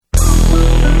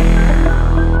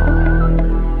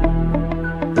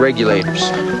regulators.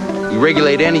 We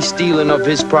regulate any stealing of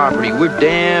his property. We're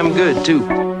damn good, too.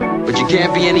 But you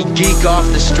can't be any geek off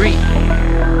the street.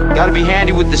 Gotta be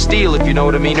handy with the steel, if you know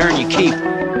what I mean. Earn your keep.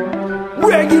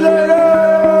 Regulators!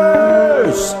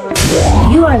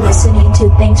 You are listening to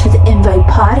Thanks for the Invite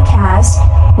podcast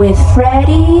with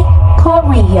Freddie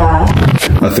Correa.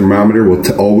 A thermometer will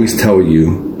always tell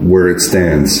you where it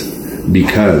stands,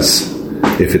 because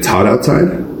if it's hot outside,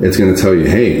 it's going to tell you,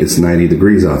 hey, it's 90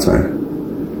 degrees outside.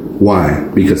 Why?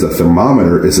 Because the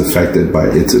thermometer is affected by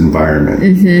its environment.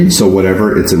 Mm-hmm. So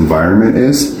whatever its environment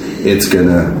is, it's going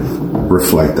to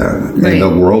reflect that. Right. And the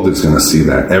world is going to see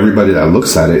that. Everybody that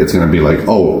looks at it, it's going to be like,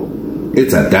 oh,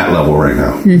 it's at that level right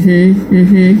now. Mm-hmm.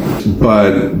 Mm-hmm.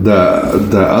 But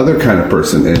the other kind of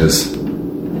person is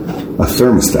a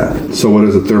thermostat. So what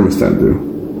does a thermostat do?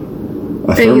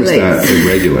 A thermostat, it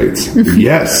regulates.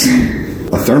 Yes.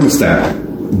 A thermostat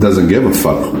doesn't give a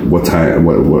fuck what time,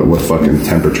 what fucking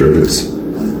temperature it is.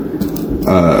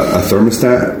 A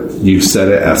thermostat, you set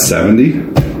it at 70,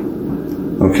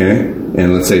 okay?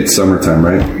 And let's say it's summertime,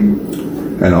 right?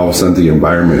 And all of a sudden the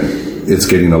environment, it's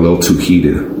getting a little too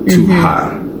heated, too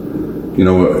hot. You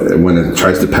know, when it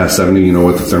tries to pass 70, you know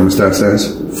what the thermostat says?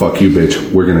 Fuck you,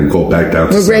 bitch. We're going to go back down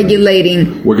to 70.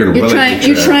 Regulating. We're going to regulate.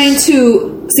 You're trying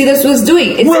to... See, that's what it's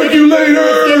doing. It's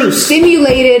regulators! It's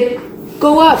stimulated.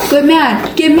 Go up. Get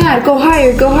mad. Go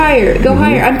higher. Go higher. Go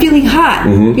higher. I'm feeling hot.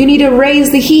 Mm-hmm. You need to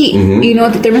raise the heat. Mm-hmm. You know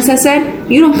what the thermostat said?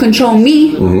 You don't control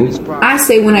me. Mm-hmm. I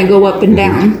say when I go up and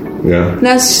down. Yeah.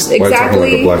 That's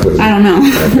exactly... Like I don't know.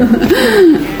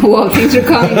 Okay. Well, things are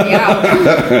calling me out.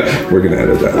 We're going to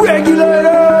edit that.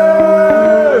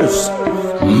 Regulators!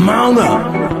 Mount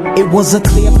up. It was a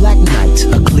clear black night,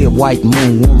 a clear white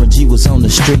moon. Warmer G was on the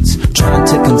streets, trying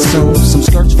to consume some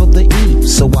skirts for the E,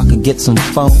 so I could get some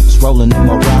phones. Rolling in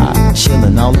my ride,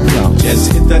 chilling all alone.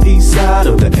 Just hit the east side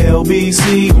of the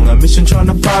LBC, on a mission trying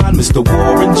to find Mr.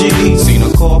 Warren G. Seen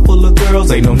a car full of girls,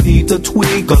 ain't no need to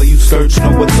tweak. All you search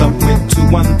know what's up with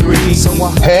 213. So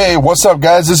hey, what's up,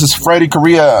 guys? This is Freddie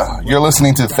Correa. You're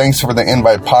listening to Thanks for the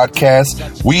Invite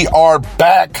podcast. We are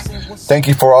back. Thank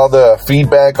you for all the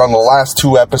feedback on the last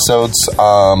two episodes.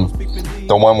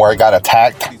 The one where I got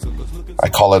attacked. I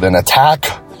call it an attack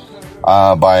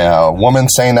by a woman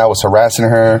saying I was harassing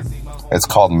her. It's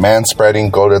called manspreading.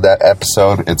 Go to that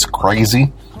episode. It's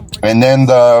crazy. And then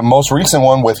the most recent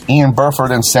one with Ian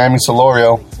Burford and Sammy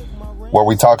Solorio, where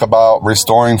we talk about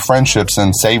restoring friendships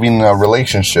and saving a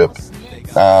relationship.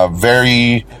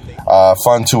 Very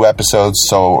fun two episodes.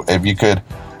 So if you could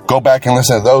go back and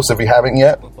listen to those if you haven't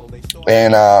yet.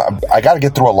 And I got to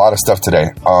get through a lot of stuff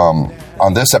today.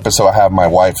 On this episode, I have my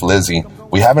wife, Lizzie.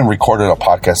 We haven't recorded a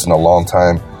podcast in a long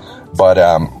time, but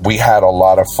we had a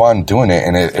lot of fun doing it.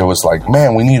 And it was like,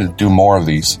 man, we need to do more of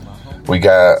these. We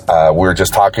were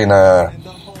just talking.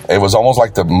 It was almost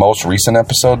like the most recent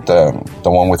episode, the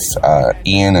one with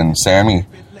Ian and Sammy,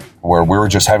 where we were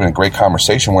just having a great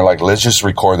conversation. We're like, let's just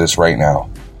record this right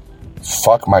now.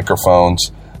 Fuck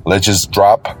microphones. Let's just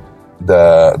drop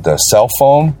the cell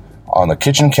phone on the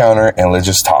kitchen counter and let's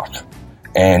just talk.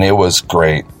 And it was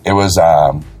great. It was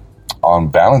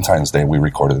on Valentine's Day we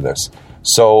recorded this.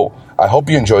 So I hope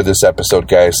you enjoyed this episode,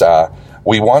 guys.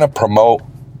 We want to promote.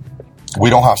 We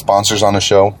don't have sponsors on the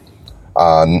show,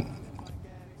 but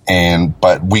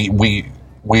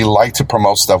we like to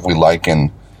promote stuff we like and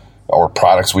or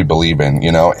products we believe in,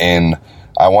 you know. And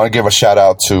I want to give a shout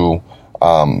out to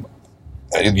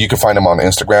you can find them on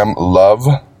Instagram. Love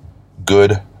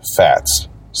Good Fats.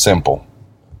 Simple.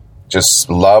 Just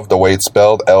love the way it's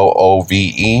spelled.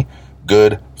 LOVE.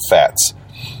 Good Fats.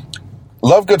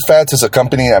 Love Good Fats is a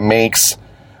company that makes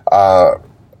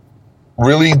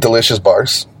really delicious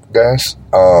bars, guys.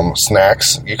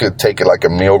 Snacks. You could take it like a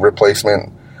meal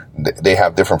replacement. They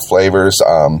have different flavors.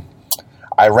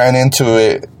 I ran into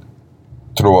it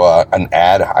through an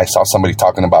ad. I saw somebody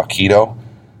talking about keto.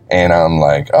 And I'm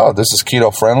like, oh, this is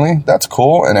keto friendly? That's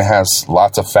cool. And it has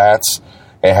lots of fats.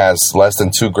 It has less than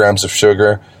 2 grams of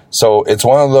sugar. So it's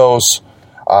one of those,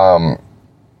 and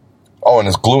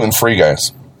it's gluten-free,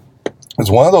 guys.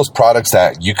 It's one of those products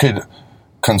that you could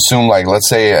consume, like, let's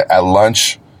say at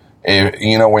lunch, when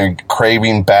you're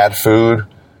craving bad food,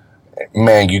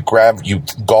 man, you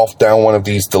gulp down one of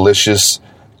these delicious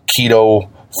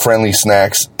keto-friendly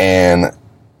snacks, and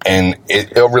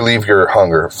it'll relieve your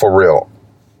hunger, for real.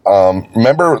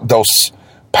 Remember those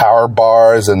power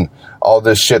bars and all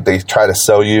this shit they try to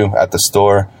sell you at the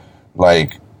store,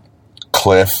 like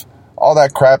Cliff, all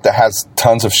that crap that has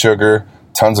tons of sugar,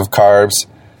 tons of carbs,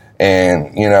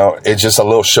 and it's just a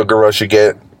little sugar rush you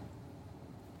get.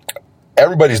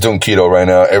 Everybody's doing keto right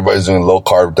now. Everybody's doing low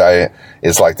carb diet.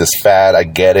 It's like this fad. I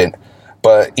get it,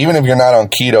 But even if you're not on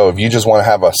keto, if you just want to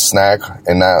have a snack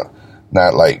and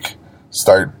not like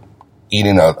start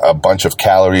eating a bunch of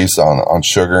calories on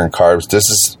sugar and carbs, this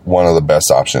is one of the best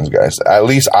options, guys. At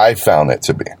least I found it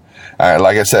to be.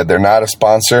 Like I said, they're not a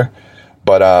sponsor,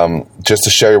 but just to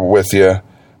share with you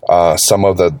some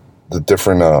of the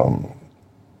different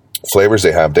flavors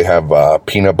they have. They have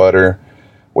peanut butter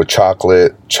with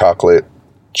chocolate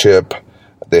chip.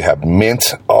 They have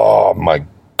mint. Oh my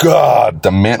God,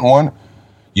 the mint one.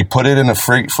 You put it in the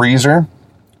freezer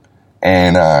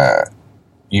and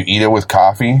you eat it with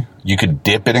coffee. You could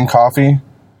dip it in coffee.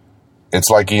 It's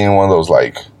like eating one of those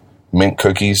like mint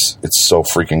cookies. It's so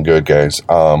freaking good, guys.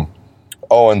 And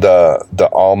the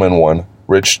almond one,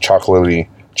 rich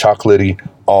chocolatey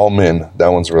almond. That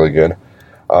one's really good.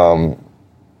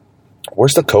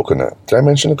 Where's the coconut? Did I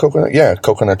mention the coconut? Yeah,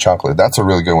 coconut chocolate. That's a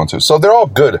really good one too. So they're all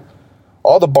good.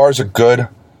 All the bars are good.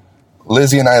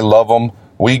 Lizzie and I love them.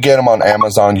 We get them on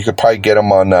Amazon. You could probably get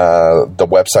them on the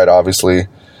website, obviously.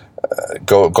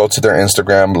 Go to their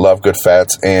Instagram, Love Good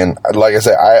Fats. And like I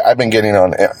said, I've been getting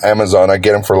on Amazon. I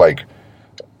get them for like,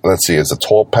 let's see, it's a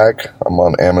 12-pack. I'm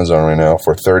on Amazon right now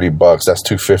for $30. That's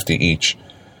 $2.50 each.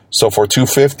 So for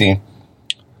 $2.50,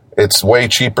 it's way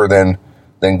cheaper than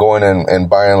going and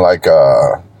buying like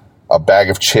a bag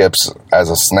of chips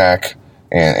as a snack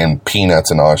and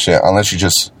peanuts and all that shit. Unless you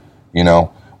just,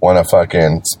 want to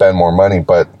fucking spend more money.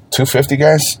 But $2.50,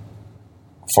 guys,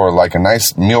 for like a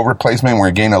nice meal replacement where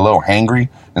you're getting a little hangry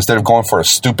instead of going for a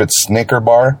stupid Snicker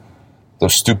bar,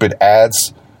 those stupid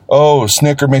ads. Oh,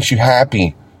 Snicker makes you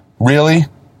happy. Really?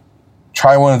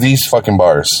 Try one of these fucking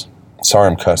bars. Sorry,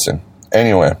 I'm cussing.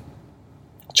 Anyway,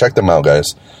 check them out,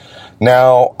 guys.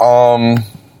 Now, want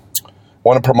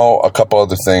to promote a couple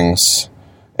other things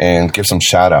and give some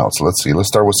shout outs. Let's see. Let's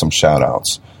start with some shout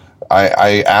outs.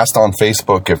 I asked on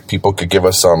Facebook if people could give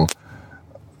us some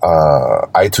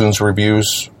iTunes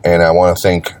reviews, and I want to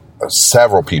thank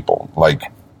several people, like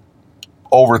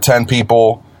over 10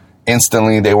 people.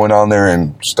 Instantly, they went on there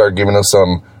and started giving us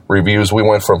some reviews. We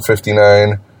went from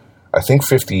 59, I think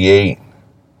 58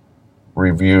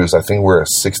 reviews. I think we're at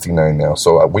 69 now.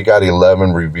 So we got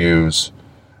 11 reviews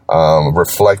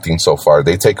reflecting so far.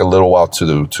 They take a little while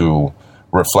to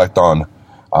reflect on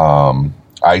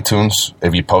iTunes.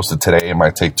 If you post it today, it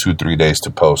might take 2-3 days to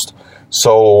post.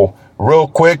 So real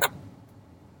quick,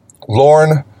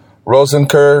 Lauren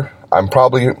Rosenker, I'm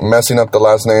probably messing up the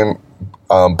last name,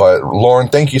 but Lauren,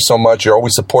 thank you so much. You're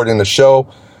always supporting the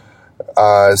show.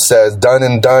 It says, done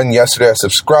and done. Yesterday I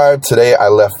subscribed. Today I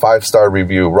left 5-star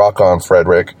review. Rock on,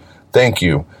 Frederick. Thank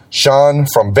you. Sean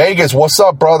from Vegas. What's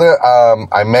up, brother?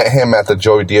 I met him at the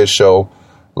Joey Diaz show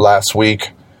last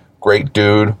week. Great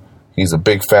dude. He's a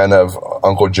big fan of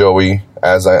Uncle Joey,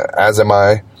 as am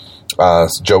I.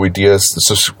 Joey Diaz.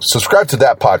 Subscribe to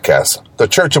that podcast, The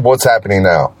Church of What's Happening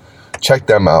Now. Check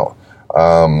them out.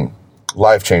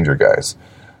 Life changer, guys.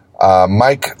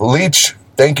 Mike Leach,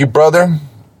 thank you, brother.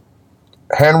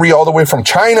 Henry, all the way from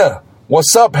China.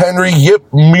 What's up, Henry?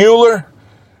 Yip Mueller.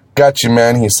 Got you,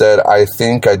 man. He said, I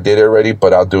think I did it already,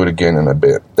 but I'll do it again in a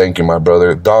bit. Thank you, my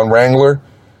brother. Don Wrangler,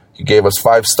 he gave us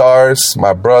 5 stars.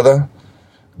 My brother,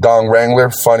 Don Wrangler,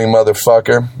 funny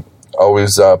motherfucker.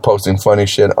 Always posting funny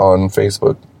shit on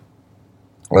Facebook.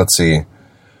 Let's see.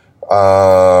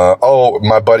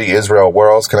 My buddy Israel. Where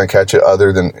else can I catch it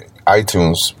other than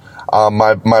iTunes?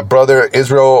 My brother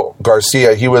Israel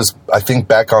Garcia, he was, I think,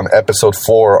 back on episode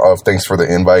 4 of Thanks for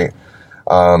the Invite.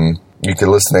 You can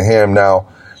listen to him. Now,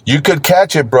 you could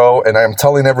catch it, bro, and I'm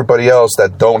telling everybody else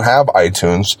that don't have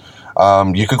iTunes,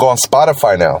 you could go on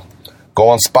Spotify now. Go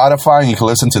on Spotify and you can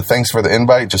listen to Thanks for the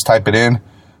Invite. Just type it in.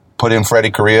 Put in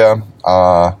Freddie Correa.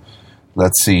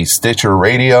 Let's see, Stitcher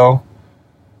Radio,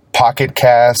 Pocket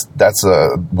Cast. That's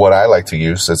what I like to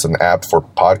use. It's an app for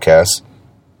podcasts.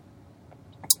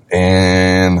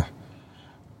 And,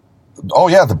 oh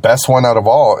yeah, the best one out of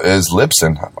all is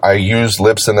Libsyn. I use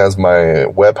Libsyn as my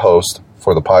web host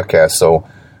for the podcast. So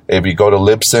if you go to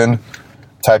Libsyn,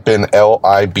 type in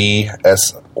LIBSYN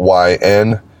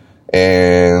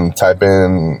and type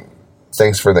in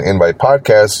Thanks for the Invite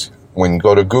podcast. When you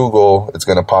go to Google, it's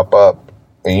going to pop up.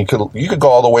 And you could go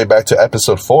all the way back to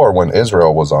episode 4 when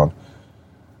Israel was on.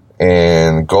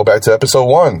 And go back to episode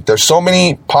 1. There's so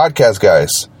many podcasts,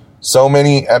 guys. So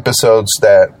many episodes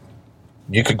that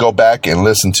you could go back and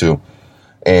listen to.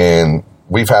 And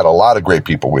we've had a lot of great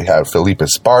people. We had Felipe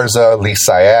Esparza, Lee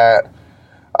Sayat,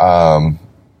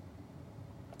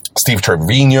 Steve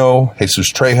Trevino,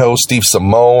 Jesus Trejo, Steve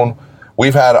Simone.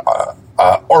 We've had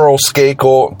Earl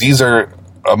Skakel. These are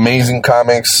amazing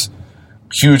comics.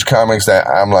 huge comics that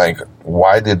I'm like,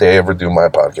 why did they ever do my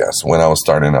podcast when I was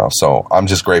starting off? So I'm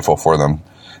just grateful for them.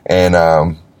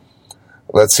 And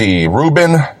let's see,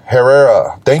 Ruben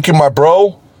Herrera. Thank you, my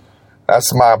bro.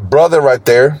 That's my brother right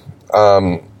there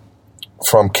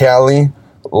from Cali.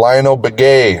 Lionel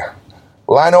Begay.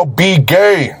 Lionel B.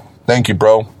 Gay. Thank you,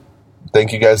 bro.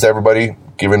 Thank you guys, everybody,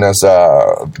 giving us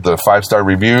the 5-star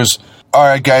reviews. All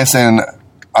right, guys, and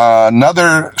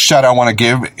another shout I want to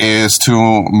give is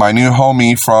to my new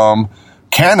homie from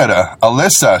Canada,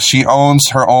 Alyssa. She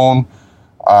owns her own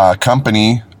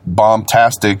company,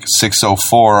 Bombtastic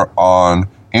 604 on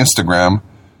Instagram,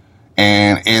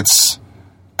 and it's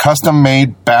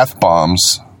custom-made bath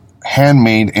bombs,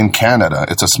 handmade in Canada.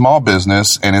 It's a small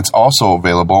business, and it's also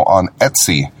available on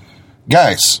Etsy.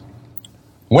 Guys,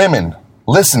 women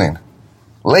listening,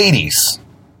 ladies,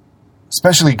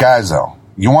 especially guys though,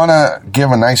 you want to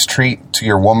give a nice treat to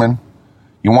your woman,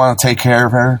 you want to take care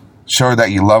of her, show her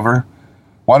that you love her,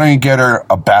 why don't you get her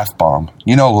a bath bomb?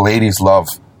 You know ladies love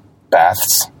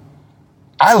baths.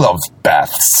 I love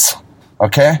baths,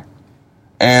 okay?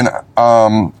 And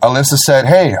Alyssa said,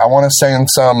 hey, I want to send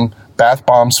some bath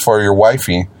bombs for your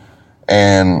wifey,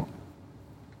 and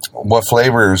what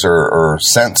flavors or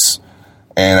scents?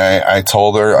 And I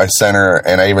told her, I sent her,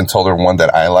 and I even told her one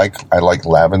that I like. I like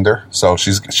lavender. So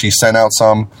she sent out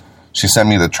some. She sent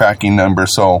me the tracking number.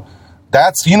 So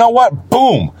that's, you know what?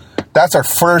 Boom. That's our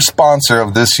first sponsor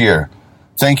of this year.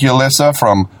 Thank you, Alyssa,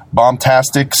 from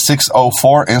Bombtastic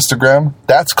 604 Instagram.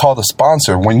 That's called a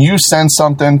sponsor. When you send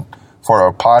something for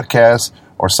a podcast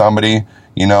or somebody,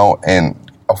 you know, and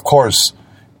of course,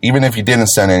 even if you didn't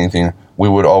send anything, we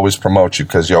would always promote you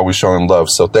because you're always showing love.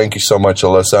 So thank you so much,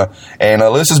 Alyssa. And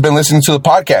Alyssa's been listening to the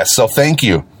podcast, so thank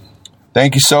you.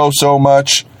 Thank you so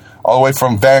much. All the way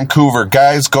from Vancouver.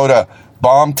 Guys, go to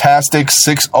Bombtastic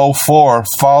 604.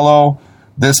 Follow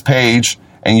this page,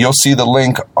 and you'll see the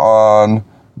link on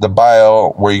the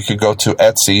bio where you could go to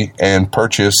Etsy and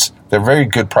purchase. They're very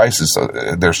good prices.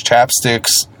 There's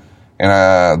chapsticks,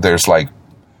 and there's like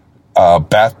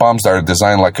bath bombs that are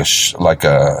designed like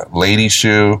a lady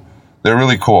shoe. They're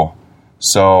really cool.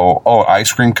 So,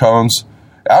 ice cream cones.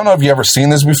 I don't know if you ever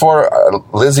seen this before.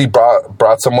 Lizzie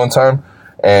brought some one time,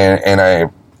 and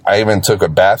I even took a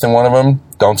bath in one of them.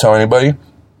 Don't tell anybody.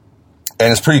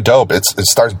 And it's pretty dope. It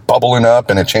starts bubbling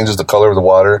up, and it changes the color of the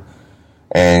water,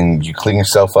 and you clean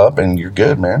yourself up, and you're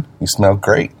good, man. You smell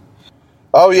great.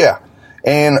 Oh, yeah.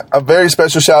 And a very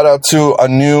special shout out to a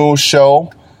new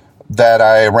show that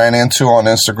I ran into on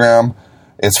Instagram.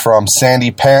 It's from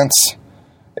Sandy Pants.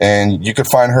 And you can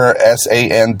find her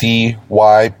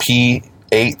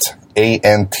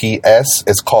SandyP8ANTS.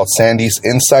 It's called Sandy's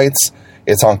Insights.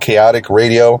 It's on Chaotic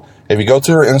Radio. If you go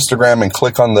to her Instagram and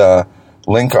click on the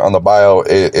link on the bio,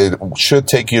 it should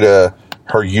take you to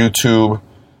her YouTube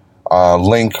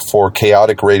link for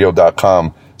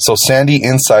chaoticradio.com. So Sandy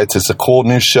Insights is a cool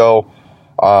new show.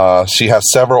 She has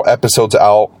several episodes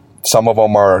out. Some of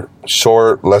them are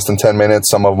short, less than 10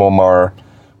 minutes. Some of them are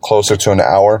closer to an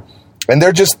hour. And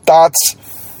they're just thoughts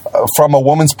from a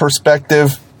woman's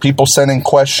perspective. People sending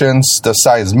questions. Does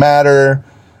size matter?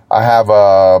 I have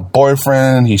a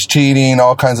boyfriend. He's cheating.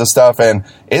 All kinds of stuff. And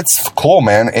it's cool,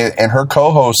 man. And her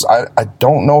co-host, I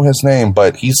don't know his name,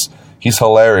 but he's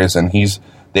hilarious. And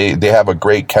they have a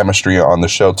great chemistry on the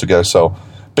show together. So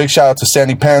big shout out to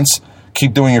Sandy Pence.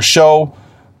 Keep doing your show.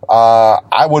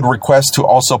 I would request to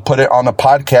also put it on a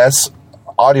podcast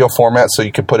audio format so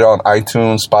you can put it on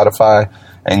iTunes, Spotify,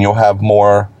 and you'll have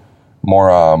more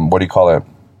what do you call it?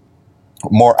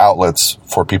 More outlets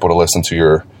for people to listen to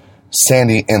your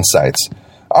Sandy Insights.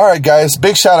 All right, guys.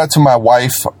 Big shout out to my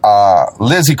wife,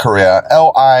 Lizzie Correa,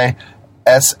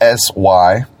 Lissy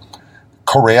Correa,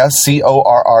 Correa,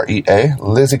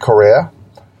 Lizzie Correa.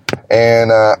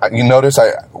 And you notice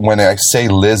when I say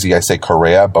Lizzie, I say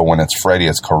Correa, but when it's Freddie,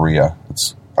 it's Korea.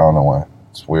 I don't know why.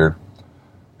 It's weird.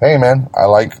 Hey, man, I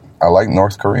like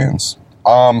North Koreans.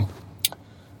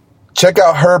 Check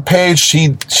out her page.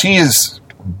 She is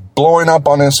blowing up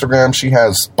on Instagram. She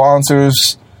has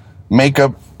sponsors,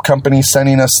 makeup companies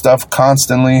sending us stuff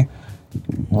constantly.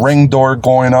 Ring door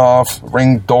going off,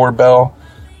 ring doorbell.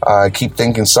 I keep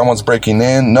thinking someone's breaking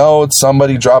in. No, it's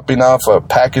somebody dropping off a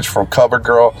package from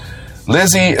CoverGirl.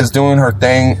 Lizzie is doing her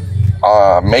thing.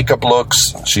 Makeup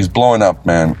looks. She's blowing up,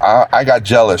 man. I got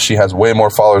jealous. She has way more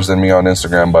followers than me on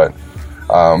Instagram, but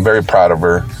I'm very proud of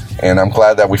her. And I'm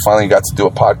glad that we finally got to do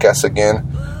a podcast again.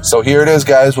 So here it is,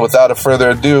 guys. Without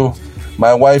further ado,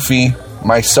 my wifey,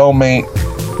 my soulmate.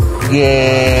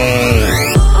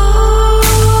 Yay!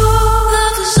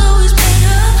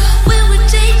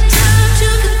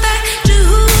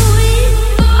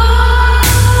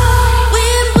 We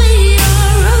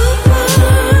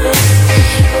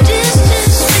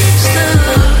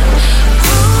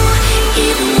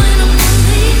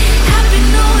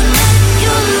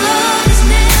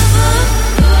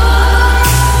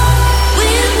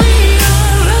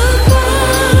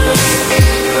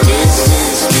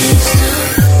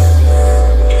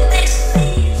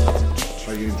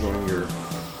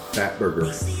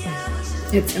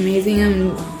It's amazing.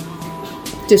 I'm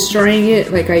destroying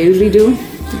it like I usually do.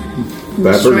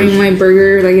 Destroying my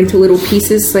burger like into little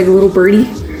pieces, like a little birdie.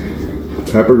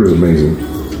 That burger is amazing.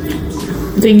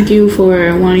 Thank you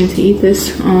for wanting to eat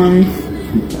this on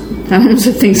almost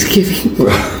a Thanksgiving.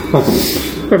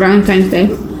 For Valentine's Day.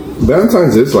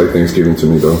 Valentine's is like Thanksgiving to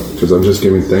me though, because I'm just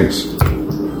giving thanks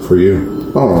for you.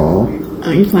 Aww.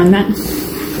 Oh, you planned that?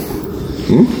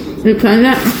 You planned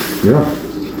that? Yeah.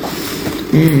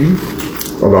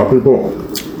 A lot of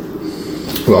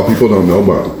people don't know,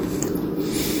 but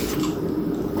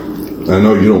I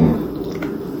know you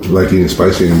don't like eating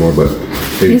spicy anymore, but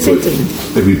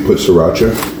if you put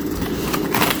sriracha,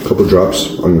 a couple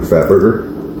drops on your fat burger,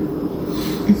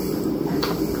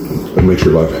 it makes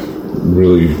your life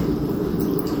really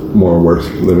more worth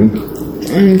living.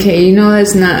 Okay, you know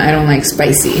that's not, I don't like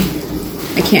spicy.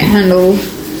 I can't handle,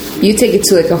 you take it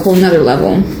to like a whole nother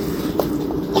level.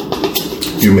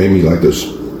 You made me like this.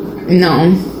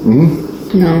 No.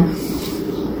 No.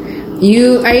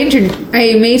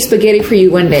 I made spaghetti for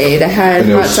you one day that had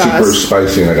hot sauce. And it was super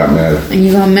spicy and I got mad. And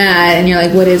you got mad and you're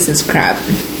like, what is this crap?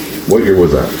 What year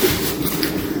was that?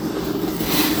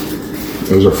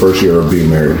 It was our first year of being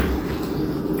married.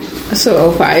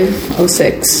 So 05,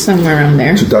 06, somewhere around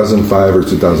there. 2005 or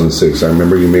 2006. I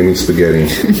remember you made me spaghetti.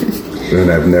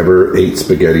 And I've never ate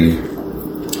spaghetti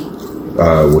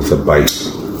with a bite.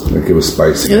 Like it was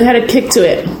spicy. It had a kick to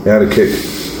it. It had a kick.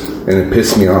 And it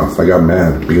pissed me off. I got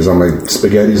mad because I'm like,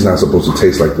 spaghetti's not supposed to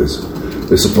taste like this.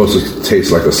 It's supposed to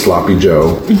taste like a sloppy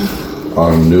Joe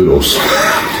on noodles.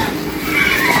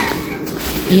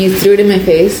 You threw it in my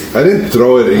face? I didn't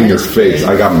throw it in your face.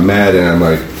 I got mad and I'm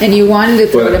like... And you wanted to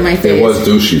throw it in my face. It was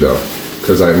douchey though.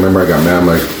 Because I remember I got mad. I'm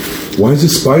like, why is it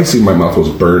spicy? My mouth was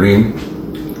burning.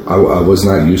 I was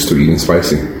not used to eating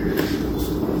spicy.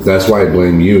 That's why I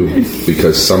blame you.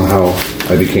 Because somehow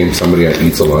I became somebody that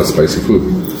eats a lot of spicy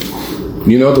food.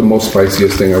 You know the most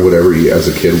spiciest thing I would ever eat as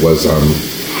a kid was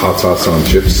hot sauce on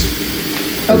chips.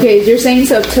 Okay, you're saying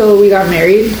so up till we got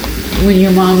married, when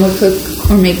your mom would cook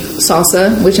or make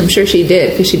salsa, which I'm sure she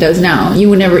did because she does now, you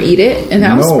would never eat it, and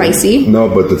that was spicy? No,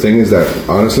 but the thing is that,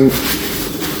 honestly,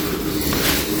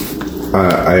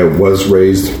 I was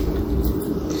raised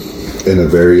in a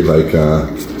very,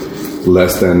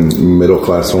 less than middle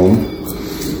class home,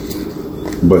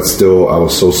 but still I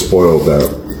was so spoiled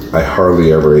that I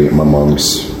hardly ever ate my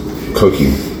mom's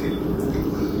cooking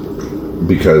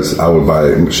because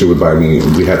she would buy me,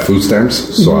 we had food stamps,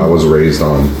 so I was raised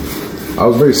on, I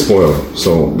was very spoiled.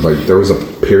 So there was a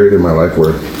period in my life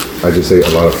where I just ate a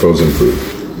lot of frozen food,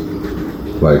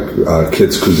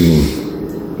 kids cuisine.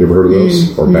 You ever heard of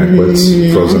those? Or banquets?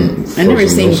 Frozen I never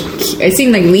seen, I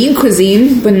seen lean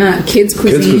cuisine, but not kids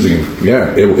cuisine. Kids cuisine,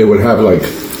 yeah. It would have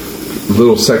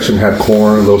little section had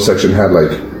corn, little section had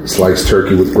sliced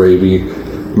turkey with gravy,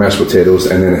 mashed potatoes,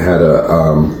 and then it had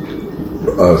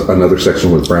another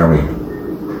section with brownie.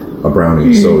 A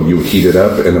brownie. So you would heat it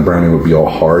up, and the brownie would be all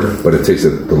hard, but it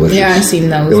tasted delicious. Yeah, I've seen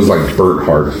those. It was burnt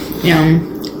hard. Yeah.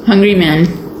 Hungry Man.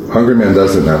 Hungry Man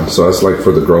does it now, so that's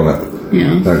for the grown up.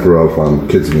 Yeah. That grew up on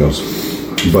kids meals.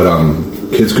 But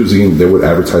kids cuisine, they would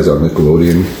advertise on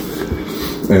Nickelodeon,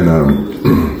 and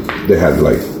they had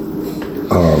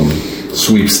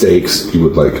sweepstakes. You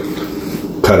would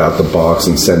cut out the box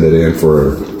and send it in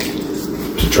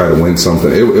to try to win something.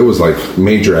 It was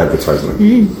major advertisement.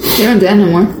 They don't do that no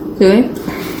more, do they?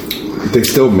 They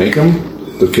still make them,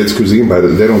 the kids cuisine, but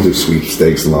they don't do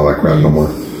sweepstakes and all that crap no more.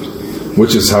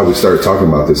 Which is how we started talking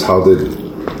about this. How did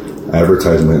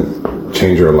advertisement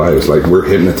change our lives? We're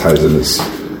hypnotized in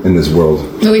this world.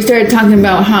 We started talking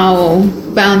about how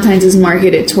Valentine's is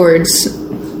marketed towards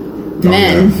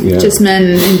men, just men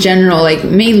in general,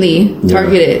 mainly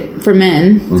targeted for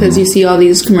men, because you see all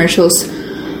these commercials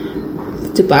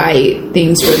to buy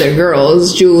things for their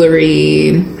girls,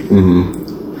 jewelry.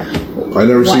 I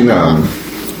never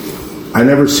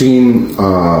seen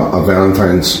a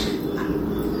Valentine's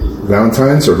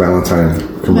or Valentine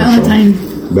commercial.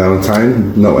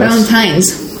 Valentine? No,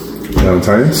 Valentine's.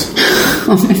 Valentine's?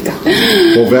 Oh my god.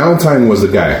 Well, Valentine was the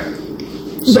guy.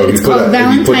 So but it's called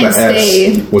Valentine's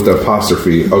Day. With the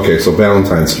apostrophe. Okay, so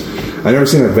Valentine's. I never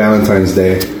seen a Valentine's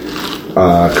Day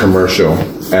commercial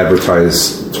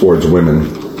advertised towards women,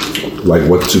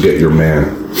 what to get your man.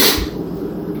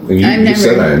 And you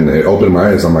said that, and it opened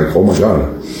my eyes. I'm like, oh my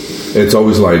god. It's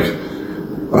always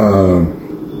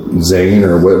Zane,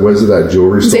 or what is it, that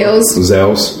jewelry store?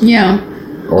 Zales. Yeah.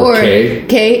 Or K.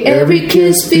 K. Every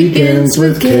kiss begins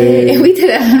with K. We did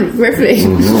that on birthday.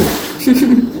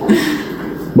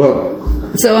 Well.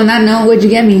 So on that note, what'd you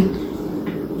get me?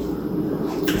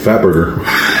 Fat burger.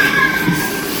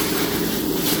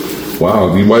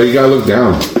 Wow, why you gotta look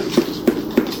down?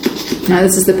 No,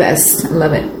 this is the best. I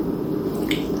love it.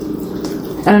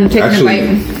 I'm taking Actually,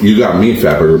 a bite. you got me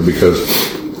fatter because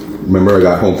remember I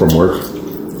got home from work.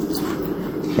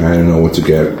 I didn't know what to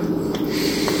get.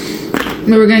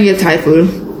 We were gonna get Thai food.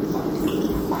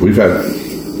 We've had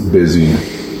busy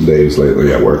days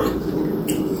lately at work,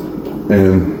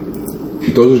 and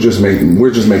those are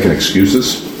we're just making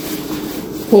excuses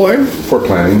For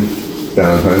planning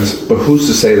Valentine's. But who's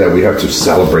to say that we have to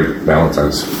celebrate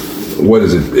Valentine's? What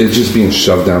is it? It's just being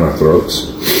shoved down our throats.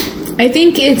 I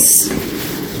think it's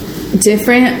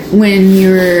different when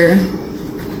you're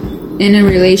in a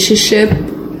relationship.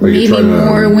 Maybe trying to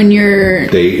more when you're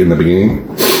date in the beginning.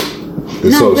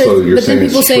 No, but then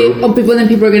people say, then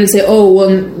people are going to say, oh, well,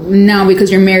 now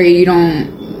because you're married, you don't.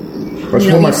 That's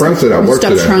what my friend said at work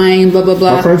stop today. trying, blah blah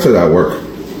blah. My friend said at work.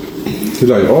 He's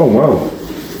like, oh wow.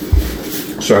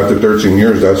 So after 13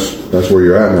 years, that's where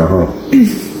you're at now, huh?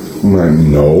 I'm like,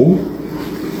 no.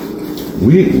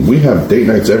 We have date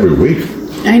nights every week.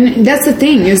 And that's the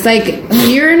thing. It's like when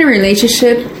you're in a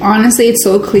relationship, honestly, it's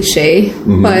so cliche.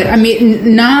 Mm-hmm. But I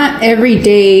mean, not every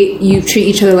day you treat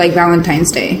each other like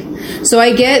Valentine's Day. So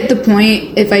I get the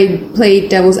point if I play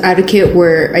devil's advocate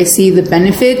where I see the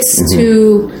benefits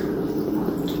to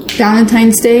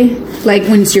Valentine's Day, like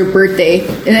when it's your birthday.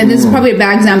 And this is probably a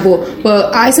bad example,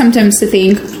 but I sometimes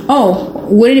think, oh,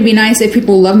 wouldn't it be nice if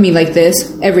people love me like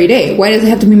this every day? Why does it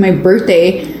have to be my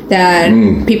birthday that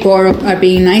people are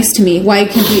being nice to me? Why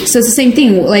can't we? So it's the same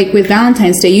thing, like with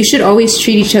Valentine's Day. You should always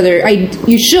treat each other.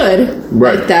 You should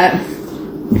like that.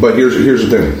 But here's the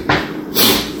thing,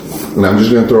 and I'm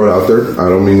just gonna throw it out there. I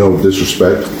don't mean no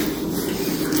disrespect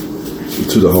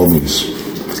to the homies,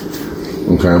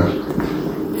 okay,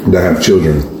 that have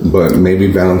children, but maybe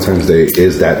Valentine's Day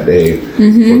is that day for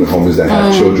the homies that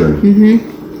have children.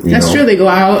 That's true. They go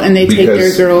out and they take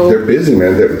their girl. They're busy,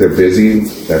 man. They're busy.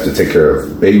 They have to take care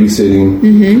of babysitting.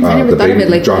 I never thought of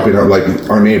it like dropping that. out, like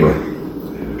our neighbor.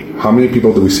 How many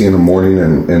people do we see in the morning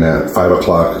and at 5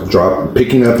 o'clock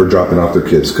picking up or dropping off their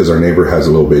kids? Because our neighbor has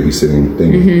a little babysitting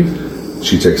thing.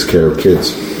 She takes care of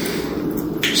kids.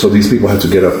 So these people have to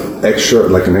get up an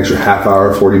extra half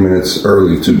hour, 40 minutes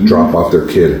early to drop off their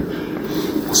kid.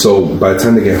 So by the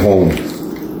time they get home,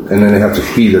 and then they have to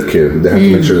feed their kid, they have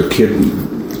to make sure their kid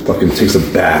fucking takes a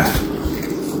bath.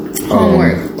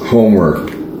 Homework.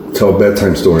 Tell a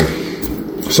bedtime story.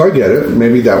 So I get it.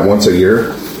 Maybe that once a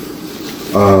year,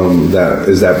 that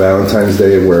is that Valentine's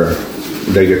Day where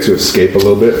they get to escape a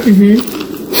little bit.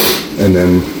 And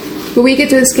then... But we get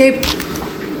to escape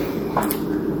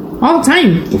all the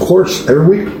time. Of course,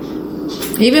 every week.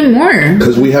 Even more.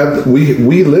 Because we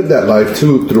live that life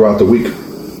too throughout the week.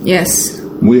 Yes.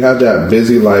 We have that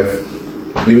busy life,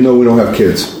 even though we don't have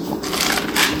kids.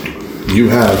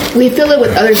 We fill it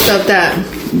with other stuff that...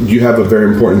 You have a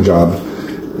very important job.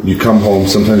 You come home,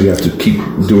 sometimes you have to keep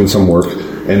doing some work.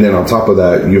 And then on top of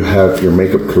that, you have your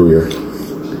makeup career.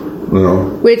 You know?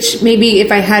 Which maybe if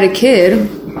I had a kid,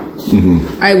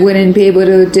 I wouldn't be able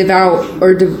to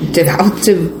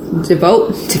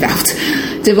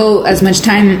devote as much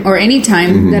time or any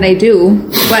time that I do.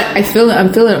 But I'm filling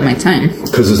up my time.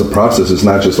 Because it's a process. It's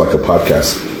not just like a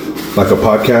podcast. Like a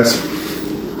podcast...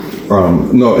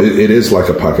 no, it is like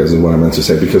a podcast is what I meant to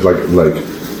say, because like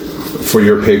for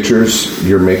your pictures,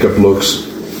 your makeup looks,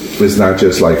 it's not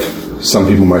just like some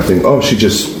people might think, oh, she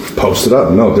just posted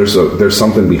up. No, there's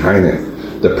something behind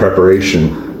it. The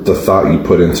preparation, the thought you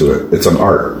put into it. It's an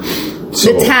art.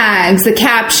 So, the tags, the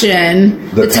caption,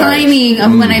 the timing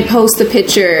of when I post the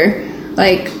picture,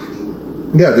 like.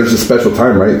 Yeah, there's a special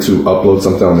time, right, to upload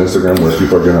something on Instagram where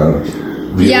people are gonna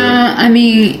view it. I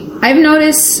mean, I've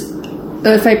noticed.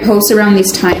 If I post around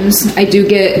these times, I do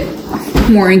get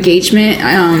more engagement.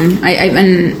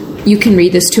 And you can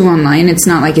read this too online. It's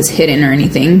not like it's hidden or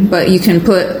anything, but you can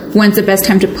put when's the best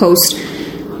time to post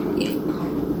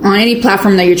on any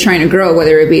platform that you're trying to grow,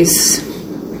 whether it be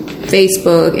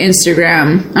Facebook,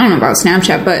 Instagram. I don't know about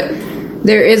Snapchat, but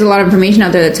there is a lot of information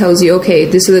out there that tells you, okay,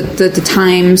 this is the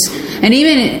times. And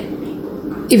even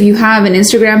if you have an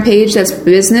Instagram page that's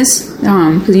business,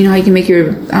 because you know how you can make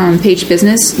your page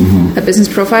business, a business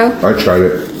profile. I tried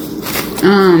it.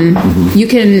 You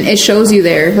can. It shows you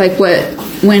there, like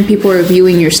when people are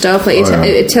viewing your stuff. Like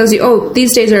it tells you, oh,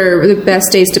 these days are the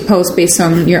best days to post based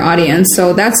on your audience.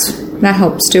 So that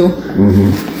helps too.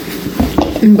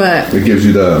 But it gives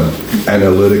you the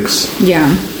analytics.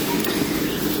 Yeah.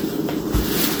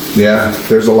 Yeah,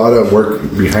 there's a lot of work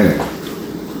behind it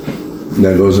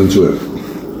that goes into it.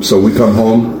 So we come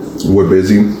home, we're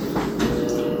busy.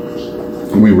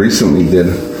 We recently did,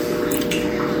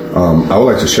 I would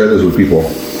like to share this with people.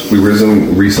 We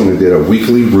recently did a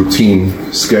weekly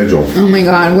routine schedule. Oh my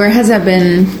God, where has that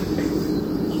been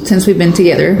since we've been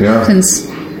together? Yeah.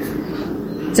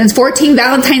 Since 14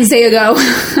 Valentine's Day ago.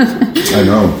 I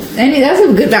know. And that's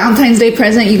a good Valentine's Day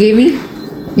present you gave me.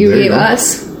 You gave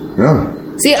us. Yeah.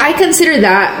 See, I consider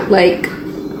that like,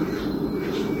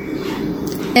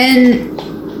 and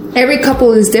every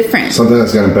couple is different. Something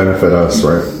that's going to benefit us,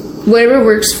 right? Whatever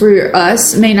works for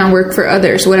us may not work for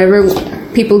others. Whatever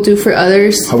people do for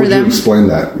others, How for would them. you explain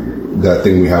that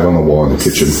thing we have on the wall in the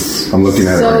kitchen? I'm looking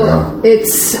at it right now.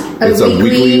 It's It's a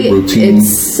weekly routine.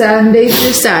 It's Sunday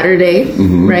through Saturday,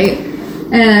 Mm-hmm. right?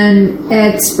 And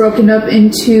it's broken up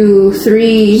into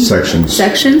 3 Sections.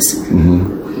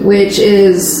 Mm-hmm. Which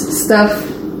is stuff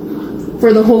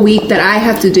for the whole week that I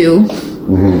have to do,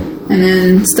 Mm-hmm. and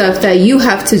then stuff that you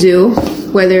have to do,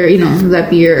 whether that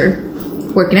be your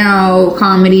working out,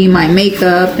 comedy, my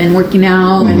makeup, and working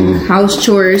out, Mm-hmm. and house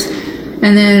chores.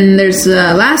 And then there's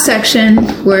the last section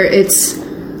where it's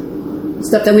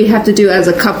stuff that we have to do as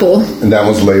a couple. And that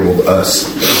was labeled us.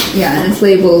 Yeah, and it's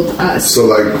labeled us. So,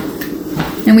 like,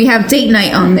 And we have date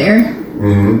night on there.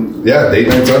 yeah, date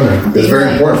night's on there. It's Date very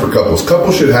night. important for couples.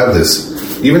 Couples should have this.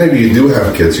 Even if you do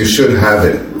have kids, you should have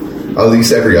it at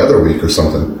least every other week or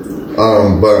something.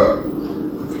 But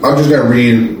I'm just going to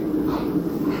read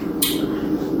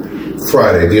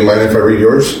Friday. Do you mind if I read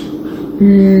yours?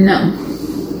 No.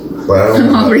 But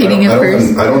I'm reading it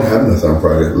first. I don't have nothing on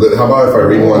Friday. How about if I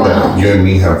read one that you and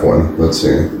me have one? Let's see.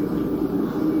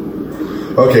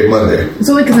 Okay, Monday. It's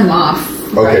only because I'm off.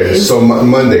 Okay, Fridays. so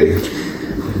Monday.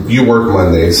 You work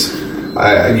Mondays.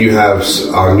 You have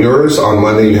on yours on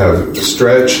Monday. You have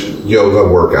stretch,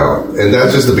 yoga, workout, and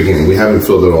that's just the beginning. We haven't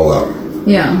filled it all out.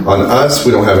 Yeah. On us,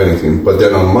 we don't have anything. But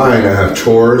then on mine, I have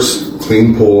chores,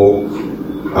 clean pool,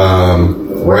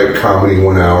 write comedy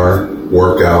 1 hour,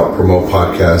 workout, promote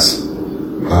podcasts,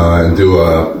 and do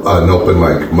an open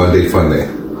mic Monday Fun Day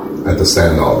at the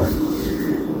Sand Dollar.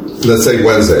 Let's say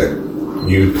Wednesday,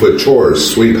 you put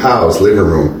chores, sweep house, living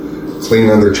room, clean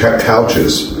under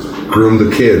couches, groom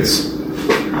the kids.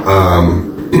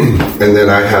 And then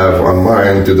I have on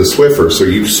mine do the Swiffer. So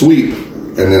you sweep,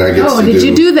 and then I get to did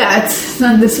you do that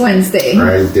on this Wednesday?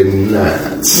 I did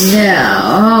not. No.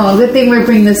 Oh, good thing we're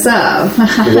bringing this up.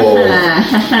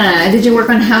 Whoa. Did you work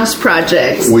on house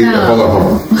projects? Wait, No. hold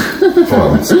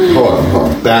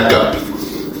on. Back up.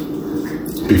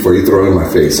 Before you throw it in my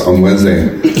face. On Wednesday,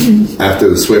 after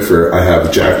the Swiffer, I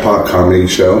have Jackpot Comedy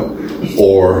Show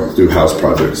or do house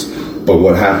projects. But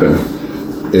what happened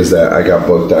is that I got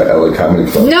booked at LA Comedy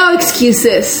Club. No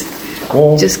excuses.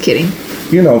 Well, Just kidding.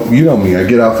 you know me. I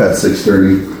get off at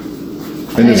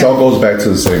 6:30, and this all goes back to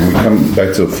the same. We come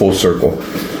back to a full circle.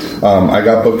 I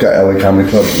got booked at LA Comedy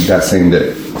Club that same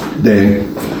day.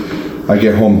 I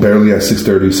get home barely at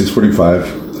 6:30,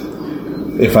 6:45.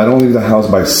 If I don't leave the house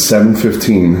by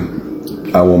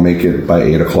 7:15, I will make it by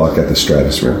 8 o'clock at the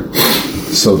Stratosphere.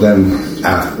 So then,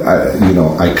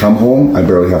 I come home. I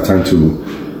barely have time to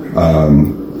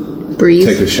Breathe.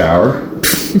 take a shower.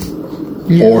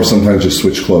 Or sometimes just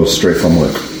switch clothes straight from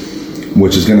work,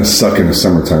 which is going to suck in the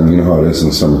summertime. You know how it is in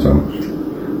the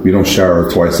summertime. You don't shower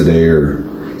twice a day, or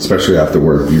especially after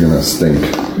work, you're going to stink.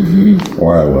 Mm-hmm.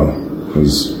 Or I will,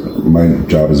 because my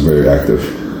job is very active.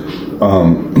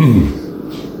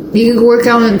 You could work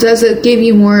out, and does it give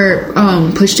you more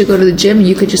push to go to the gym? And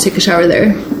you could just take a shower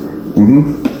there.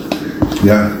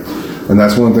 Yeah, and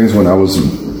that's one of the things when I was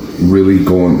really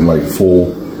going like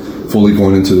fully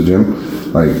going into the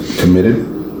gym, like committed,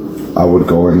 I would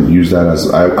go and use that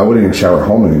as I wouldn't even shower at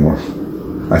home anymore.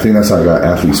 I think that's how I got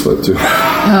athlete's foot too.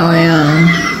 Oh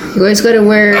yeah. You always got to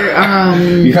wear.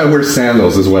 You gotta wear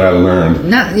sandals, is what I learned.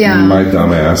 My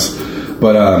dumb ass.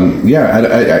 But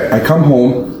I come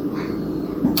home,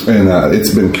 and it's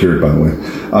been cured, by the way.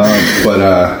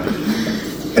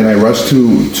 And I rush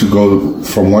to go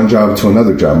from one job to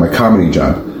another job, my comedy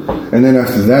job, and then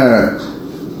after that,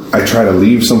 I try to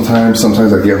leave sometimes.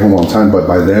 Sometimes I get home on time, but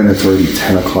by then it's already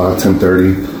 10 o'clock,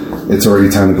 10:30. It's already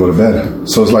time to go to bed.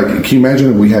 So it's like, can you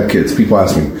imagine if we had kids? People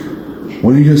ask me,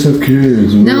 when do you guys have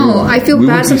kids? No, I feel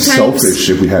bad would be sometimes. selfish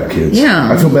if we had kids. Yeah.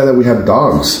 I feel bad that we have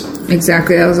dogs.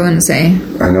 Exactly, I was going to say.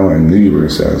 I know, I knew you were going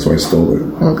to say that, so I stole it.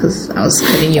 Well, because I was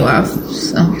cutting you off.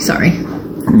 So, sorry.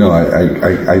 No,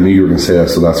 I knew you were going to say that,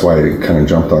 so that's why I kind of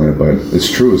jumped on it. But it's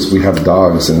true. We have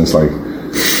dogs, and it's like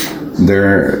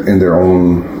they're in their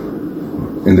own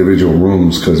individual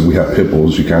rooms because we have pit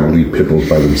bulls. You can't leave pit bulls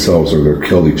by themselves, or they'll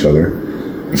kill each other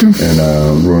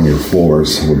and ruin your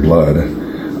floors with blood.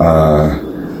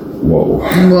 Whoa,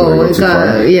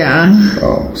 yeah.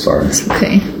 Oh, sorry. It's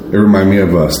okay. It reminded me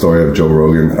of a story of Joe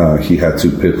Rogan. He had two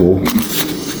pit bulls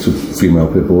female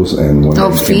pit bulls, and when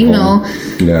they came home,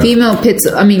 female pits.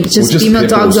 I mean, just female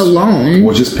dogs alone.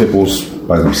 Well, just pit bulls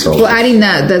by themselves. Well, adding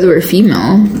that were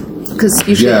female, because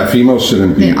usually females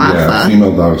shouldn't be. alpha.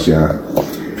 Female dogs.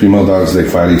 Female dogs, they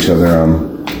fight each other.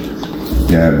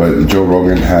 But Joe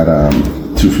Rogan had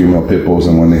 2 female pit bulls,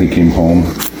 and one day he came home,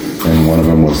 and one of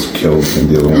them was killed, and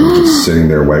the other one was just sitting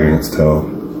there wagging its tail,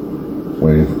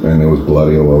 waiting, and it was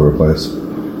bloody all over the place.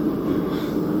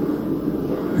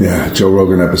 Yeah, Joe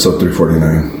Rogan episode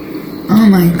 349. Oh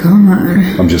my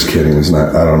god! I'm just kidding. It's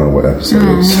not. I don't know what episode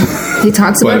it is. He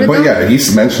talks about it. But yeah,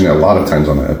 he's mentioned it a lot of times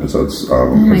on the episodes.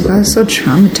 Oh my god, it's so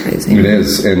traumatizing. It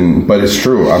is, but it's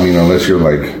true. I mean, unless you're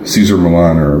like Cesar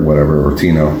Millan or whatever, or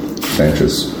Tino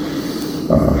Sanchez,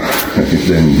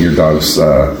 then your dogs,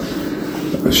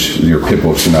 your pit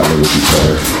bulls should not live with each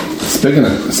other.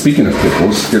 Speaking of pit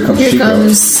bulls, here comes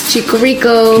Chico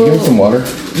Rico. Can you give him some water?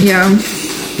 Yeah.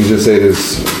 He just ate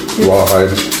his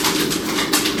rawhide.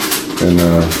 And can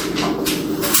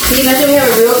you imagine we have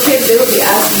a real kid? They would be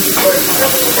asking for it.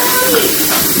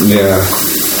 Yeah.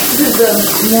 This is the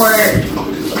more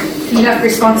enough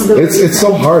responsibility. It's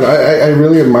so hard. I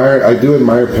really admire. I do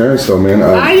admire parents, though, man.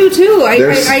 I do too.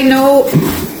 I know.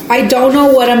 I don't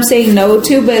know what I'm saying no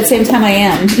to, but at the same time, I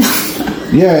am.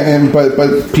 Yeah,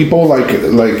 but people like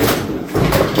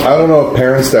I don't know,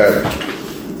 parents that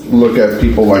look at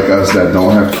people like us that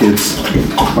don't have kids,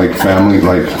 like family,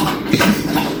 like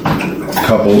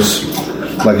couples,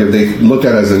 like if they look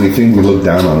at us as anything, we look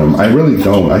down on them. I really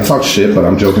don't. I talk shit, but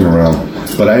I'm joking around.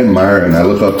 But I admire and I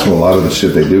look up to a lot of the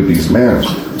shit they do because, man,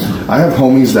 I have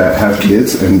homies that have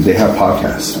kids and they have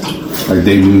podcasts. Like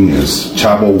Dave Nunez,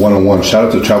 Chavo 101. Shout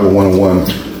out to Chavo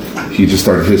 101. He just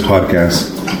started his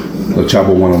podcast, the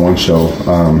Chavo 101 show.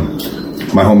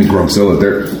 My homie Grumpzilla,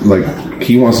 they're like,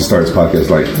 he wants to start his podcast.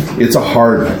 Like, it's a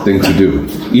hard thing to do,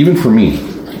 even for me.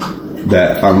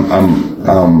 That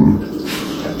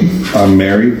I'm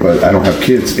married, but I don't have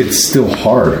kids. It's still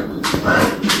hard.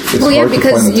 It's hard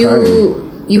because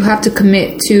you have to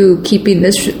commit to keeping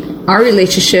our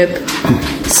relationship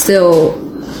still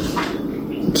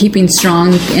keeping strong,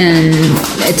 and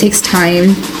it takes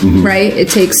time, right? It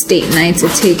takes date nights.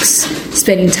 It takes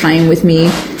spending time with me.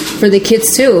 For the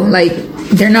kids too, like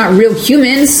they're not real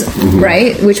humans,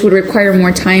 right? Which would require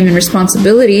more time and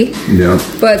responsibility. Yeah.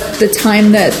 But the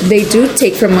time that they do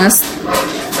take from us,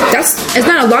 it's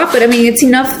not a lot, but I mean it's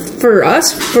enough for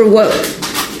us for what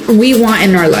we want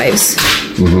in our lives.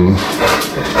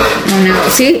 Oh, now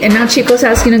see, and now Chico's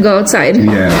asking to go outside.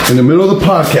 Yeah, in the middle of the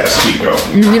podcast, Chico.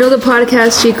 In the middle of the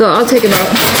podcast, Chico. I'll take him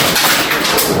out.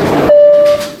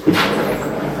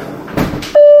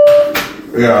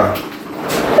 Yeah.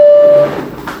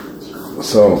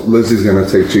 So Lizzie's gonna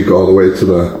take Chico all the way to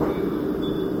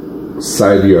the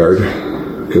side yard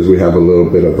because we have a little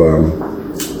bit of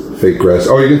fake grass.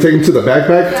 Oh, you can take him to the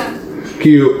backpack?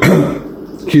 Yeah.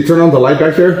 Can you turn on the light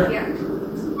back there? Yeah.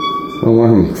 I don't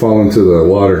want him to fall into the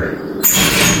water.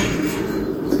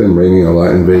 It's been raining a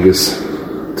lot in Vegas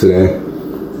today.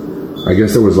 I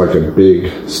guess there was like a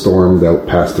big storm that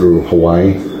passed through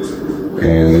Hawaii,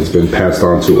 and it's been passed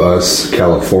on to us,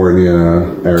 California,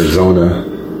 Arizona.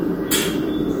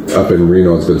 Up in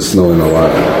Reno, it's been snowing a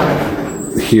lot.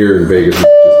 Here in Vegas, it's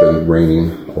just been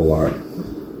raining a lot.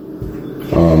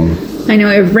 I know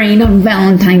it rained on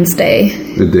Valentine's Day.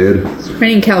 It did. It's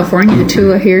raining in California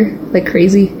too, I hear, like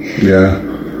crazy. Yeah.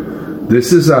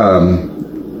 This is, I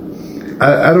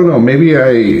don't know, maybe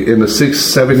in the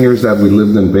 6-7 years that we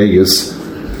lived in Vegas,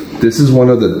 this is one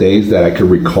of the days that I can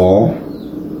recall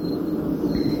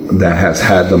that has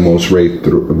had the most rain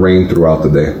throughout the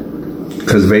day.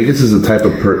 Because Vegas is the type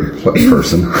of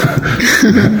person.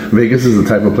 Vegas is the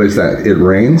type of place that it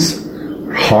rains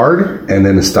hard and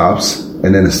then it stops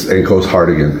and then it goes hard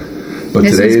again. But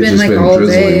today it's just been all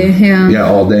drizzling. Day, yeah,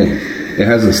 all day. It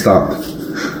hasn't stopped.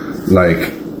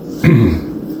 Like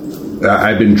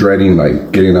I've been dreading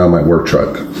like getting out of my work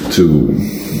truck to,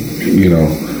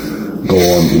 go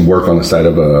on work on the side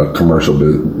of a commercial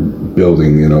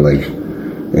building.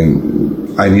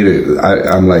 And I need it.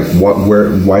 I'm like,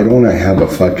 why don't I have a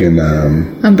fucking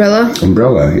umbrella?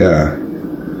 Umbrella, yeah.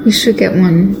 You should get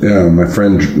one. Yeah, my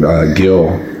friend Gil,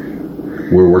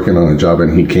 we were working on a job,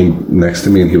 and he came next to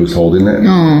me, and he was holding it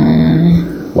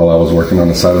while I was working on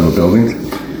the side of the building,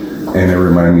 and it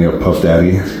reminded me of Puff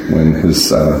Daddy when his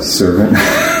servant,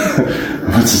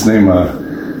 what's his name?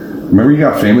 Remember he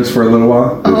got famous for a little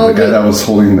while? The guy that was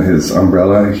holding his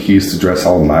umbrella, he used to dress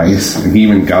all nice, and he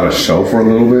even got a show for a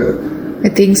little bit. I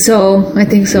think so. A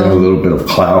little bit of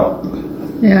clout.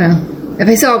 Yeah. If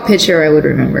I saw a picture, I would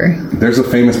remember. There's a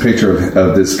famous picture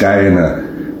of this guy in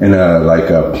in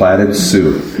a plaited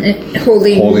suit,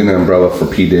 holding an umbrella for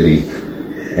P. Diddy,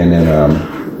 and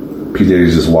then P.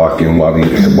 Diddy's just walking while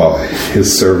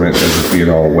his servant is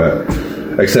all wet.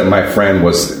 Except my friend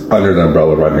was under the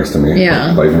umbrella right next to me.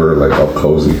 Yeah, like we're like all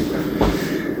cozy.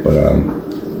 But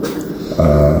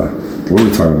what are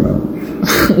we talking about?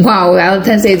 Wow,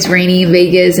 Valentine's Day, it's rainy in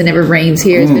Vegas. It never rains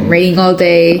here. It's been raining all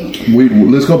day.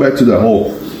 Let's go back to the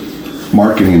whole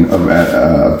marketing of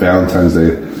Valentine's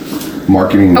Day.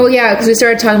 Marketing. Oh yeah, because we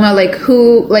started talking about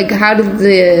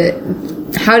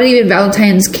how did even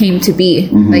Valentine's came to be?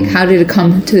 Like, how did it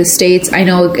come to the States? I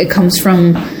know it comes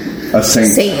from a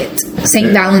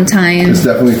saint Valentine. It's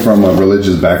definitely from a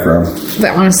religious background.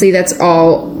 But honestly, that's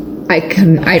all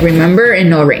I remember and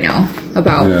know right now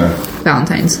about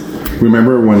Valentine's.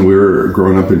 Remember when we were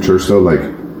growing up in church, though, like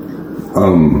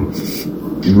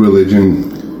religion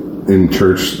in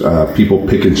church, people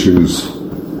pick and choose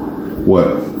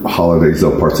what holidays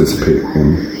they'll participate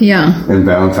in. Yeah. And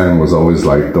Valentine was always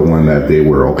like the one that they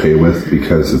were okay with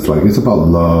because it's about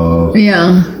love.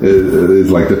 Yeah.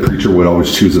 It's like the preacher would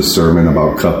always choose a sermon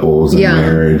about couples and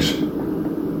marriage.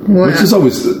 Which is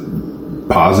always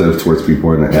positive towards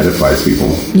people and it edifies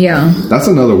people. Yeah. That's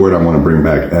another word I want to bring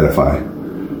back, edify.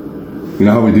 You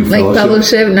know how we do fellowship? Like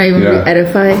fellowship, not even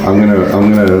edify. I'm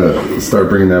gonna start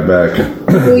bringing that back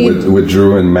with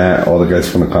Drew and Matt, all the guys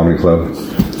from the comedy club.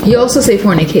 You also say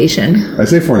fornication. I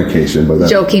say fornication, but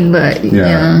joking, but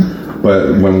yeah.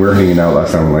 But when we're hanging out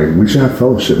last time, I'm like, we should have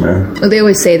fellowship, man. Well, they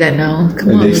always say that now.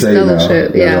 Come on, they say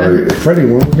fellowship. Like, Freddie,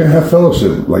 when we're gonna have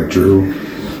fellowship, like Drew.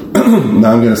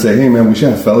 Now I'm gonna say, hey man, we should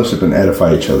have fellowship and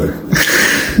edify each other.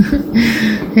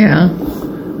 Yeah.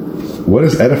 What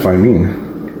does edify mean?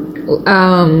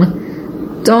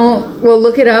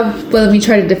 Look it up, but let me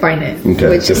try to define it.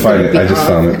 Okay, define it. I just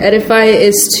found it. Edify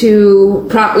is to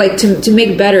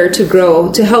make better, to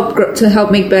grow, to help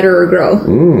make better or grow.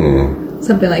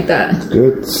 Something like that.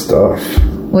 Good stuff.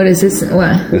 What is this?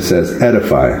 What? It says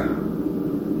edify.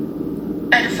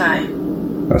 Edify.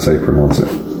 That's how you pronounce it.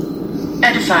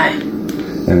 Edify.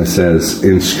 And it says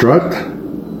instruct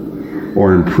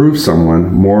or improve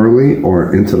someone morally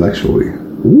or intellectually.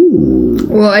 Ooh.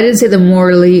 Well, I didn't say the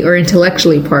morally or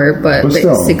intellectually part, but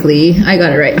basically, I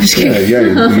got it right. I'm just kidding. Yeah,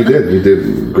 you did. You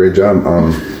did a great job.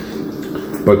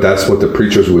 But that's what the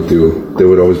preachers would do. They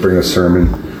would always bring a sermon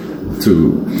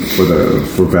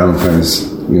for Valentine's.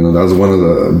 You know, that was one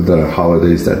of the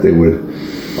holidays that they would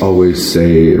always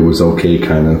say it was okay,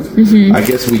 kind of. Mm-hmm. I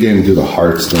guess we didn't do the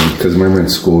hearts thing because remember in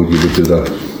school you would do the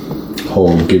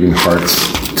whole giving hearts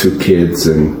to kids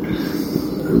and.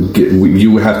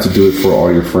 You would have to do it for all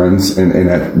your friends,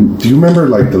 and do you remember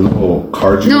like the little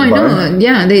cards you would buy? No, I know.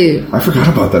 Yeah, I forgot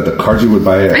about that. The cards you would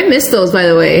buy. I miss those, by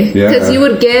the way. Yeah, because you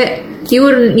wouldn't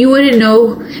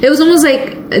know. It was almost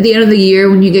like at the end of the year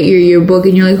when you get your yearbook,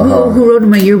 and you're like, who wrote in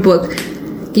my yearbook?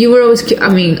 You were always.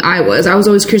 I was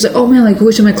always curious. Like, oh man, like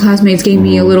which of my classmates gave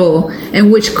me a little, and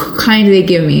which kind did they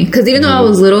give me? Because even though I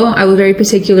was little, I was very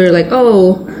particular. Like, I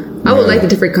would like the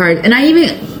different cards, and I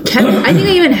even. Did I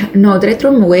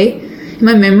throw them away in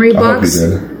my memory box? I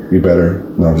hope you did. You better.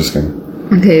 No, I'm just kidding.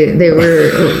 Okay, they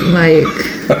were like.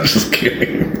 I'm just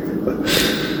kidding.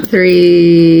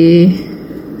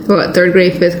 3rd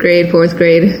grade, 5th grade, 4th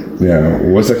grade. Yeah,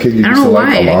 what's that kid you used to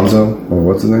like? Alonzo? Or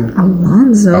what's his name?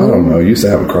 Alonzo? I don't know. You used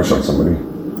to have a crush on somebody.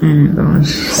 Oh my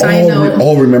gosh.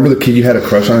 Remember the kid you had a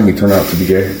crush on and he turned out to be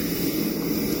gay?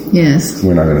 Yes.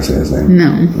 We're not going to say his name.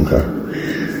 No. Okay.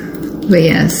 But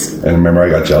yes. And remember I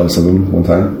got jealous of him one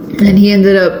time? And he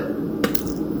ended up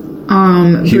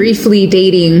briefly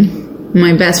dating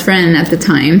my best friend at the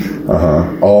time.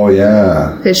 Oh,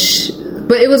 yeah.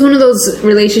 But it was one of those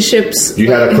relationships.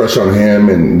 You had a crush on him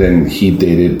and then he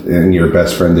dated, and your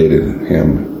best friend dated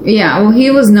him. Yeah, well,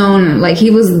 he was known, like, he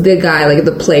was the guy, like,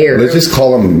 the player. Let's just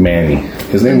call him Manny.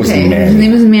 His name was Manny. His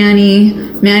name was Manny.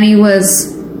 Manny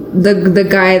was... The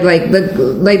guy like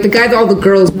the guy that all the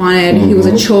girls wanted. Mm-hmm. He was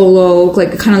a cholo,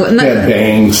 like kind of. He had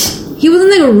bangs. He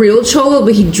wasn't like a real cholo,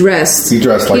 but he dressed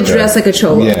like a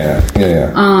cholo. Yeah.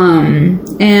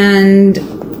 And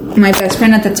my best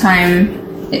friend at the time,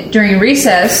 during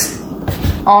recess,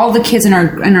 all the kids in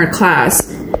our class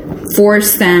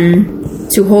forced them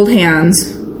to hold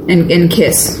hands and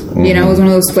kiss. Mm-hmm. You know, it was one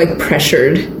of those like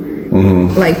pressured,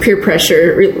 like peer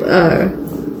pressure.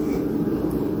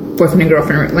 Boyfriend and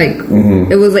girlfriend, like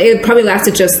it probably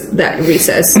lasted just that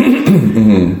recess.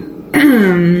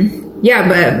 Yeah,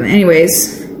 but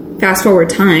anyways, fast forward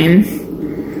time,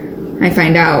 I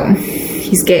find out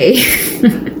he's gay.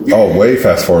 Way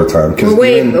fast forward time.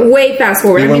 Way fast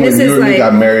forward. I mean, this is like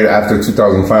got married after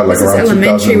 2005, like this around is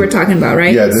elementary. We're talking about,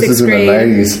 right? Yeah, this is in the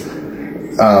 90s.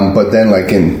 But then,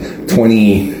 like in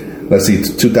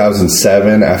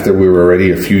 2007, after we were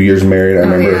already a few years married, I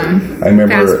remember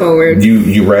Fast forward.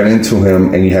 you ran into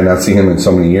him and you had not seen him in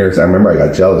so many years. I remember I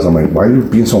got jealous. I'm like, why are you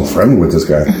being so friendly with this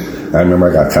guy? I remember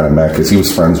I got kind of mad because he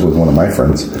was friends with one of my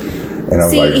friends. And I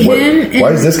was like,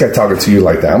 why is this guy talking to you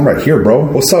like that? I'm right here,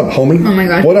 bro. What's up, homie? Oh my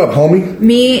gosh. What up, homie?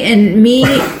 Me.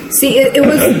 See, it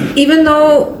was, even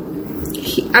though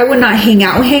I would not hang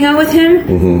out with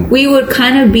him, we would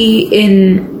kind of be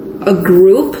in a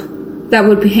group that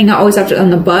would hang out always on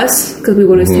the bus, because we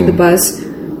would always take the bus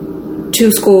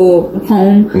to school,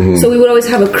 home. So we would always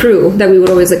have a crew that we would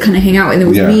always like kind of hang out. And it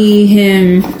was me,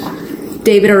 him,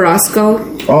 David Orozco.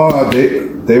 Oh,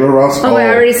 David Orozco. Oh, I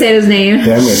already said his name.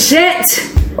 Damn it. Shit.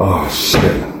 Oh,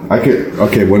 shit.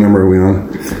 Okay, what number are we on?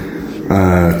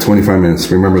 25 minutes.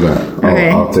 Remember that. Okay.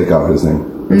 I'll take out his name.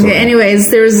 It's Okay,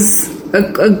 anyways, there's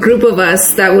a group of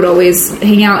us that would always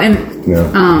hang out. And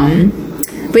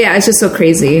but yeah, it's just so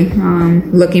crazy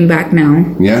looking back now.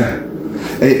 Yeah.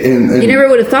 And you never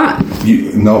would have thought.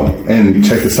 No. And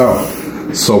check this out.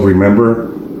 So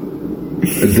remember,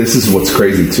 this is what's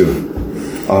crazy too.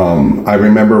 I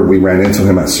remember we ran into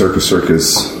him at Circus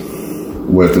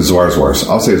with the Zwarzwars.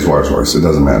 I'll say Zwarzwars. It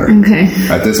doesn't matter. Okay.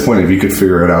 At this point, if you could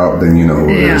figure it out, then you know who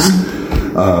it is.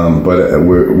 But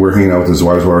we're hanging out with the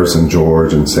Zwarzwars and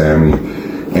George and Sammy,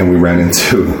 and we ran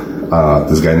into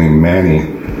this guy named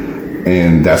Manny.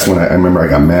 And that's when I remember I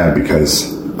got mad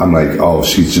because I'm like, oh,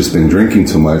 she's just been drinking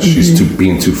too much. She's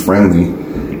being too friendly.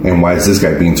 And why is this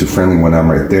guy being too friendly when I'm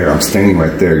right there? I'm standing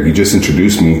right there. You just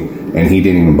introduced me, and he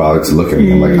didn't even bother to look at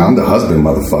me. I'm like, I'm the husband,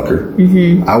 motherfucker.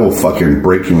 I will fucking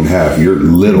break you in half. You're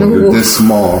little. You're this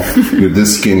small. You're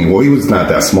this skinny. Well, he was not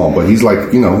that small, but he's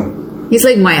like, He's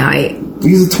like my height.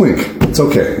 He's a twink. It's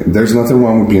okay. There's nothing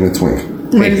wrong with being a twink.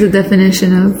 What is the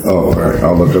definition of? Oh, all right.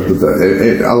 I'll look up a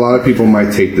lot of people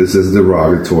might take this as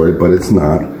derogatory, but it's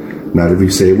not. Not if you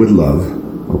say it with love.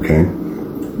 Okay.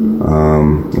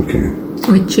 Okay.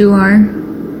 Which you are?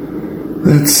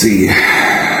 Let's see.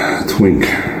 Twink.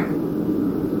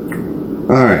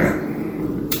 All right.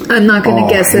 I'm not going to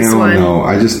guess this one. No,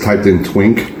 I just typed in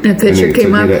twink. A picture and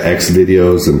came up. To X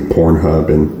videos and Pornhub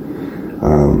and.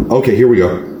 Okay, here we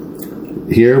go.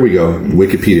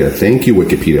 Wikipedia. Thank you,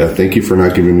 Wikipedia. Thank you for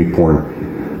not giving me porn.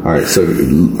 All right, so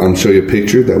I'm showing you a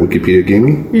picture that Wikipedia gave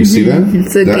me. You see that?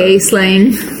 It's a gay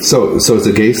slang. So it's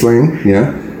a gay slang,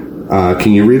 yeah.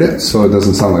 Can you read it so it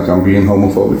doesn't sound like I'm being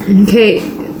homophobic? Okay.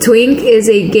 Twink is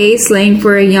a gay slang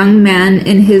for a young man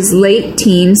in his late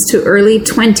teens to early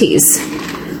 20s,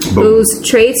 whose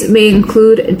traits may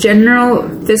include general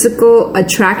physical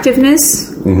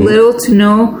attractiveness, little to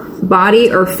no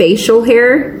body or facial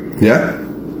hair. Yeah.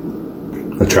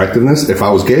 Attractiveness. If I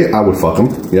was gay, I would fuck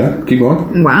him. Yeah. Keep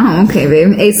going. Wow. Okay,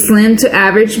 babe. A slim to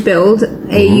average build,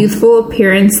 a youthful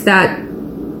appearance that...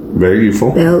 Very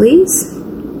youthful. Bellies?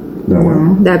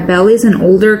 No. That bellies an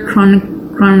older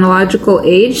chronological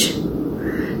age.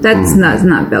 That's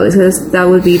not bellies. That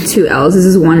would be 2 L's. This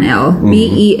is 1 L.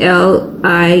 Bellies.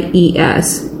 I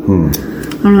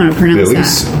don't know how to pronounce that.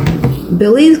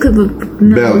 Billies? I don't know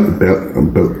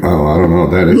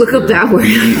what that is. Look up that word.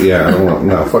 Yeah, I don't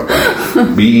know. No, fuck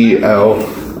that. Bellies.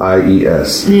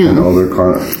 An older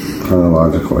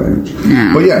chronological age.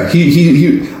 Yeah. But yeah,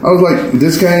 he I was like,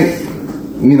 this guy,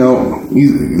 he's a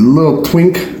little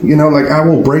twink, like I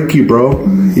will break you, bro.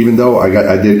 Even though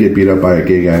I did get beat up by a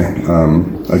gay guy,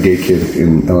 a gay kid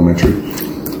in elementary.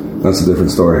 That's a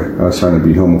different story. I was trying to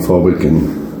be homophobic and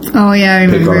I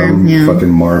remember. Pick on him, fucking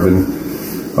Marvin.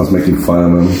 I was making fun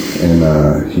of him,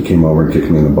 and he came over and kicked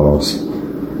me in the balls.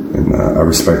 And I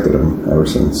respected him ever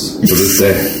since. To this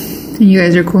day. And you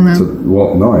guys are cool now?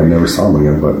 No, I never saw him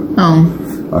again, but... Oh.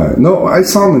 No, I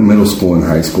saw him in middle school and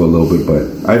high school a little bit, but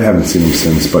I haven't seen him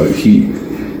since. But he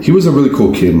was a really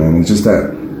cool kid, man. It's just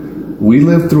that we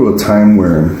lived through a time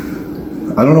where...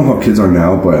 I don't know how kids are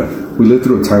now, but we lived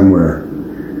through a time where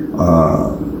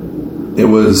it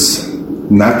was...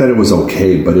 Not that it was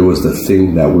okay, but it was the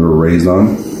thing that we were raised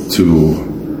on to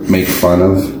make fun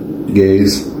of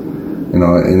gays,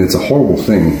 and it's a horrible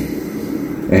thing.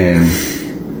 And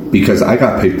because I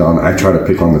got picked on, I tried to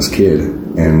pick on this kid,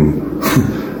 and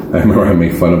I remember I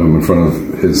made fun of him in front of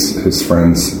his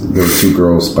friends. There were 2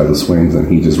 girls by the swings, and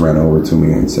he just ran over to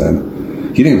me and said,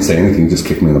 he didn't say anything, he just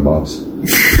kicked me in the balls.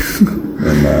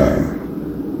 And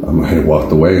I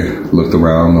walked away, looked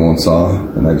around, no one saw,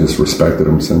 and I just respected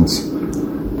him since.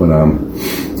 But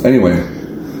anyway,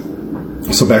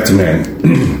 so back to Manny.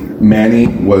 Manny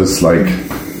was like,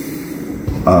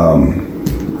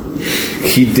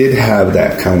 he did have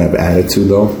that kind of attitude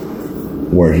though,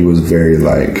 where he was very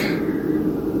like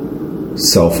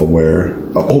self-aware.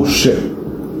 Oh shit!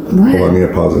 What? Hold on, I need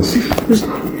to pause this.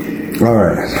 All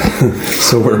right.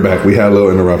 So we're back. We had a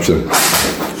little interruption.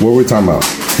 What were we talking about?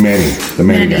 Manny. The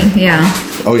Manny guy. Yeah.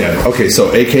 Oh, yeah. Okay,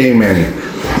 so AKA Manny.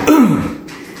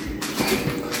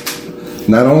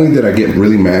 Not only did I get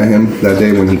really mad at him that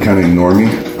day when he kind of ignored me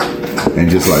and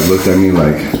just like looked at me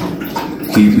like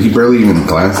he barely even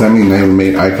glanced at me, not even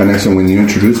made eye connection when you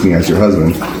introduced me as your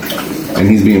husband, and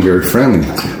he's being very friendly.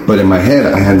 But in my head,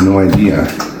 I had no idea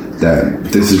that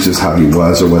this is just how he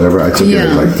was or whatever. I took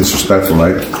it like disrespectful,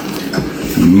 right?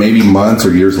 Maybe months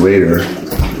or years later,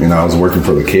 I was working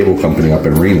for the cable company up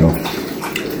in Reno,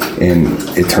 and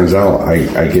it turns out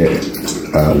I get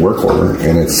a work order,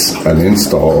 and it's an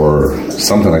install or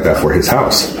something like that for his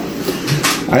house.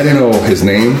 I didn't know his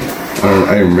name.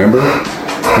 I remember,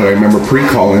 but I remember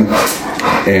pre-calling,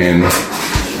 and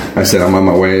I said, I'm on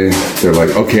my way. They're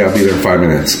like, okay, I'll be there in 5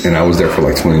 minutes. And I was there for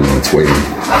like 20 minutes waiting.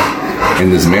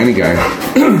 And this Manny guy,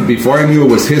 before I knew it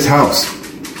was his house,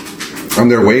 I'm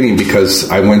there waiting because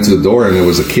I went to the door and there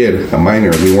was a kid, a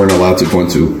minor. We weren't allowed to go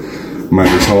into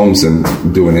minors' homes and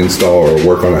do an install or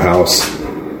work on a house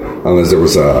unless there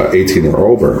was a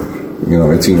 18-year-old over.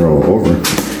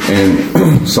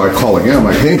 And so I call again. I'm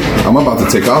like, hey, I'm about to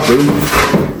take off, dude.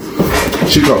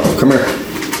 Chico, come here.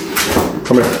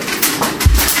 Come here.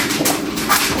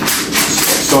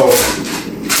 So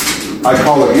I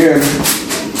call again,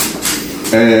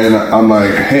 and I'm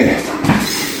like, hey,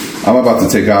 I'm about to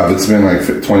take off. It's been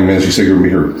like 20 minutes. You said you're going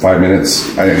to be here 5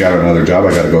 minutes. I got another job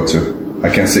I got to go to. I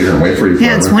can't sit here and wait for you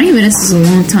forever. 20 minutes is a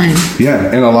long time. Yeah,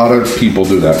 and a lot of people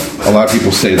do that. A lot of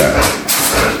people say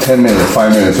that. 10 minutes,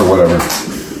 5 minutes, or whatever.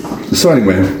 So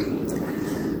anyway,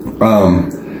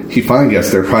 he finally gets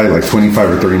there probably like 25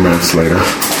 or 30 minutes later.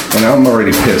 And I'm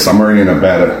already pissed. I'm already in a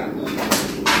bad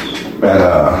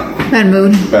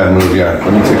mood. Bad mood, yeah.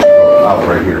 Let me take Chico out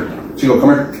right here. Chico, come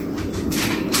here.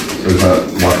 So he's not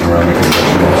walking around making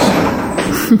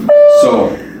vegetables. So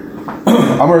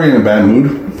I'm already in a bad mood.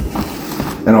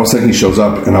 And all of a sudden he shows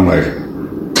up and I'm like,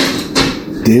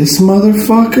 this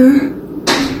motherfucker?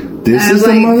 This is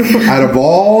the motherfucker? Out of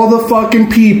all the fucking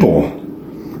people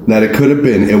that it could have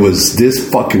been, it was this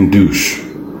fucking douche.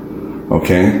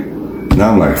 Okay?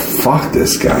 Now I'm like, fuck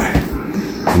this guy.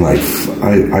 I'm like,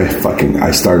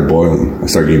 I started boiling. I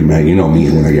started getting mad. You know me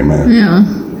when I get mad. Yeah.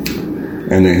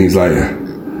 And then he's like,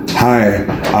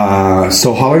 hi,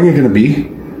 so how long are you going to be?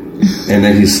 And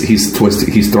then he's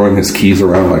twisting, he's throwing his keys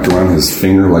around, like around his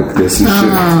finger like this and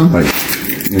shit. Like,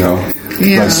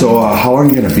 Yeah. Like, so how long are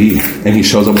you going to be? And he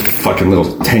shows up with a fucking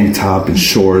little tank top and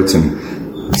shorts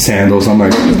and sandals. I'm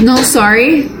like, no,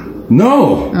 sorry.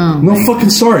 No. No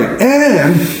fucking sorry.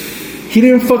 And he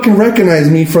didn't fucking recognize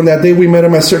me from that day we met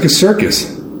him at Circus. He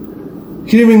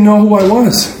didn't even know who I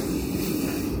was.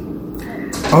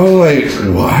 I was like,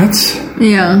 what?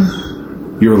 Yeah.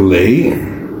 You're late?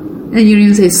 And you didn't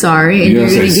even say sorry. And you're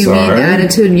going to give me an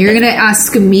attitude. And you're going to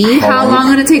ask me how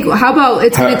long it's going to take. How about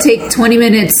it's going to take 20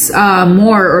 minutes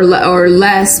more or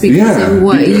less because of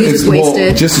what you just wasted?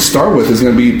 Well, just to start with, it's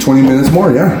going to be 20 minutes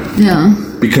more, yeah.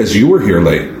 Because you were here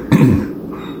late.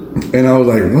 And I was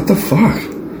like, what the fuck?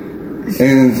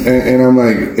 And I'm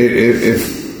like,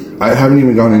 if I haven't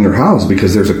even gone in your house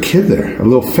because there's a kid there, a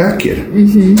little fat kid,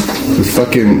 with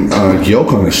fucking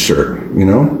yolk on his shirt,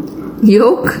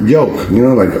 Yolk,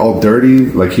 like all dirty,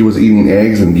 like he was eating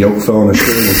eggs and yolk fell on his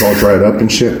shirt and it's all dried up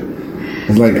and shit.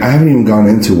 And like I haven't even gone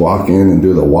in to walk in and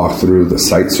do the walkthrough, the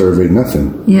site survey,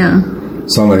 nothing. Yeah.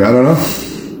 So I'm like, I don't know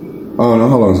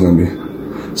how long it's gonna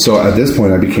be. So at this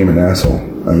point, I became an asshole.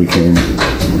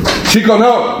 Chico,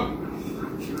 no.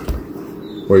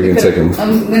 Where are you gonna take him?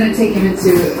 I'm gonna take him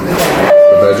into the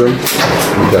bedroom.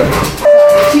 Okay.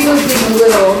 Chico's being a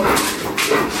little.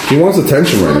 He wants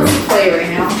attention right now. Play right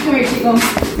now. Come here, Chico.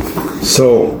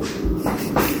 So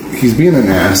he's being an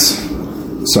ass.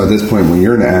 So at this point, when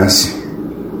you're an ass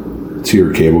to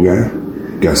your cable guy,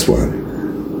 guess what?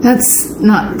 That's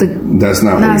not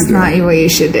what you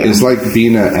should do. It's like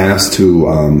being an ass to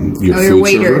your food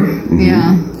waiter. server.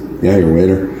 Yeah, your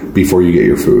waiter. Before you get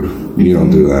your food, you don't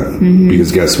do that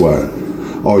because guess what?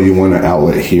 Oh, you want an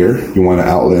outlet here? You want an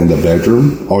outlet in the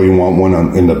bedroom? Oh, you want one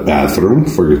in the bathroom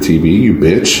for your TV? You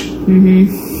bitch.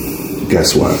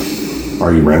 Guess what?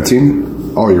 Are you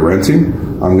renting? Oh, you're renting?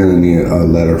 I'm gonna need a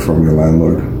letter from your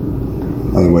landlord.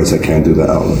 Otherwise, I can't do the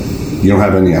outlet. You don't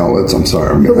have any outlets. I'm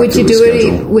sorry. But would you do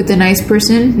it with a nice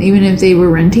person, even if they were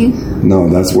renting? No,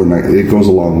 that's where it goes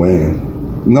a long way.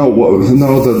 No,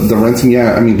 the renting.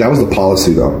 Yeah, I mean that was the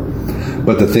policy though.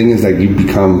 But the thing is that you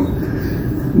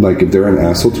become like if they're an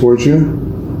asshole towards you,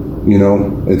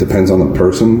 it depends on the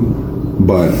person.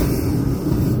 But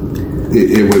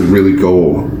it would really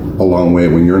go a long way.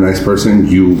 When you're a nice person,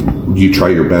 you try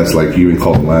your best. Like, you even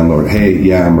call the landlord, hey,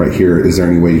 yeah, I'm right here. Is there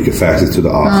any way you could fax it to the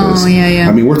office? Oh, yeah.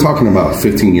 I mean, we're talking about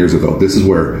 15 years ago. This is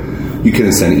where you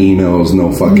couldn't send emails,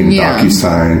 no fucking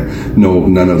DocuSign,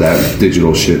 none of that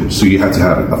digital shit. So you have to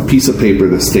have a piece of paper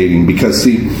that's stating, because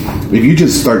see, if you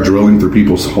just start drilling through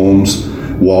people's homes,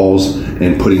 walls,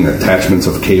 and putting attachments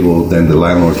of cable, then the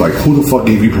landlord's like, who the fuck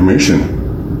gave you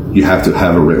permission? You have to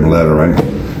have a written letter, right?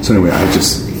 So anyway,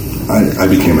 I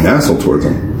became an asshole towards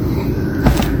him.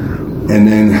 And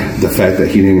then the fact that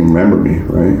he didn't even remember me,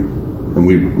 right? And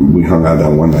we hung out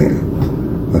that one night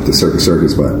at the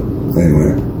Circus, but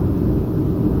anyway,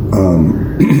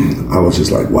 I was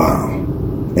just like, wow.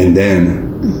 And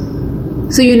then...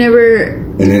 So you never...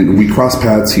 And then we crossed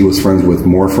paths. He was friends with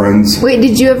more friends. Wait,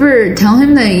 did you ever tell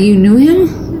him that you knew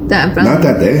him? Not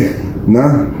that day.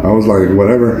 Nah, I was like,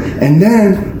 whatever. And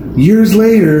then, years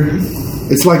later,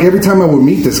 it's like every time I would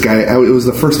meet this guy, it was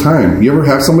the first time. You ever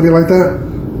have somebody like that?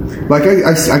 Like,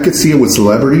 I could see it with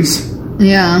celebrities.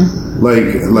 Yeah. Like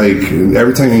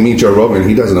every time you meet Joe Rogan,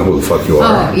 he doesn't know who the fuck you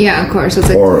are. Oh, yeah, of course. It's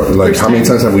like, or like, how many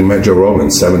times have we met Joe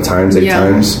Rogan? 7 times, 8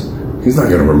 times? He's not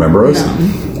going to remember us.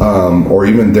 No. Or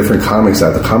even different comics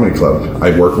at the comedy club.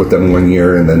 I worked with them 1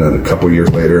 year, and then a couple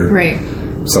years later, right?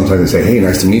 Sometimes they say, hey,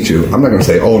 nice to meet you. I'm not going to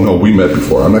say, oh, no, we met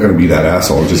before. I'm not going to be that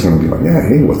asshole. I'm just going to be like, yeah,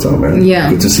 hey, what's up, man? Yeah.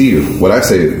 Good to see you. What I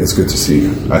say is good to see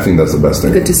you. I think that's the best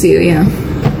thing. Good to see you, yeah.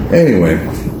 Anyway,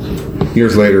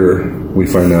 years later, we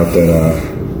find out that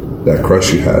that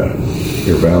crush you had,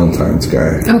 your Valentine's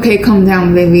guy. Okay, calm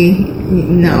down, baby.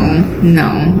 No,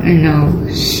 in no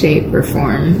shape or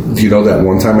form. Do you know that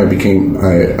one time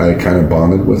I kind of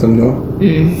bonded with him, though?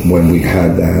 When we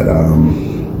had that,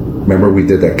 remember we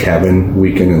did that cabin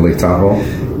weekend in Lake Tahoe?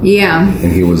 Yeah.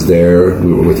 And he was there.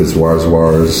 We were with his Wars,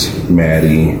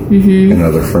 Maddie, and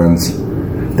other friends.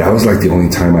 That was like the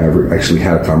only time I ever actually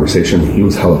had a conversation. He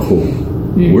was hella cool.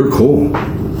 We were cool.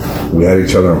 We had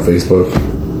each other on Facebook.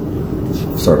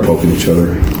 Started poking each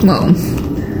other. Well,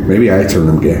 maybe I turned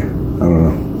him gay. I don't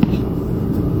know.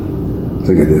 I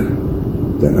think I did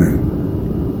that night.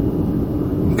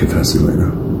 I'm confessing right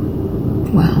now.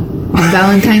 Wow. On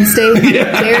Valentine's Day?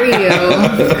 How dare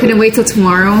you? Couldn't wait till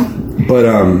tomorrow. But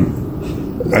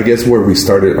I guess where we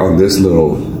started on this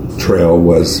little trail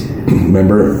was,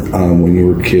 remember when we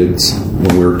were kids,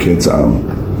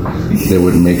 they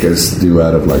would make us do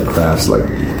out of like crafts, like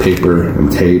paper and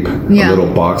tape, a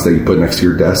little box that you put next to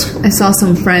your desk. I saw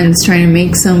some friends trying to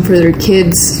make some for their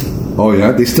kids. Oh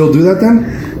yeah, they still do that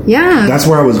then? Yeah. That's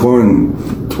where I was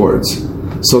going towards.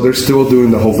 So they're still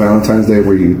doing the whole Valentine's Day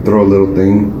where you throw a little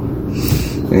thing,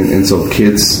 and so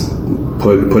kids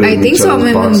put it I in think each so.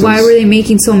 other's boxes. Why were they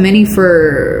making so many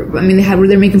for? I mean,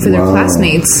 they're making for their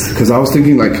classmates. Because I was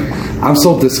thinking, like, I'm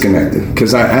so disconnected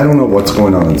because I don't know what's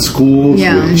going on in schools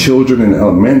with children in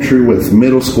elementary, with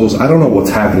middle schools. I don't know what's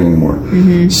happening anymore.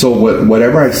 So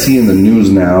whatever I see in the news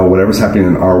now, whatever's happening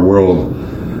in our world,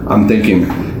 I'm thinking,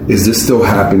 is this still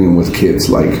happening with kids?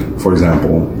 Like, for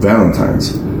example,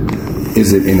 Valentine's.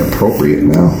 Is it inappropriate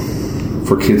now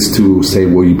for kids to say,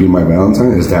 will you be my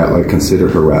Valentine? Is that like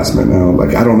considered harassment now?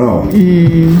 Like, I don't know.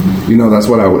 You know, that's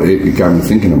what it got me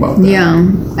thinking about that. Yeah.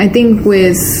 I think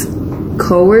with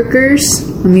coworkers,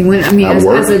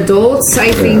 as adults,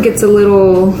 I think it's a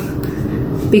little,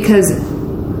 because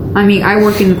I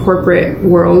work in the corporate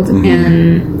world,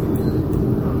 and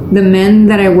the men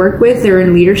that I work with, they're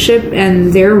in leadership,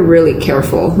 and they're really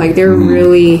careful. Like, they're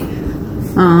really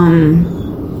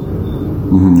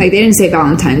like, they didn't say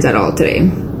Valentine's at all today. In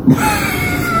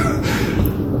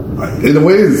a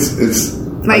way, it's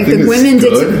like the women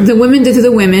did to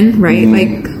the women, right?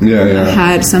 Like, I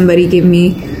had somebody give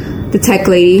me, the tech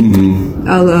lady,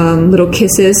 little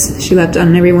kisses. She left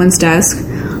on everyone's desk,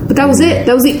 but that was it.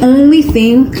 That was the only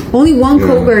thing. Only one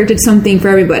coworker did something for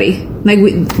everybody. Like, I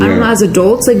don't know, as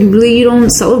adults, like, really, you don't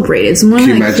celebrate it. It's more Can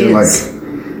you like imagine, kids. like,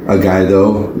 a guy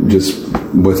though, just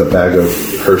with a bag of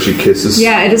Hershey Kisses?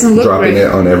 Yeah, it doesn't look dropping right.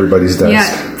 it on everybody's desk.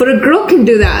 Yeah, but a girl can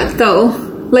do that though.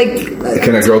 Like,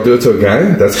 can a girl do it to a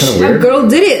guy? That's kind of weird. A girl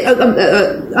did it.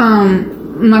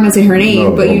 I'm not gonna say her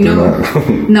name, but you know,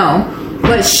 no.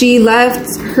 But she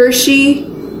left Hershey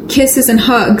Kisses and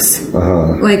hugs,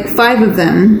 like 5 of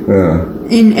them,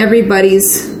 in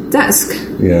everybody's desk.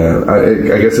 Yeah,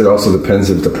 I guess it also depends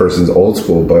if the person's old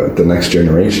school, but the next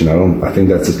generation, I think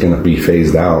that's just going to be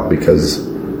phased out because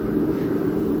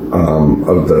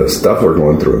of the stuff we're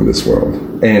going through in this world.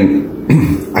 And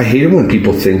I hate it when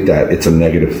people think that it's a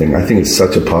negative thing. I think it's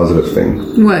such a positive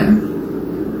thing.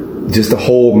 What? Just the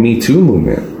whole Me Too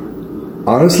movement.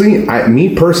 Honestly,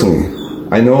 me personally,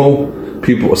 I know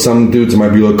people, some dudes might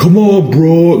be like, come on,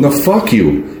 bro. No, fuck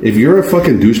you. if you're a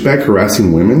fucking douchebag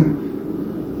harassing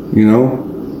women, you know,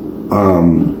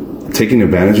 taking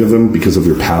advantage of them because of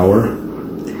your power,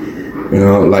 you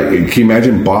know, like, can you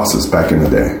imagine bosses back in the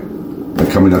day, like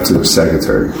coming up to their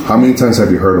secretary? How many times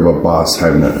have you heard of a boss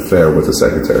having an affair with a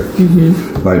secretary?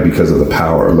 Like, because of the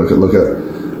power. Look at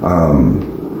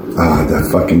that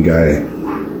fucking guy,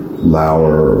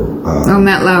 Lauer.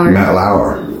 Matt Lauer. Matt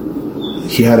Lauer.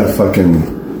 He had a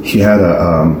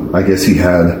I guess he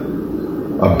had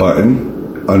a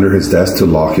button under his desk to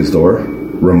lock his door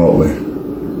remotely.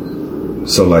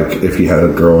 So, like, if he had a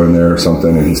girl in there or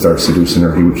something and he started seducing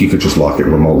her, he could just lock it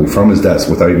remotely from his desk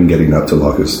without even getting up to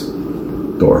lock his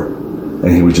door.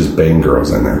 And he would just bang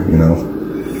girls in there, you know?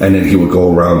 And then he would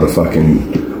go around the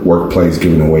fucking workplace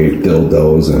giving away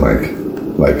dildos and,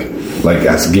 like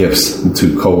as gifts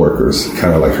to coworkers,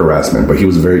 kind of like harassment. But he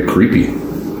was very creepy.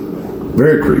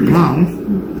 Very creepy. Wow.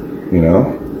 You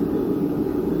know?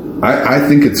 I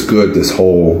think it's good, this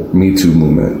whole Me Too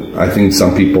movement. I think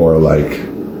some people are like,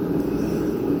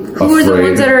 who are the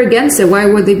ones that are against it? Why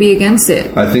would they be against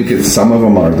it? I think some of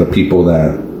them are the people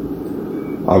that,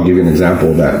 I'll give you an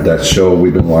example, that show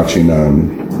we've been watching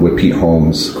with Pete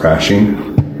Holmes, Crashing.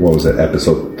 What was it,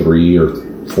 episode 3 or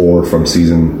 4 from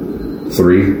season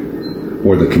 3,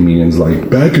 where the comedian's like,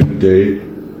 back in the day,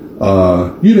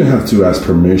 you didn't have to ask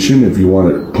permission if you want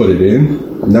to put it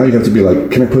in. Now you have to be like,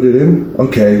 can I put it in?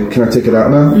 Okay. Can I take it out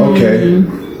now? Okay.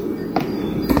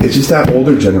 It's just that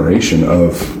older generation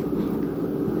of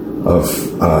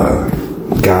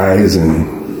guys, and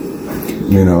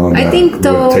you know, I think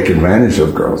though, take advantage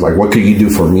of girls. Like, what could you do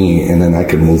for me, and then I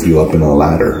can move you up in a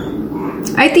ladder.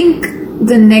 I think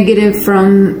the negative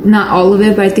from, not all of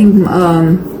it, but I think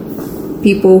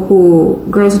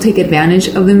girls who take advantage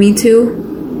of the Me Too.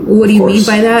 What do you mean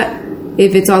by that?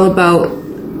 If it's all about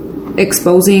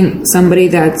exposing somebody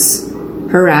that's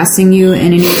harassing you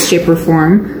in any shape or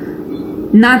form.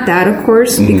 Not that, of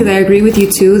course, because I agree with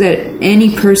you too that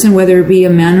any person, whether it be a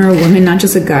man or a woman, not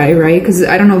just a guy, right? Because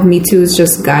I don't know if Me Too is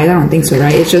just guys. I don't think so,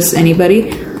 right? It's just anybody.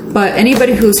 But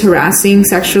anybody who's harassing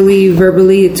sexually,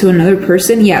 verbally to another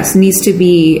person, yes, needs to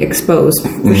be exposed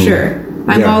for sure.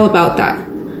 I'm all about that.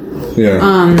 Yeah.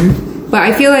 But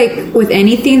I feel like with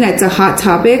anything that's a hot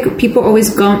topic, people always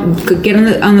get on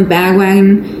the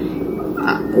bandwagon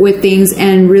with things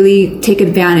and really take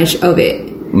advantage of it.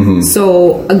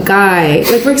 So a guy,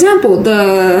 like for example,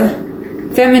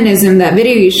 the feminism, that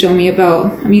video you showed me about,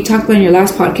 I mean, you talked about in your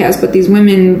last podcast, but these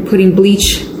women putting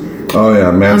bleach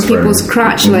on people's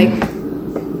crotch, like,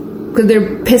 because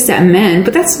they're pissed at men.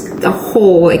 But that's a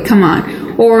whole, like, come on.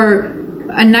 Or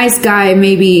a nice guy,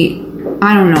 maybe,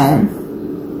 I don't know,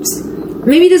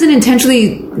 maybe doesn't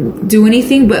intentionally do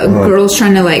anything, but a girl's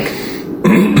trying to, like,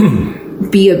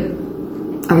 be a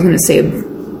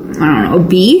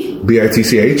bee.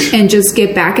 B-I-T-C-H? And just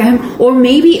get back at him. Or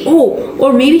maybe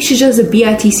she's just a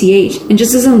B-I-T-C-H and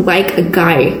just doesn't like a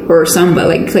guy or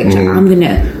somebody. Like I'm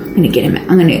gonna get him.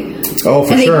 I'm gonna. Oh,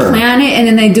 for sure. And they plan it, and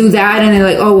then they do that, and they're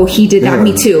like, oh, well, he did that.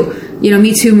 Me too. You know,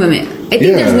 Me Too movement. I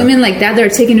think there's women like that are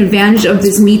taking advantage of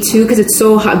this Me Too because it's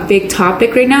so big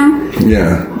topic right now.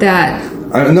 Yeah. That.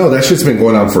 I don't know. That shit's been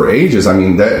going on for ages. I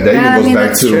mean, that even goes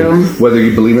back to whether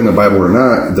you believe in the Bible or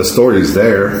not. The story's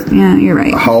there. Yeah, you're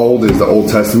right. How old is the Old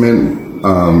Testament?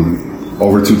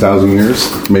 Over 2,000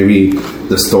 years. Maybe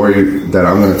the story that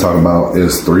I'm going to talk about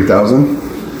is 3,000.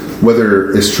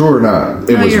 Whether it's true or not,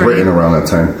 it was written around that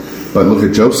time. But look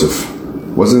at Joseph.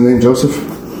 What's his name? Joseph.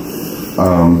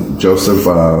 Joseph.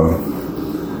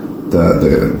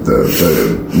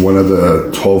 The one of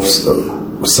the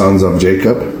 12 sons of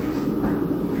Jacob.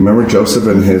 Remember Joseph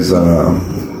and his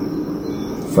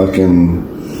fucking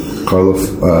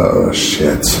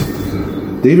shit.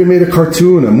 They even made a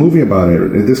cartoon, a movie about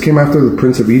it. This came after the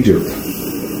Prince of Egypt.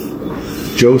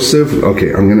 Joseph.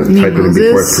 Okay, I'm gonna type it in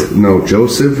before. No,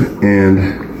 Joseph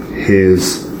and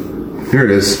his. Here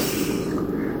it is.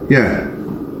 Yeah,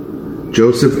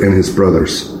 Joseph and his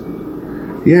brothers.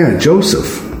 Yeah,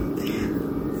 Joseph.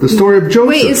 The story of Joseph.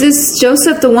 Wait, is this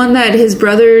Joseph the one that his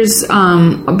brothers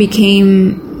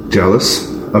became jealous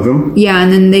of him? Yeah,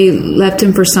 and then they left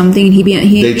him for something. And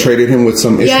they traded him with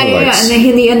some Ishmaelites. Yeah, and then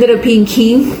he ended up being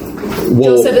king.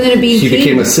 Well, Joseph ended up being king. He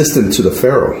became assistant to the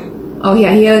Pharaoh. Oh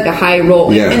yeah, he had like a high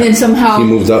role. Yeah. And then somehow he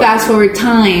moved up. Fast forward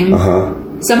time.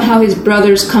 Somehow his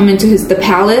brothers come into the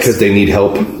palace because they need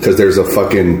help because there's a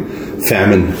fucking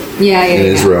famine in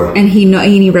Israel, and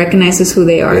he recognizes who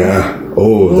they are. Yeah.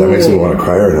 Oh, that makes me want to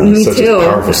cry right now. It's such a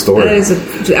powerful story. That is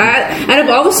out of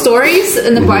all the stories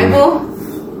in the Bible,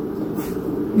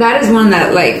 that is one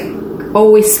that like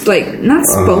always like not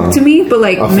spoke to me, but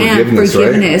like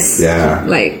forgiveness. Right? Yeah,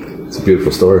 like it's a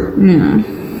beautiful story. Yeah.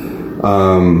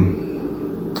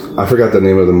 I forgot the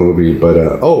name of the movie,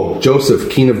 but Joseph,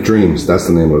 King of Dreams. That's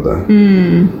the name of the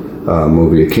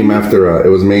movie. It came after. It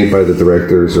was made by the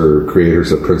directors or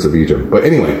creators of Prince of Egypt. But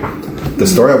anyway, the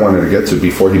story I wanted to get to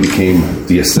before he became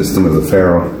the assistant of the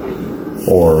pharaoh,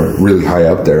 or really high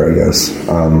up there, I guess.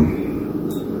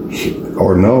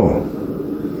 Or no.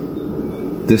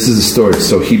 This is the story.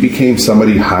 So he became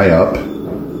somebody high up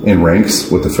in ranks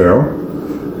with the pharaoh.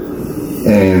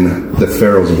 And the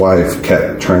pharaoh's wife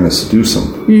kept trying to seduce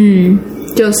him.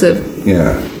 Joseph.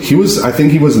 Yeah, I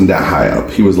think he wasn't that high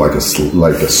up. He was like a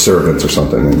servant or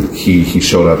something, and he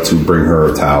showed up to bring her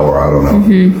a towel or I don't know,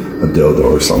 a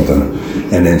dildo or something.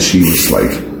 And then she was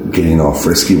like getting all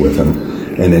frisky with him,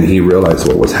 and then he realized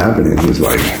what was happening. He was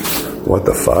like, "What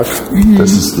the fuck?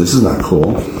 This is not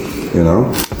cool." You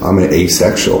know, I'm an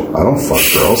asexual. I don't fuck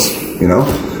girls. You know,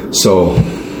 so.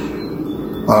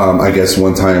 I guess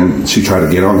one time she tried to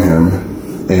get on him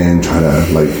and try to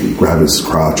like grab his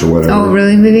crotch or whatever. Oh,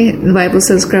 really? Maybe the Bible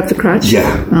says grab the crotch.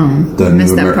 Yeah. Oh, I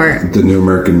missed that part. The New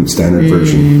American Standard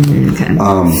Version. Okay.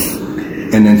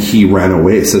 And then he ran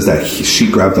away. It says that she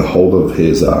grabbed a hold of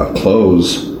his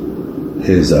clothes,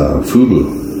 his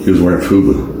FUBU. He was wearing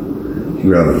FUBU. He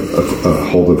grabbed a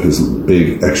hold of his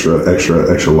big extra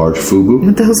large FUBU.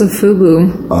 What the hell's a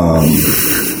FUBU?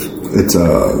 It's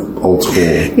old school.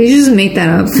 You just make that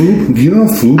up. Do you know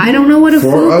FUBU? I don't know what a FUBU.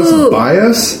 For us, by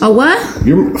us. A what?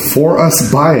 You're for us,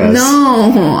 by us.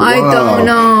 No, I don't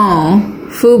know.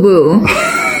 FUBU.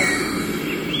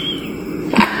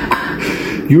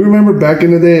 You remember back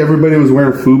in the day, everybody was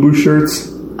wearing FUBU shirts.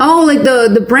 Oh, like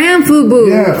the brand FUBU.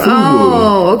 Yeah, FUBU.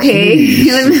 Oh, okay.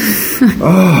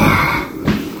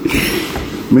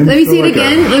 Let me see it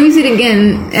again. Let me see it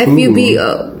again.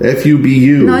 FUBU.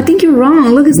 FUBU. No, I think you're wrong.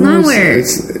 Look, it's not where.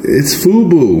 It's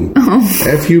FUBU. Oh.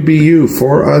 FUBU.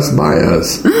 For us, by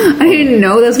us. I didn't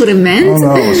know that's what it meant. Oh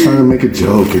no, I was trying to make a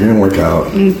joke. It didn't work out.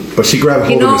 But she grabbed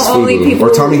hold of his FUBU.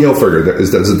 Or Tommy Hilfiger.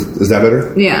 Is that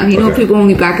better? Yeah, people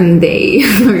only back in the day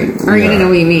are gonna know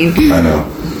what you mean. I know.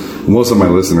 Most of my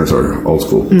listeners are old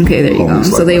school. Okay, there you go.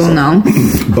 So they will know.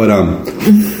 But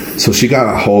so she got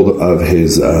a hold of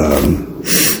his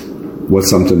what's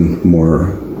something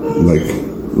more like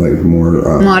more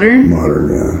modern? Modern,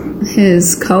 yeah.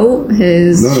 His coat,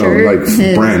 his shirt. No, like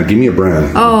brand. Give me a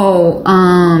brand. Oh,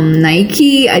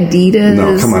 Nike, Adidas.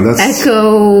 No, come on, that's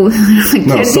Echo. I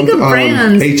can't think of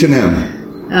brands.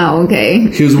 H&M. Oh,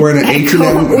 okay. He was wearing an H&M.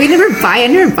 I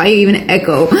never buy even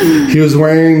Echo. He was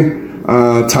wearing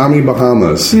Tommy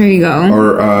Bahamas. There you go.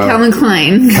 Or Calvin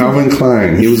Klein. Calvin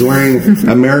Klein. He was wearing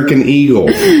American Eagle.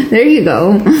 There you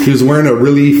go. He was wearing a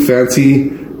really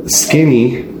fancy,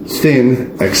 skinny,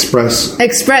 thin Express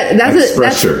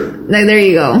shirt. There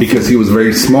you go. Because he was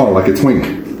very small, like a twink.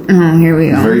 Oh, here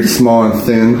we go. Very small and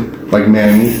thin, like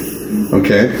Manny.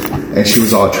 Okay, and she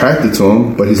was all attracted to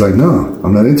him, but he's like, "No,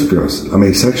 I'm not into girls. I'm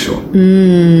asexual."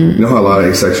 You know how a lot of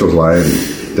asexuals lie and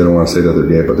they don't want to say that they're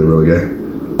gay, but they're really gay.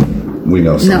 We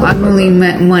know. No, I've only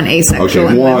met one asexual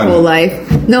in my whole life.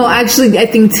 No, actually, I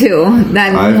think two.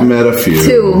 I've met a few.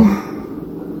 2,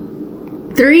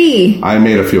 3. I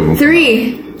made a few of them.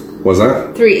 3. Was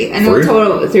that 3? I know a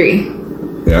total of 3.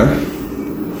 Yeah.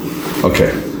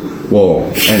 Okay.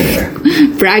 Well, anyway.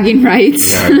 Bragging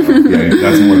rights. Yeah,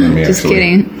 that's more than me. Just actually.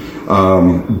 Kidding.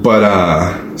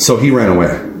 So he ran away.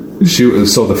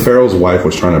 So the pharaoh's wife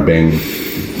was trying to bang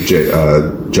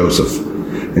Joseph,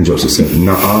 and Joseph said,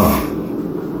 "Nah,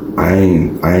 I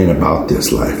ain't about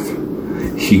this life."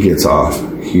 He gets off.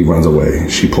 He runs away.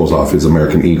 She pulls off his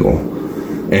American Eagle,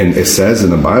 and it says in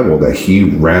the Bible that he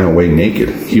ran away naked.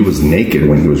 He was naked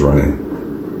when he was running.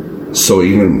 So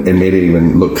it made it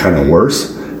even look kind of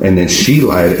worse. And then she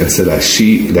lied and said that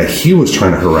he was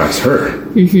trying to harass her,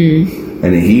 and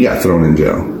then he got thrown in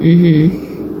jail.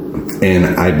 And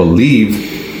I believe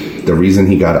the reason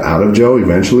he got out of jail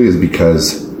eventually is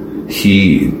because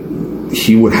he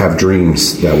would have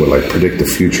dreams that would like predict the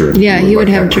future. Yeah, he would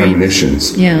have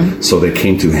premonitions. Yeah. So they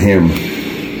came to him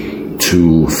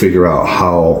to figure out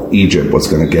how Egypt was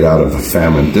going to get out of a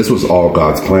famine. This was all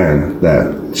God's plan,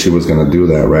 that she was going to do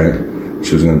that, right?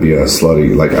 She was going to be a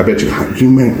slutty. Like, I bet you, can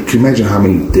you imagine how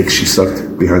many dicks she sucked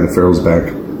behind the pharaoh's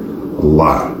back? A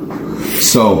lot.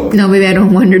 So no, maybe I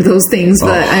don't wonder those things,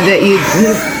 but I bet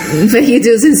you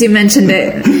do since you mentioned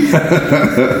it.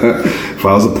 If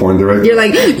I was a porn director, you're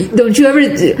like, don't you ever?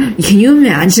 Can you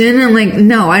imagine? I'm like,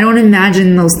 no, I don't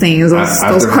imagine those things.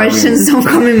 Those questions don't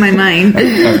come in my mind.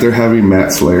 After having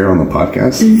Matt Slayer on the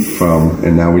podcast from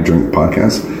And Now We Drink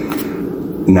podcast,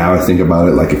 now I think about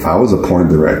it like if I was a porn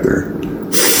director,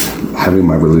 having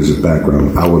my religious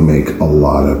background, I would make a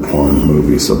lot of porn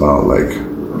movies about like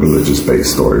religious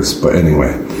based stories. But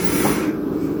anyway,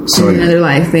 so another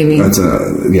life, maybe. That's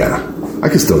I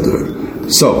can still do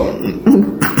it. So,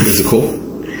 is it cool?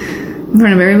 In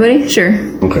front of everybody? Sure.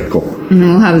 Okay, cool. And then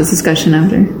we'll have this discussion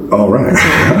after. All right.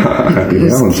 Happy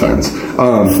Valentine's.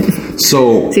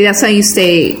 So see, that's how you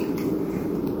stay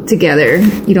together.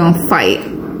 You don't fight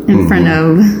in front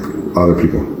of other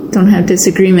people. Don't have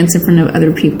disagreements in front of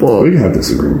other people. We have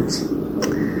disagreements.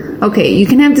 Okay, you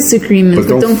can have disagreements,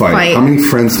 but don't fight. How many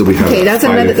friends do we have? Okay,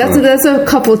 that's a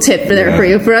couple tip there for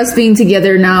you. For us being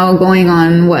together now, going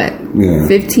on what? Yeah.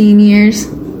 15 years,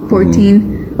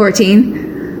 14.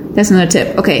 That's another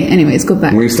tip. Okay, anyways, go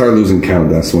back. When you start losing count,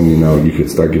 that's when you know you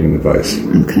could start giving advice.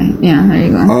 Okay, yeah, there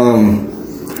you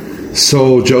go.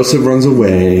 So Joseph runs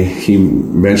away. He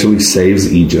eventually saves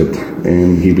Egypt,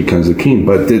 and he becomes a king.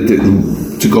 But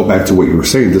to go back to what you were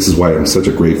saying, this is why I'm such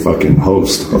a great fucking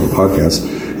host of a podcast.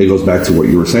 It goes back to what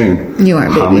you were saying. You are,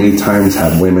 baby. How many times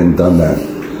have women done that,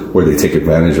 where they take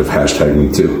advantage of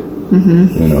 #MeToo?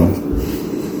 You know,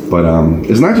 but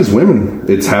it's not just women.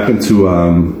 It's happened to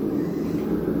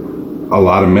a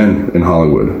lot of men in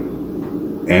Hollywood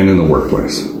and in the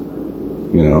workplace.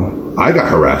 You know, I got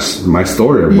harassed. My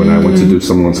story when I went to do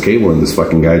someone's cable, and this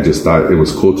fucking guy just thought it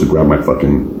was cool to grab my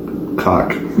fucking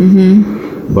cock.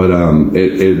 But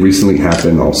it recently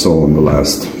happened also in the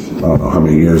last, I don't know how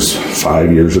many years,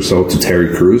 5 years or so, to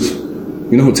Terry Crews.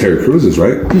 You know who Terry Crews is,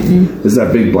 right? Is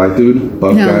that big black dude,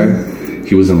 buff guy?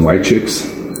 He was in White Chicks.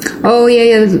 Oh,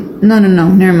 yeah. No,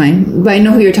 never mind. But I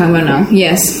know who you're talking about now.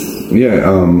 Yes. Yeah,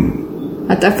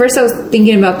 At first, I was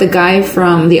thinking about the guy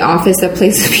from The Office that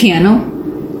plays the piano.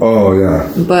 Oh, yeah.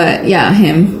 But, yeah,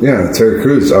 him. Yeah, Terry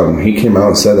Crews. He came out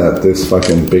and said that this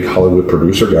fucking big Hollywood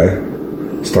producer guy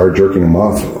started jerking him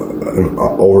off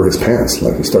over his pants.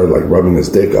 Like, he started, like, rubbing his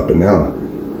dick up and down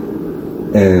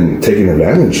and taking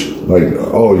advantage. Like,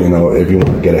 oh, you know, if you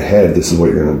want to get ahead, this is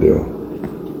what you're going to do.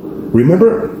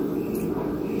 Remember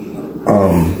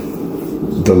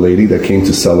the lady that came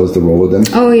to sell us the Rolodin?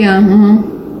 Oh, yeah,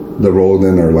 The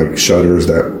Rolodin are like shutters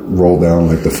that roll down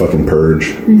like the fucking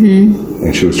Purge.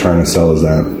 And she was trying to sell us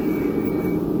that,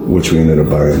 which we ended up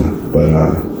buying. But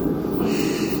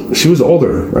she was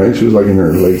older, right? She was like in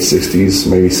her late 60s,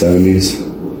 maybe 70s.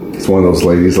 It's one of those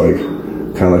ladies like,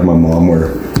 kind of like my mom,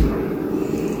 where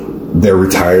they're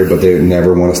retired, but they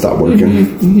never want to stop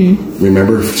working.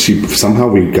 Remember,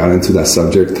 we got into that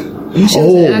subject. She was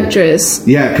an actress.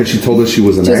 Yeah, because she told us she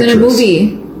was an actress. She was in a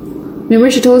movie. Remember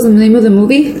she told us the name of the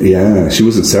movie? Yeah, she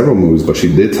was in several movies, but she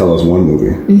did tell us one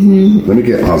movie. Let me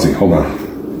get Ozzy. Hold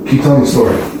on. Keep telling the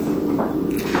story.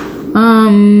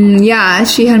 Yeah,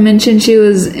 she had mentioned she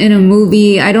was in a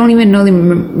movie. I don't even know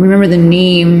remember the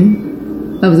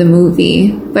name of the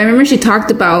movie. But I remember she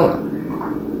talked about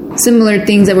similar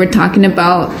things that we're talking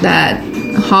about, that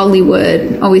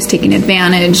Hollywood always taking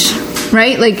advantage,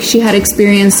 right? Like she had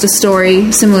experienced a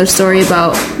similar story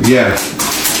about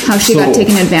how she got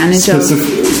taken advantage of.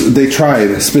 They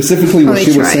tried. Specifically, what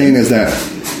she was saying is that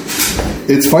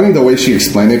it's funny the way she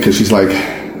explained it, because she's like,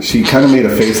 she kind of made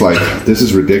a face like, this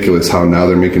is ridiculous how now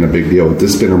they're making a big deal.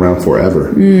 This has been around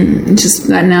forever. Just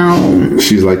that now.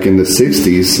 She's like in the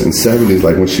 60s and 70s,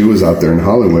 like when she was out there in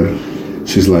Hollywood,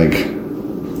 she's like,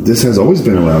 this has always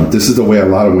been around. This is the way a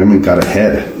lot of women got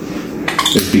ahead.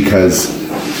 It's because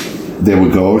they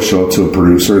would go show up to a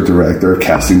producer, director,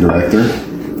 casting director,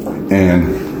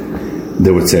 and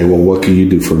they would say, well, what can you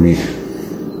do for me?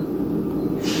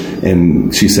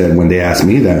 And she said, when they asked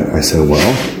me that, I said,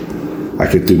 well, I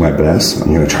could do my best.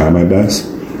 I'm going to try my best.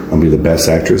 I'll be the best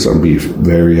actress. I'll be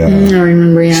very... I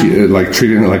remember, yeah. She, like,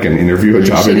 treating it like an interview, a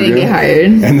job interview. She didn't get hired.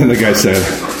 And then the guy said,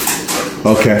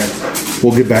 okay,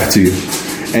 we'll get back to you.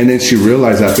 And then she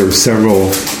realized after several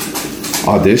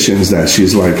auditions that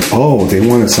she's like, oh, they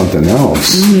wanted something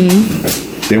else.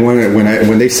 They wanted,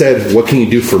 when they said, what can you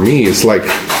do for me? It's like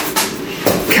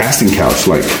casting couch.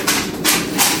 Like,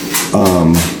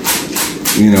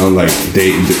 you know, like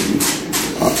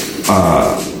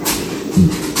I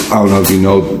don't know if you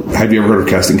know, have you ever heard of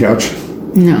Casting Couch?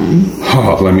 No.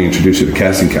 Oh, let me introduce you to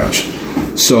Casting Couch.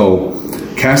 So,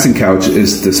 Casting Couch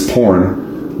is this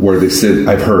porn where they sit,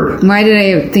 I've heard. Why did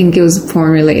I think it was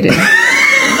porn related?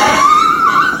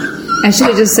 I should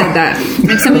have just said that.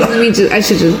 Next time I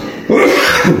should just...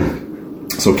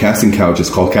 So, Casting Couch is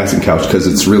called Casting Couch because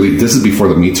it's really, this is before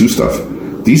the Me Too stuff.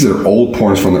 These are old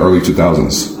porns from the early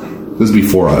 2000s. This is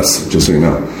before us, just so you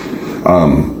know.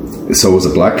 So it was a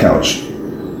black couch.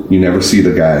 You never see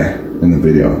the guy in the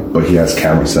video, but he has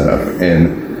camera set up,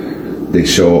 and they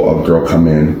show a girl come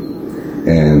in,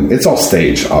 and it's all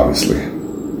staged, obviously.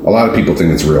 A lot of people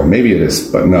think it's real. Maybe it is,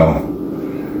 but no.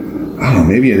 I don't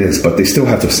know, maybe it is, but they still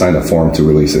have to sign a form to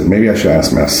release it. Maybe I should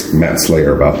ask Matt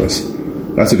Slayer about this.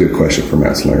 That's a good question for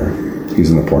Matt Slayer. He's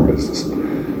in the porn business.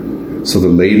 So the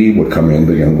lady would come in,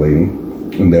 the young lady,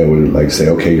 and they would like say,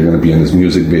 okay, you're going to be in this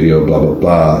music video, blah, blah,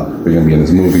 blah. You're going to be in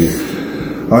this movie.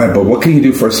 All right, but what can you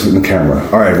do first with the camera?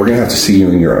 All right, we're going to have to see you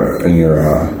in your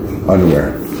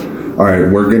underwear. All right,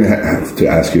 we're going to have to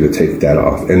ask you to take that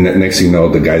off. And next thing you know,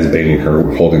 the guy's banging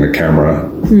her, holding the camera,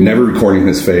 never recording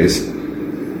his face.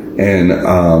 And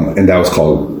that was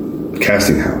called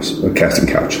casting house, a casting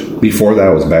couch. Before that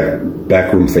was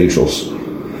backroom facials.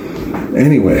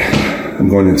 Anyway, I'm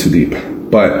going in too deep.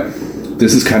 But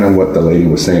this is kind of what the lady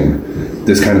was saying.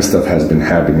 This kind of stuff has been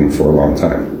happening for a long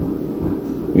time,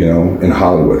 you know, in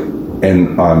Hollywood.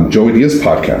 And on Joey Diaz's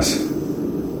podcast,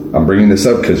 I'm bringing this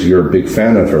up because you're a big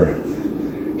fan of her.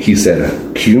 He said,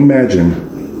 can you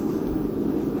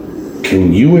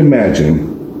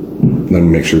imagine, let me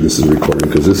make sure this is recorded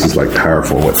because this is like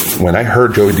powerful. When I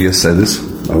heard Joey Diaz say this,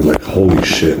 I was like, holy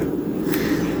shit.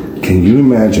 Can you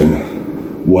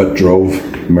imagine what drove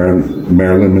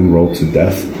Marilyn Monroe to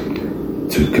death?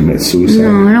 To commit suicide?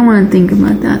 No, I don't want to think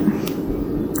about that.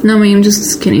 No, I mean, I'm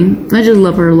just kidding. I just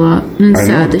love her a lot. And it's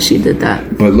sad that she did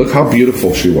that. But look how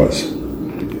beautiful she was.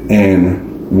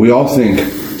 And we all think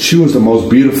she was the most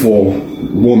beautiful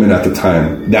woman at the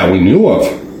time that we knew of.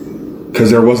 Because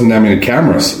there wasn't that many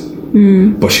cameras.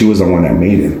 But she was the one that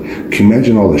made it. Can you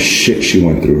imagine all the shit she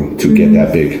went through to get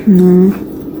that big? No.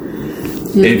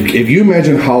 Yeah. If you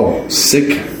imagine how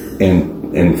sick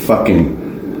and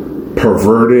fucking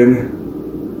perverted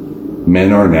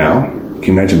men are now, can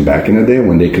you imagine back in the day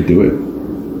when they could do it?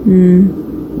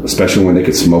 Especially when they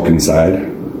could smoke inside.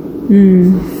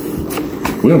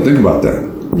 We don't think about that.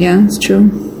 Yeah, it's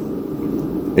true.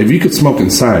 If you could smoke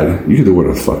inside, you could do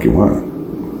whatever the fuck you want.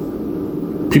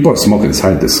 People that smoke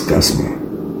inside disgust me. I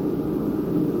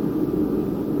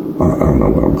don't know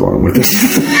where I'm going with this.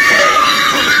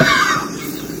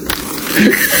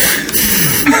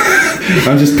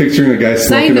 I'm just picturing a guy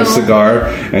smoking a cigar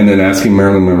and then asking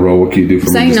Marilyn Monroe, what can you do for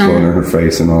me? Just blowing her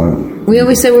face and all that. We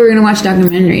always said we were going to watch a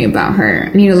documentary about her.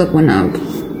 I need to look one up.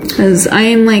 Because I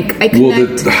am like, I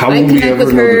connect, how will we ever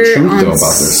know the truth, though, about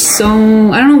this? So,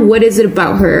 I don't know what is it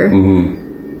about her.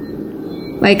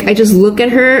 Like, I just look at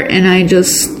her and I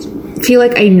just feel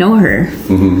like I know her.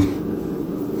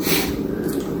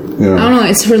 Yeah. I don't know.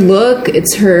 It's her look.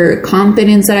 It's her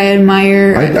confidence that I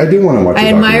admire. I do want to watch. I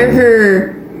admire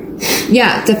her.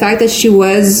 Yeah, the fact that she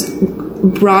was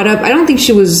brought up. I don't think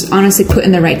she was honestly put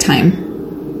in the right time.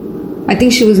 I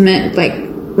think she was meant like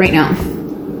right now.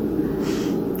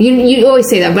 You always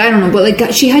say that, but I don't know. But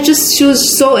like she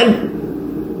was so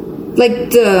like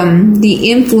the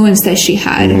influence that she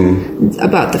had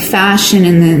about the fashion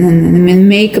and the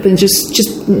makeup and just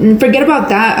forget about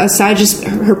that aside. Just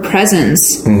her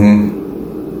presence.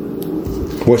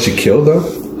 Was she killed though?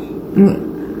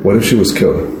 What if she was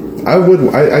killed? I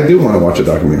do want to watch a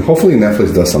documentary. Hopefully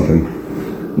Netflix does something.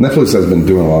 Netflix has been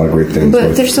doing a lot of great things.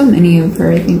 But there's so many of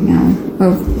her, I think, now.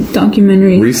 Of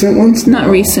documentaries. Recent ones? Not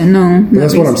recent, no.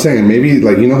 That's what I'm saying. Maybe,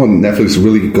 like, you know how Netflix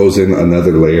really goes in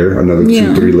another layer, another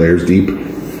 2-3 layers deep?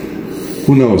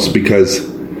 Who knows? Because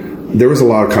there was a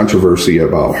lot of controversy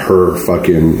about her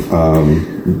fucking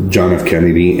John F.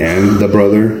 Kennedy and the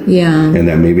brother. Yeah. And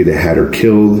that maybe they had her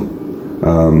killed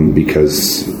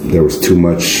because there was too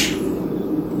much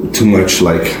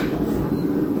like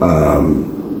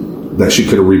that she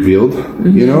could have revealed,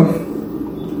 you know.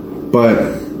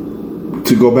 But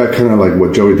to go back, kind of like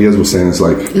what Joey Diaz was saying, it's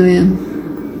like,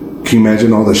 can you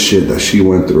imagine all the shit that she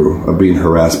went through of being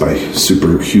harassed by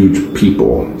super huge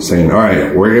people saying, all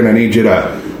right, we're gonna need you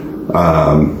to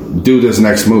do this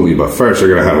next movie, but first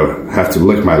you're gonna have to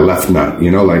lick my left nut, you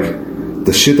know, like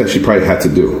the shit that she probably had to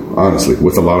do, honestly,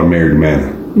 with a lot of married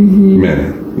men,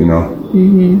 you know.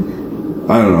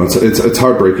 I don't know. It's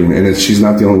heartbreaking, and she's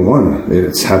not the only one.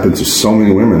 It's happened to so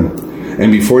many women.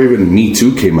 And before even Me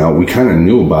Too came out, we kind of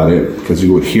knew about it because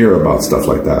you would hear about stuff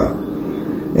like that.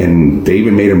 And they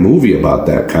even made a movie about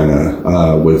that kind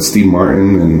of with Steve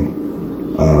Martin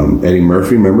and Eddie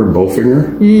Murphy. Remember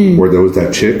Bowfinger, where there was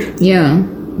that chick? Yeah,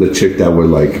 the chick that would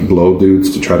like blow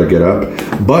dudes to try to get up.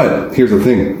 But here's the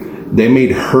thing: they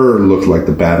made her look like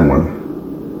the bad one.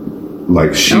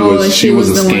 Like she was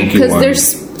the skanky one. Because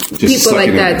there's people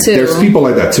like that too. There's people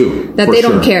like that too. That they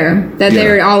don't care. That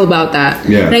they're all about that.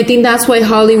 Yeah. And I think that's why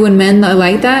Hollywood men that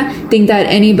like that think that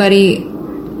anybody,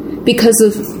 because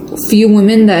of few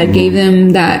women that gave them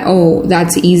that, oh,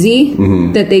 that's easy,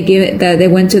 that they give it, that they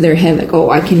went to their head like, oh,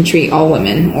 I can treat all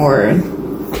women, or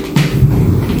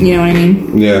you know what I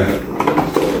mean? Yeah.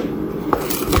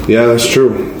 Yeah, that's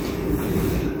true.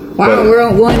 Wow,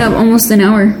 we're going up almost an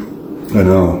hour. I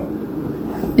know.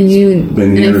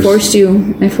 And I forced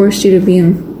you to be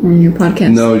on your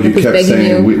podcast. No, you kept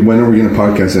saying, when are we going to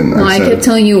podcast? And I kept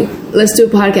telling you, let's do a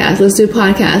podcast. Let's do a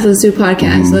podcast. Let's do a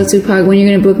podcast. Mm-hmm. Let's do a podcast. When are you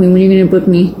going to book me? When are you going to book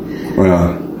me?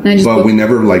 But we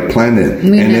never planned it.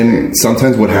 Then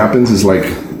sometimes what happens is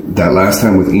that last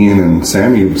time with Ian and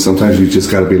Sammy, sometimes you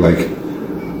just got to be like,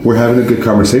 we're having a good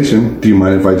conversation. Do you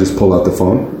mind if I just pull out the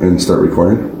phone and start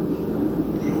recording?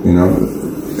 And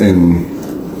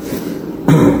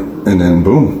then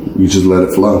boom, you just let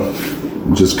it flow.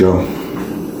 You just go.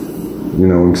 You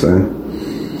know what I'm saying?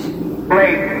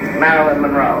 Late Marilyn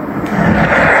Monroe.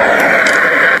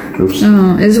 Oops.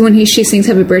 Oh, this is when she sings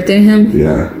happy birthday to him?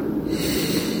 Yeah.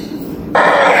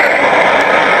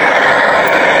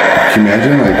 Can you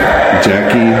imagine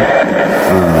Jackie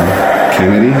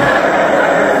Kennedy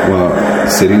while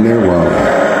sitting there while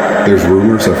there's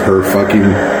rumors of her fucking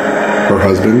her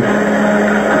husband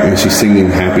and she's singing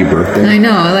happy birthday? I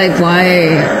know, why?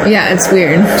 Yeah, it's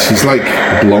weird. She's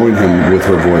blowing him with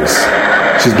her voice.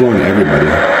 She's blowing everybody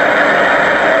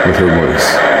with her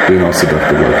voice, being all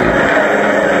seductive like that.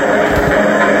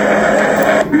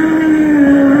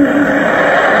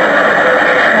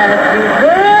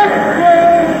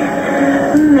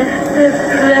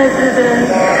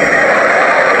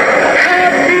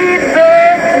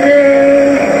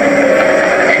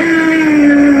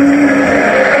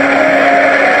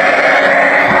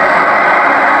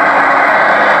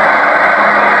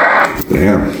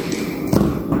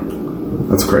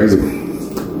 Crazy.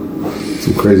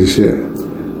 Some crazy shit.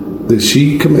 Did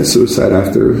she commit suicide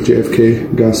after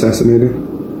JFK got assassinated?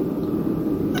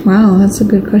 Wow, that's a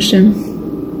good question.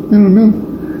 I don't know.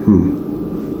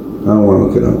 I don't want to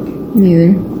look it up.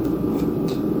 Neither.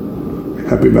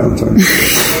 Happy Valentine's.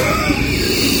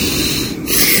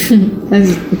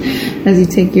 as you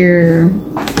take your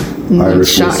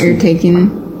Irish shot whiskey. You're taking.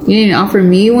 You didn't offer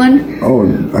me one? Oh,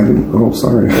 I didn't. Oh,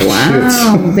 sorry.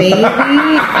 Wow, baby.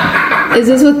 Is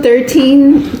this what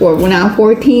 13 or now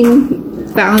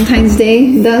 14 Valentine's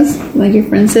Day does? Like your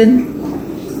friend said? You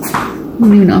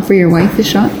didn't even offer your wife a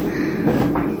shot?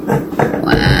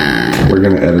 Wow. We're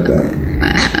going to edit that.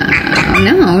 Wow.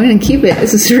 No, we're going to keep it.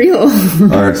 This is real.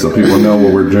 Alright, so people know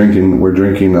what we're drinking. We're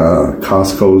drinking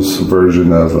Costco's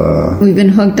version of... We've been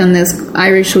hooked on this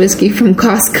Irish whiskey from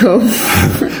Costco.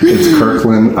 It's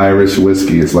Kirkland Irish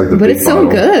whiskey. It's like the but big it's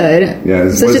bottle. So good. Yeah,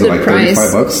 it's such a good price.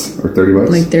 $35 or $30?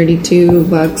 Like $32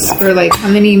 for how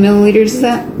many milliliters is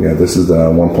that? Yeah, this is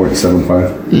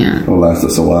 1.75. Yeah, it'll last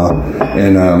us a while,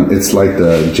 and it's like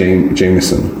the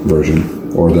Jameson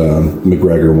version or the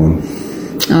McGregor one.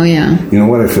 Oh yeah. You know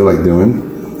what I feel like doing?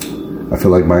 I feel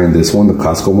like buying this one, the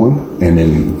Costco one, and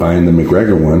then buying the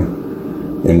McGregor one,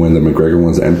 and when the McGregor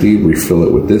one's empty, refill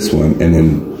it with this one, and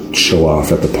then show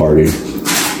off at the party.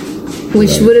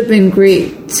 Which would have been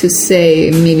great to say,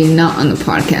 maybe not on the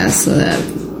podcast, so that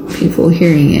people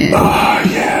hearing it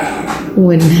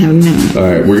wouldn't have known. All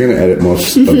right, we're going to edit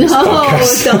most of this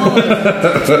podcast. No,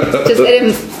 don't. Just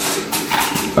edit.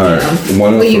 All right,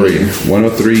 103.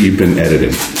 103, you've been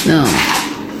edited. No.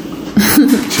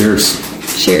 Cheers.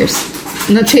 Cheers.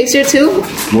 No chaser too?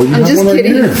 Well, I'm just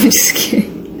kidding. I'm just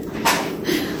kidding.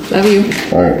 Love you.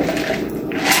 All right.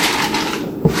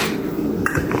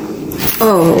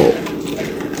 Oh.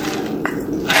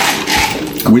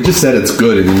 We just said it's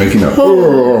good and you're making a...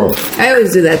 Oh. I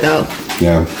always do that though.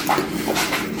 Yeah.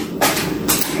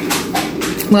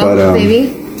 Well, baby.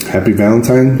 Happy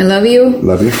Valentine. I love you.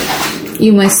 Love you.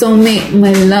 You my soulmate,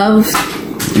 my love.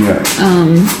 Yeah.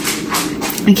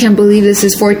 I can't believe this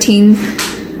is 14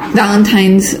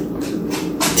 Valentines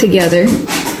together.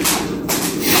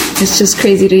 It's just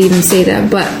crazy to even say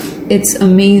that, but it's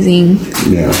amazing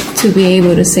to be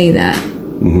able to say that.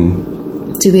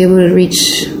 Mm-hmm. To be able to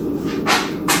reach...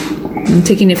 I'm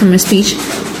taking it from a speech.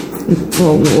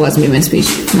 Well, it wasn't my speech.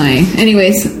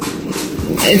 Anyways,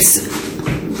 it's...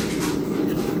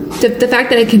 The fact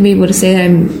that I can be able to say that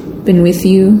I've been with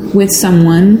you, with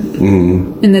someone,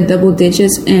 in the double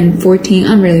digits and 14,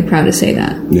 I'm really proud to say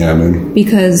that. Yeah, man.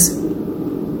 Because,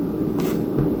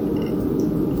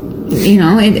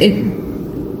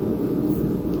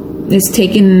 it's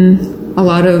taken a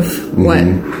lot of,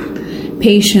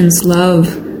 patience, love,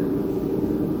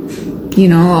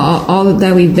 all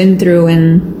that we've been through,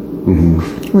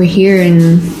 and we're here,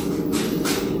 and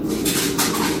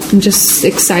I'm just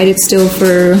excited still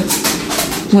for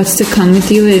what's to come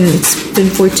with you. And it's been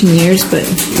 14 years, but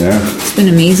it's been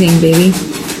amazing, baby.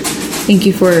 Thank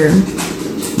you for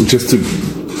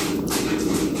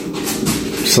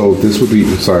so this would be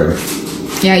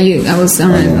Yeah, I was on.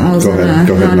 Go ahead.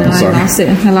 No, I lost it.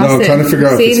 No, I'm trying to figure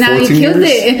out. See, if it's now 14 you killed years.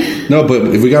 it. No, but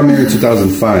if we got married in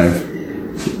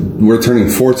 2005, we're turning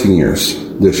 14 years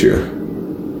this year.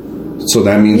 So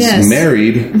that means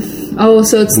married. Oh,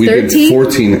 so it's we 13? did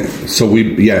 14. So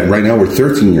right now we're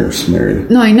 13 years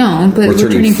married. No, I know, but we're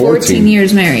turning 14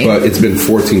 years married. But it's been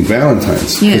 14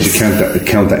 Valentines. Yes. Because you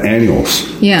count the annuals.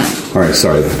 Yeah. All right,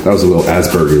 sorry. That was a little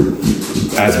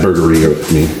Aspergery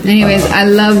of me. Anyways, I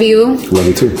love you. Love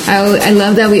you too. I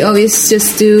love that we always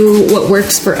just do what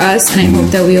works for us, and I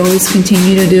hope that we always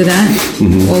continue to do that.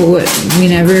 Or we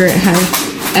never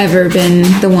have ever been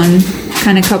the one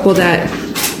kind of couple that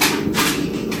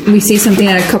we see something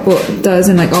that a couple does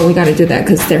and like, oh, we got to do that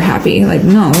because they're happy. Like,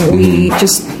 no, we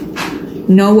just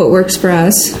know what works for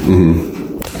us.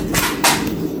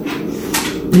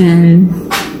 And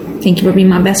thank you for being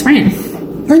my best friend.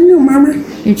 Thank you, Mama.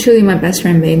 You're truly my best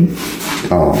friend, babe.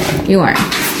 Oh. You are.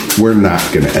 We're not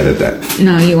going to edit that.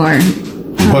 No, you are.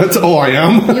 What? Oh, I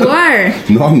am? You are.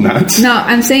 No, I'm not. No,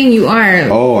 I'm saying you are.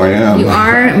 Oh, I am. You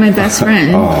are my best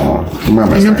friend. Oh, my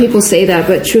best I know friend. people say that,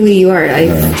 but truly you are.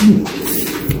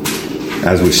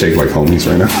 As we shake like homies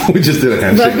right now. We just did a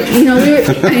handshake. But,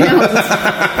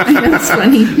 I know, it's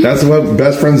funny. That's what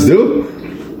best friends do.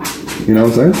 You know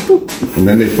what I'm saying? And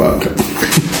then they fuck.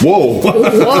 Whoa.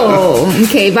 Whoa.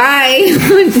 Okay, bye.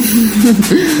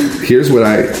 Here's what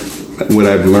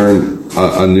I've learned,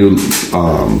 a new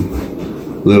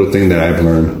little thing that I've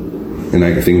learned, and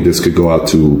I think this could go out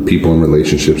to people in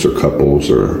relationships or couples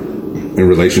or in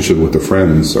relationship with their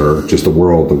friends or just the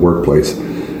world, the workplace.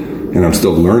 And I'm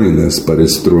still learning this, but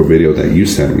it's through a video that you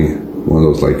sent me. One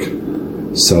of those like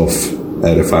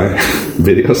self-edify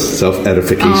videos,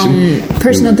 self-edification.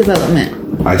 Personal development.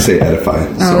 I say edify.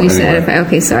 Oh, you said edify.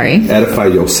 Okay, sorry. Edify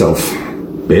yourself,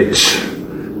 bitch.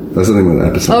 That's the name of the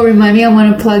episode. Oh, remind me, I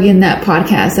want to plug in that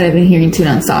podcast that I've been hearing to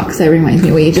nonstop because that reminds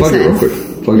me what you just plug said. Plug it real quick.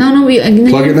 Plug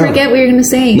You forget what you're going to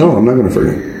say. No, I'm not going to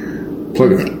forget.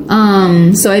 Plug it.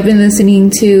 So I've been listening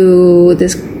to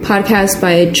this podcast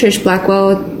by Trish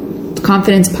Blackwell,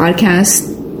 Confidence Podcast.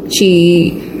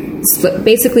 She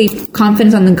basically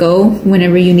confidence on the go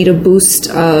whenever you need a boost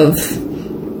of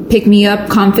pick me up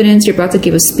confidence, you're about to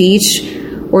give a speech,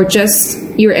 or just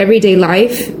your everyday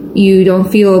life. You don't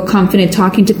feel confident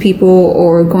talking to people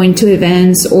or going to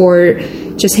events or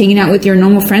just hanging out with your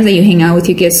normal friends that you hang out with.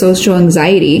 You get social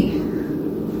anxiety.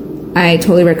 I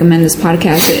totally recommend this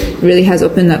podcast. It really has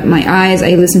opened up my eyes.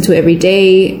 I listen to it every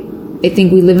day. I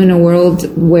think we live in a world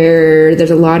where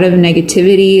there's a lot of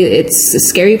negativity. It's a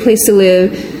scary place to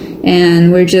live,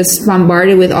 and we're just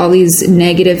bombarded with all these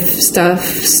negative stuff,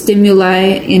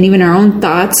 stimuli, and even our own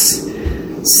thoughts.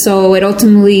 So it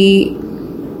ultimately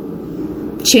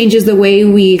changes the way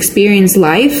we experience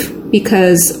life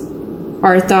because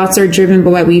our thoughts are driven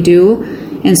by what we do.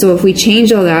 And so if we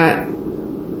change all that,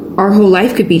 our whole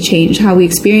life could be changed, how we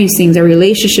experience things, our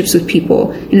relationships with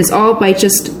people. And it's all by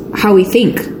just how we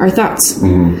think, our thoughts.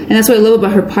 And that's what I love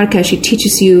about her podcast. She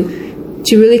teaches you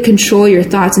to really control your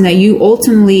thoughts and that you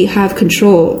ultimately have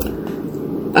control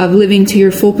of living to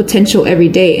your full potential every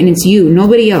day. And it's you,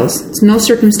 nobody else. It's no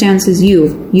circumstances,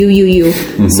 you.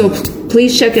 So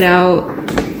please check it out.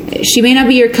 She may not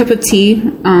be your cup of tea,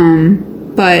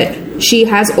 but she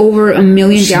has over 1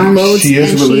 million downloads. She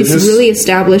is religious. She's really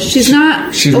established. She's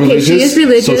not. She's okay, religious. She is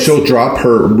religious. So she'll drop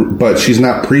her, but she's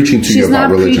not preaching to you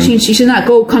about religion. She should not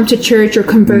go come to church or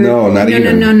convert. No, not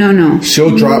even. No.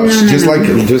 She'll drop just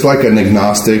like an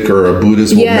agnostic or a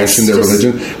Buddhist will mention their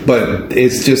religion, but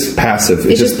it's just passive.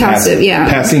 It's just passive. Yeah,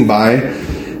 passing by.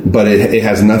 But it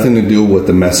has nothing to do with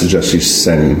the message that she's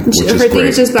sending, which is her thing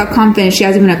is just about confidence. She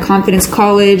has even a confidence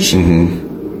college.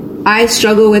 I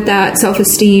struggle with that,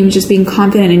 self-esteem, just being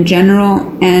confident in general.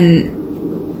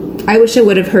 And I wish I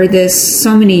would have heard this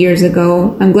so many years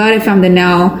ago. I'm glad I found it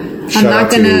now. Shout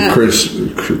out to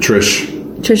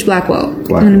Trish Blackwell. I'm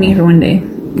going to meet her one day.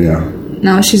 Yeah.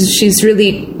 No, she's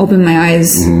really opened my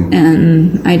eyes.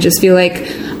 And I just feel like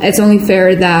it's only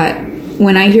fair that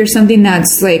when I hear something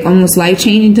that's like almost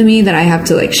life-changing to me, that I have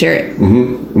to like share it.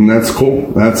 And that's cool.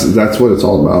 That's what it's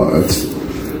all about. It's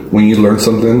when you learn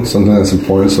something that's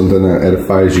important, something that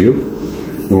edifies you,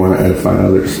 you want to edify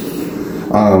others.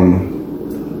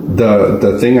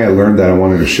 The thing I learned that I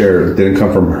wanted to share didn't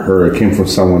come from her. It came from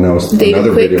someone else.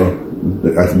 Another video.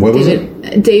 What was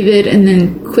it? David and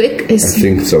then Quick? I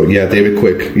think so. Yeah, David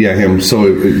Quick. Yeah, him. So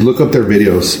look up their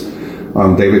videos.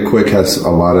 David Quick has a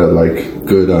lot of like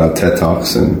good TED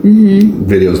Talks and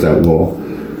videos that will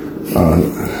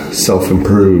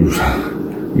self-improve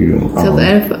you.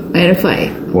 Self-edify.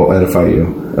 Will edify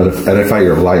you. edify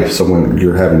your life. So when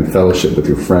you're having fellowship with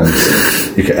your friends,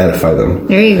 you can edify them.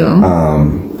 There you go.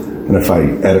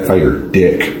 Edify your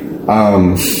dick.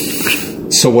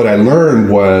 So what I learned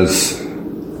was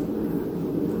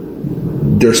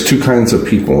there's two kinds of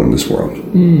people in this world.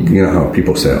 You know how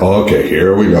people say, oh, okay,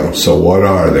 here we go. So what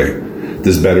are they?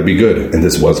 This better be good. And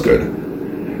this was good.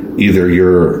 Either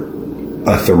you're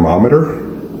a thermometer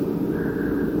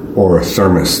or a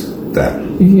thermostat.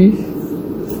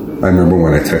 I remember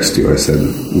when I texted you, I said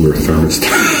we're a thermostat.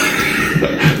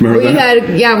 Remember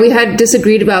that? We had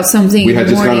disagreed about something. We had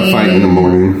just got a fight in the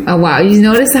morning. Oh wow! You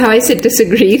noticed how I said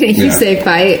disagreed and you say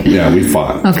fight? Yeah, we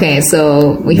fought. Okay,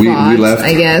 so we fought. We left,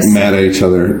 I guess, mad at each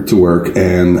other to work,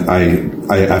 and I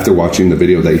after watching the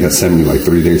video that he had sent me like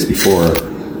 3 days before,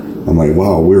 I'm like,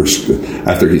 wow,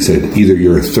 after he said either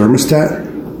you're a thermostat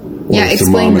or a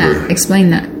thermometer. Explain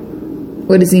that.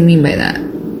 What does he mean by that?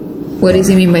 What does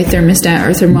he mean by thermostat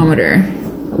or thermometer?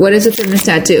 What does a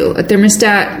thermostat do? A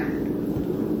thermostat.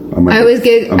 I always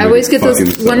get those.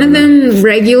 One of them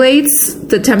regulates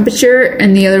the temperature,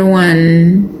 and the other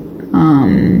one.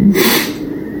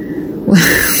 What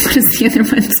does the other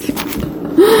one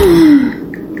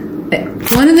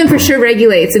do? One of them for sure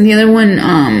regulates, and the other one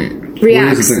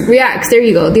reacts. Reacts. There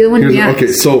you go. The other one reacts.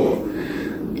 Okay, so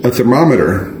a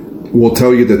thermometer will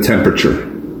tell you the temperature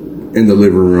in the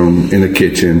living room, in the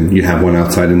kitchen. You have one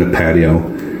outside in the patio.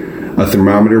 A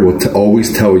thermometer will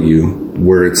always tell you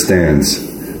where it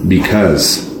stands.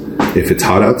 Because if it's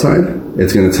hot outside,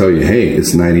 it's going to tell you, hey,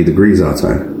 it's 90 degrees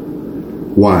outside.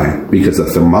 Why? Because the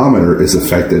thermometer is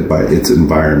affected by its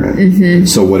environment.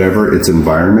 So whatever its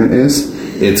environment is,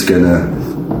 it's going to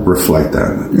reflect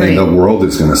that. Right. And the world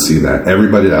is going to see that.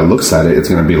 Everybody that looks at it, it's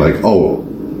going to be like, oh,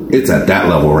 it's at that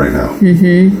level right now.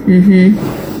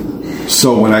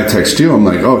 So when I text you, I'm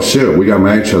like, oh, shit, we got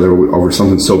mad at each other over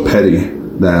something so petty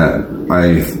that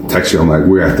I text you. I'm like,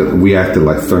 we acted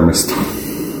like thermostat.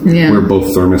 Yeah. We're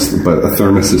both thermos, but a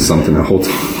thermos is something that holds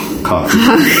coffee.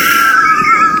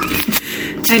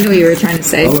 I knew what you were trying to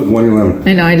say. Oh, look, 111.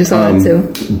 I know, I just saw that too.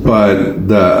 But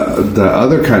the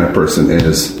other kind of person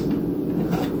is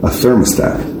a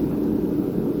thermostat.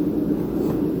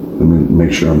 Let me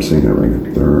make sure I'm saying that right.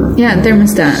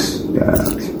 Thermostat.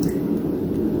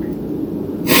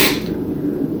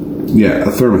 Yeah, a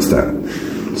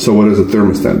thermostat. So what does a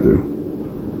thermostat do?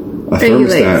 A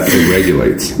thermostat, it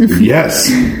regulates. Yes.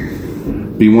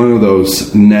 Be one of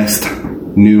those Nest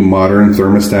new modern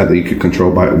thermostat that you could control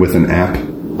with an app.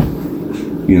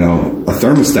 You know, a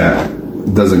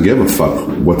thermostat doesn't give a fuck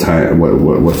what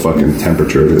fucking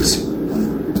temperature it is.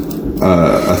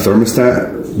 A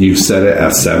thermostat, you set it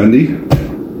at 70.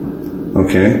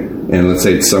 Okay? And let's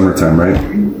say it's summertime, right?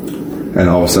 And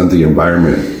all of a sudden the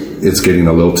environment is getting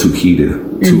a little too heated,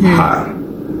 too hot.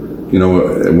 You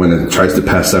know, when it tries to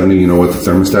pass 70, you know what the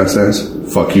thermostat says?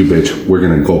 Fuck you, bitch. We're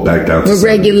going to go back down to 70.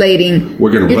 Regulating.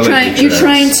 We're going to regulate. You're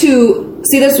trying to...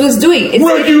 See, that's what it's doing. It's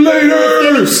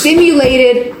regulators! It's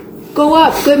stimulated. Go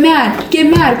up. Get mad.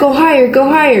 Go higher. Go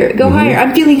higher.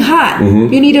 I'm feeling hot.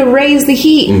 You need to raise the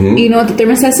heat. You know what the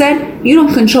thermostat said? You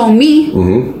don't control me.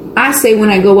 I say when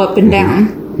I go up and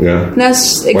down. Yeah.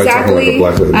 That's exactly...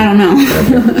 Like I don't know.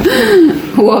 Okay.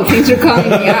 Well, things are calling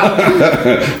me out.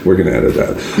 We're going to edit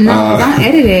that. No, don't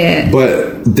edit it.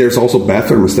 But there's also bad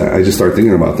thermostat. I just started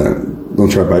thinking about that. Don't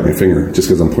try to bite my finger just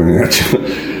because I'm pointing at you.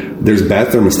 There's bad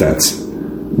thermostats.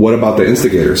 What about the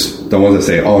instigators? The ones that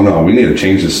say, oh, no, we need to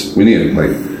change this. We need to,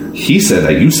 like, he said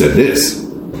that, you said this.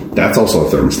 That's also a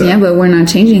thermostat. Yeah, but we're not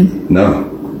changing. No.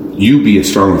 You be a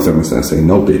stronger thermostat and say,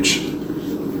 no, bitch.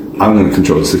 I'm going to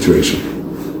control the situation.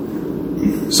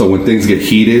 So when things get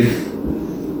heated,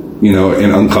 you know,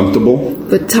 and uncomfortable.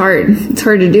 But it's hard. It's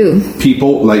hard to do.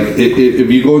 People, like, if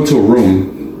you go into a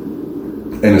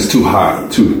room and it's too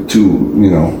hot, too, you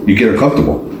know, you get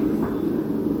uncomfortable.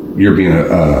 You're being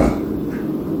a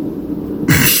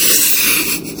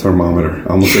thermometer.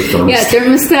 I almost said thermostat. Yeah,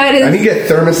 thermostat is... I need to get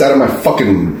thermos out of my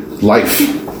fucking life.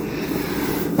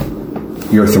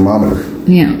 You're a thermometer.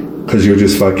 Yeah. Because you're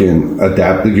just fucking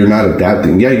adapting. You're not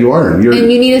adapting. Yeah, you are. And you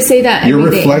need to say that you're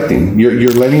every reflecting. day.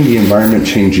 You're letting the environment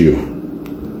change you.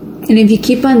 And if you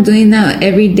keep on doing that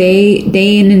every day,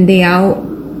 day in and day out,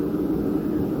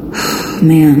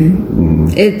 man,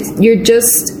 you're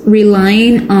just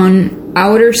relying on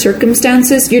outer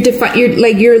circumstances. Your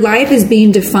life is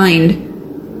being defined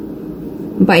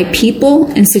by people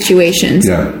and situations.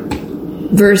 Yeah.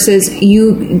 Versus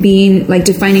you being like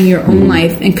defining your own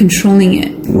life and controlling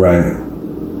it. Right.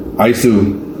 I used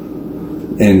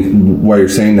to, and while you're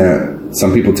saying that,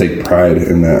 some people take pride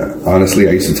in that. Honestly,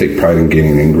 I used to take pride in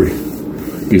getting angry.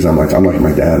 because I'm like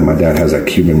my dad. My dad has that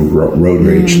Cuban road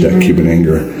rage, that Cuban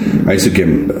anger. I used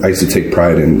to take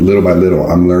pride in, little by little,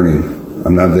 I'm learning.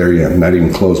 I'm not there yet, not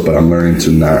even close, but I'm learning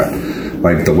to not,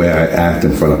 like, the way I act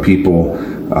in front of people,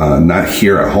 not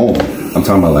here at home. I'm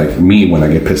talking about, like, me when I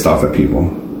get pissed off at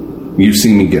people. You've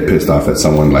seen me get pissed off at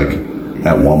someone, like,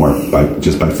 at Walmart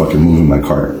by fucking moving my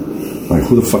cart. Like,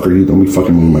 who the fuck are you? Don't be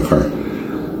fucking moving my cart.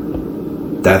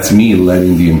 That's me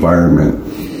letting the environment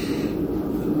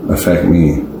affect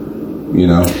me, you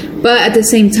know? But at the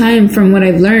same time, from what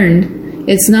I've learned,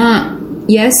 it's not,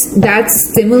 yes, that's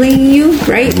stimulating you,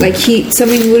 right? Like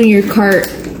somebody moving your cart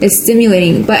is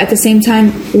stimulating, but at the same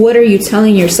time, what are you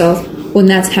telling yourself when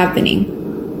that's happening?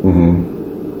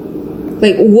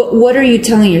 Like, what are you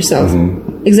telling yourself?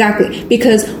 Exactly.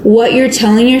 Because what you're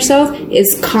telling yourself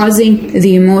is causing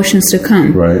the emotions to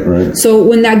come. Right. So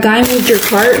when that guy moved your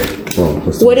cart,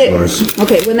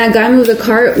 when that guy moved the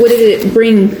cart, what did it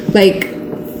bring? Like,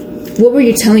 what were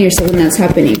you telling yourself when that's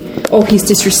happening? Oh, he's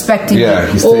disrespecting me.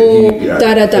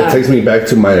 It takes me back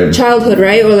to my childhood,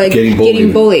 right? Or like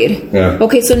getting bullied. Yeah.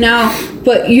 Okay, so now,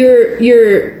 but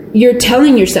you're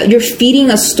telling yourself, you're feeding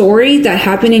a story that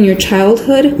happened in your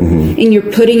childhood, and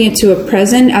you're putting it to a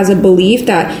present as a belief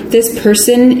that this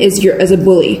person is as a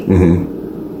bully.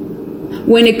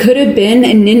 When it could have been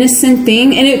an innocent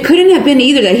thing, and it couldn't have been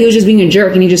either that he was just being a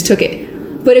jerk and he just took it.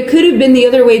 But it could have been the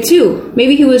other way too.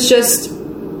 Maybe he was just...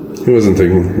 He wasn't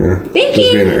thinking, Thinking.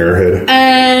 Just being an airhead.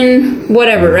 And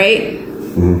whatever, right?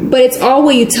 But it's all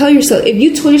what you tell yourself. If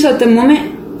you told yourself at the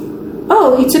moment,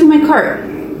 oh, he took my cart.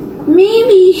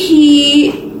 Maybe he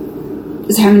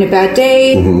is having a bad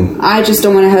day. I just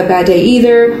don't want to have a bad day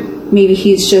either. Maybe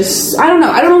he's just, I don't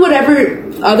know, whatever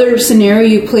other scenario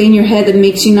you play in your head that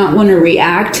makes you not want to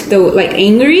react, though, like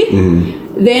angry.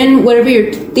 Then whatever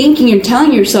you're thinking, you're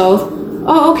telling yourself,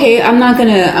 oh, okay, I'm not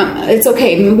gonna, it's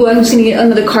okay, maybe I'm just gonna get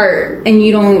another cart, and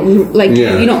you don't, like,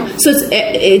 you know, so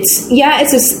it's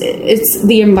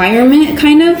the environment,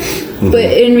 kind of, but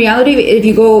in reality, if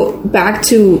you go back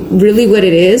to really what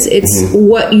it is, it's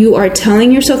what you are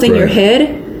telling yourself in your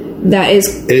head that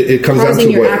is it comes causing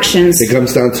down to your actions. It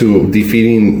comes down to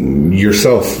defeating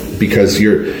yourself, because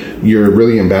you're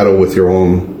really in battle with your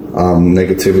own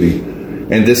negativity,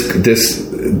 and this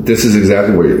is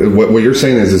exactly what you're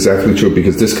saying is exactly true,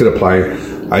 because this could apply.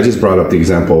 I just brought up the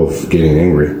example of getting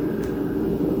angry.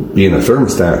 Being a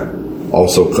thermostat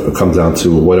also comes down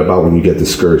to, what about when you get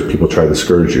discouraged? People try to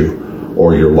discourage you,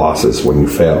 or your losses when you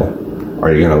fail.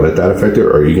 Are you going to let that affect it,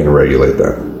 or are you going to regulate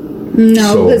that?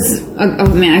 No, because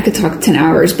oh man, I could talk 10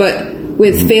 hours, but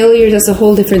with failures, that's a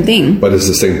whole different thing. But it's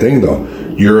the same thing, though.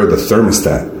 You're the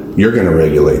thermostat. You're going to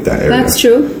regulate that area. That's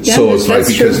true. Yeah, so it's like,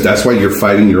 because that's why you're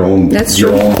fighting your own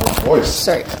voice.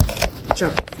 Sorry.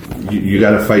 Drop. You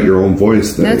got to fight your own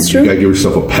voice. That's true. You got to give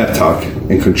yourself a pep talk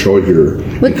and control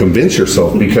and convince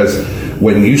yourself, because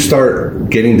when you start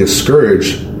getting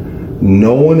discouraged,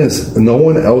 no one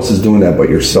else is doing that but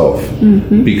yourself,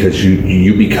 because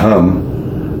you become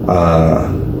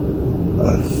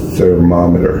a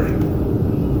thermometer,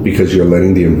 because you're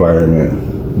letting the environment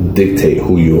dictate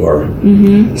who you are.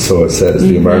 So it says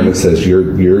the environment says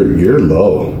you're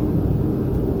low.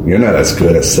 You're not as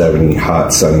good as 70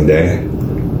 hot sunny day.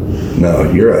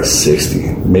 No, you're at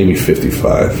 60, maybe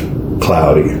 55,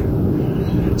 cloudy.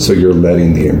 So you're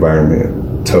letting the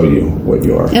environment tell you what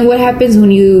you are. And what happens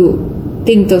when you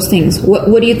think those things? What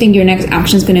do you think your next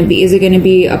action is going to be? Is it going to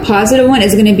be a positive one?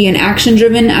 Is it going to be an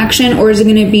action-driven action? Or is it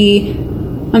going to be,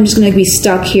 I'm just going to be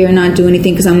stuck here and not do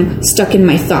anything because I'm stuck in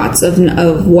my thoughts of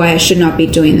why I should not be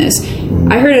doing this?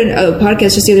 I heard a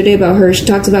podcast just the other day about her. She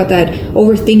talks about that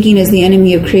overthinking is the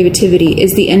enemy of creativity,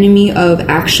 is the enemy of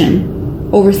action.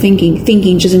 Overthinking,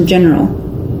 thinking just in general.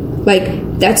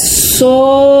 Like, that's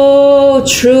so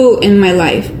true in my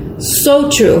life. So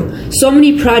true. So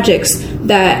many projects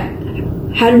that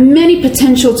had many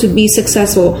potential to be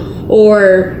successful,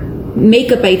 or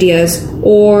makeup ideas,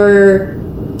 or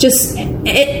just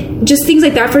things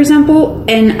like that, for example,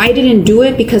 and I didn't do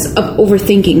it because of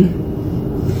overthinking.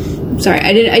 Sorry,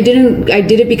 I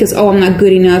did it because, I'm not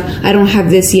good enough, I don't have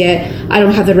this yet, I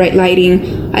don't have the right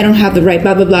lighting, I don't have the right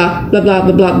blah blah blah blah blah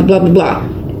blah blah blah blah blah.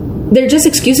 They're just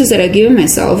excuses that I've given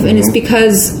myself, and it's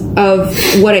because of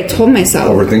what I told myself.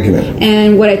 Overthinking it.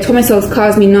 And what I told myself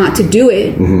caused me not to do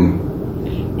it.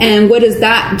 And what does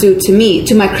that do to me,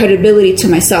 to my credibility to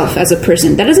myself as a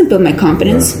person? That doesn't build my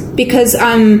confidence, because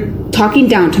I'm talking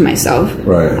down to myself.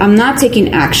 Right. I'm not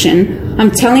taking action. I'm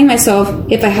telling myself,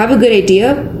 if I have a good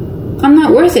idea, I'm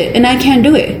not worth it, and I can't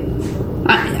do it.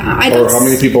 Or how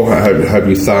many people have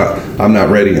you thought, I'm not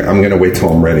ready, I'm going to wait till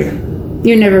I'm ready?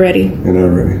 You're never ready. You're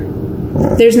never ready.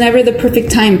 There's never the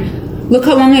perfect time. Look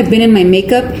how long I've been in my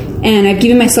makeup, and I've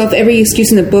given myself every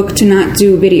excuse in the book to not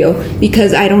do video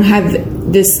because I don't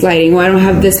have this lighting or I don't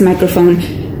have this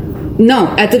microphone.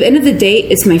 No, at the end of the day,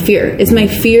 it's my fear. It's my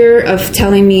fear of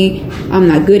telling me I'm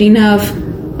not good enough.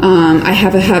 I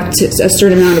have a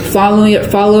certain amount of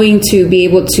following to be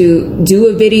able to do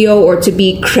a video or to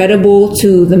be credible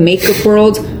to the makeup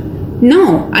world.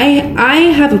 No, I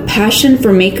have a passion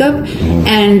for makeup,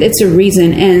 and it's a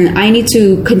reason, and I need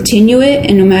to continue it.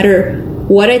 And no matter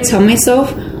what I tell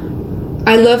myself,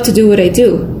 I love to do what I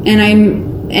do, and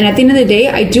at the end of the day,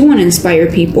 I do want to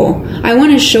inspire people. I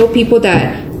want to show people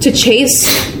that to chase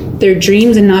their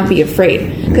dreams and not be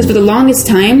afraid. Because for the longest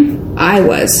time, I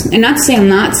was, and not to say I'm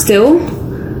not still,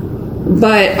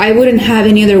 but I wouldn't have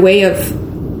any other way of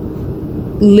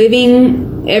living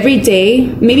every day.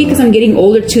 Maybe because I'm getting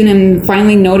older too, and I'm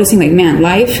finally noticing, like, man,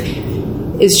 life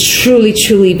is truly,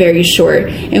 truly very short.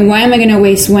 And why am I going to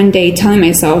waste one day telling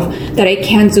myself that I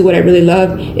can't do what I really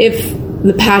love if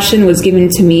the passion was given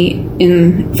to me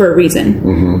for a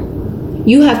reason?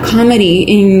 You have comedy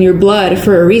in your blood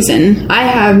for a reason. I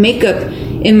have makeup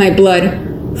in my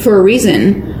blood for a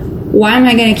reason. Why am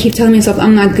I going to keep telling myself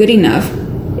I'm not good enough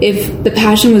if the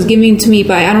passion was given to me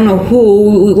by I don't know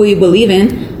who we believe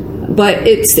in? But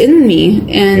it's in me,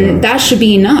 and that should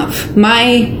be enough.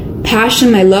 My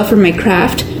passion, my love for my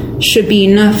craft should be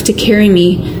enough to carry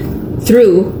me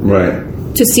through. Right.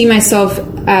 To see myself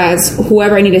as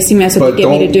whoever I need to see myself to get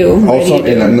me to do. Also,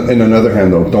 in another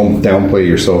hand, though, don't downplay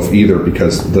yourself either,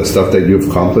 because the stuff that you've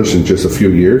accomplished in just a few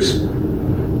years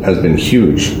has been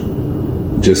huge.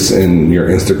 Just in your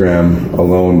Instagram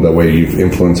alone, the way you've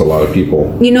influenced a lot of people.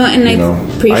 I appreciate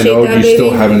that, I know you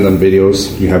still haven't done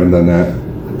videos. You haven't done that.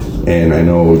 And I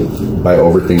know by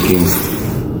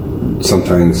overthinking,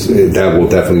 sometimes that will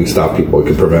definitely stop people. It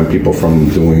could prevent people from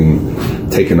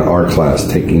taking an art class,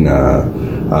 taking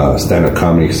stand-up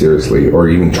comedy seriously, or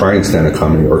even trying stand-up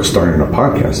comedy or starting a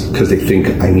podcast, because they think,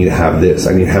 I need to have this.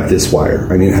 I need to have this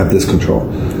wire. I need to have this control.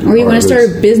 Or you want to start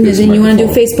a business and you want to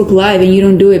do Facebook Live and you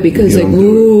don't do it because I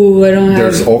don't have...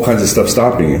 There's all kinds of stuff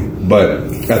stopping you. But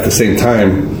at the same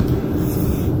time,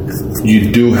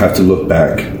 you do have to look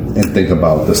back and think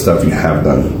about the stuff you have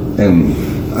done. And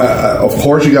of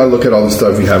course, you got to look at all the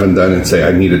stuff you haven't done and say,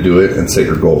 I need to do it, and set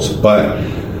your goals. But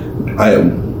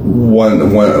one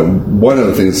of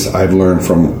the things I've learned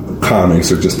from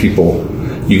comics, or just people,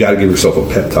 you got to give yourself a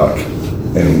pep talk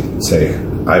and say,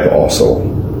 I've also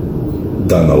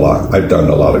done a lot. I've done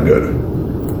a lot of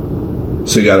good.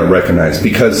 So you got to recognize,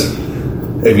 because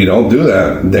if you don't do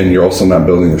that, then you're also not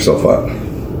building yourself up.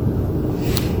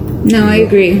 No, I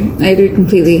agree. I agree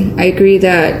completely. I agree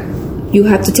that you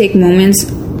have to take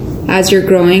moments as you're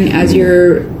growing, as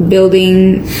you're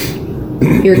building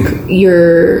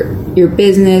your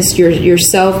business,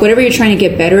 yourself, whatever you're trying to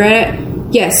get better at.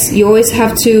 Yes, you always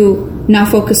have to not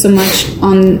focus so much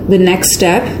on the next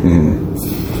step,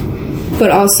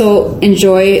 but also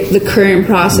enjoy the current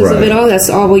process of it all. That's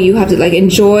all you have to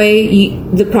enjoy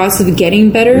the process of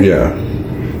getting better. Yeah.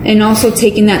 And also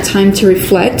taking that time to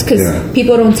reflect, because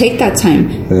people don't take that time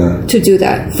to do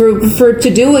that. To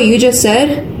do what you just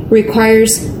said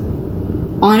requires,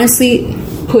 honestly,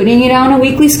 putting it on a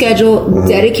weekly schedule,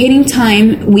 dedicating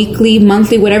time, weekly,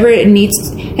 monthly, whatever it needs,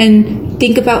 and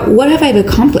think about, what have I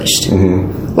accomplished?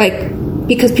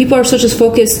 Because people are so just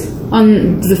focused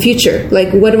on the future.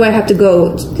 What do I have to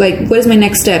go? What is my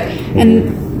next step?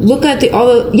 And look at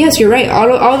yes, you're right.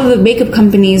 All of the makeup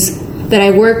companies that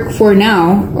I work for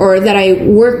now, or that I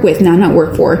work with now,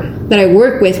 that I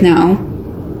work with now,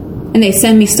 and they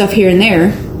send me stuff here and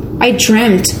there. I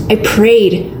dreamt, I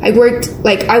prayed, I worked,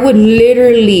 I would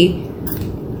literally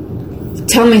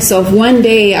tell myself, one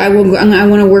day I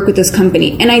want to work with this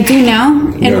company, and I do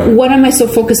now. And what am I so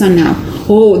focused on now?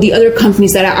 Oh, the other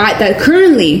companies that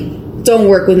currently don't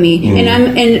work with me. And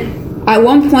at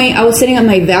one point I was setting up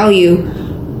my value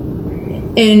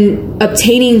in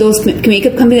obtaining those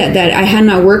makeup companies that I had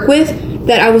not worked with,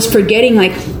 that I was forgetting,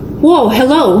 whoa,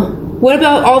 hello, what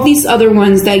about all these other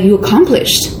ones that you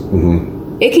accomplished?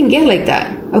 It can get like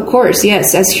that, of course,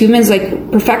 yes. As humans,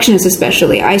 perfectionists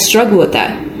especially, I struggle with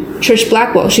that. Trish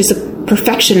Blackwell, she's a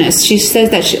perfectionist. She says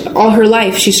that all her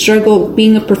life she struggled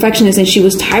being a perfectionist, and she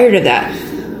was tired of that.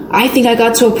 I think I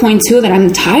got to a point too that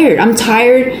I'm tired. I'm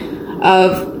tired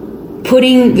of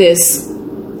putting this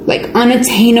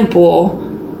unattainable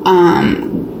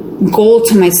goal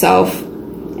to myself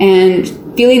and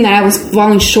feeling that I was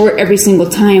falling short every single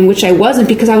time, which I wasn't,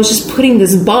 because I was just putting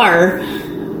this bar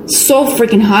so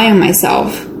freaking high on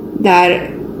myself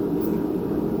that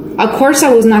of course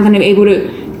I was not going to be able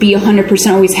to be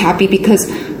 100% always happy, because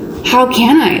how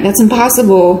can I? That's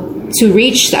impossible. to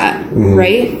reach that,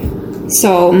 right?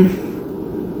 So,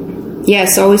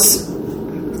 yes, always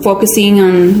focusing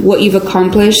on what you've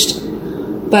accomplished,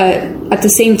 but at the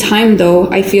same time, though,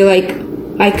 I feel like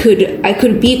I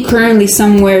could be currently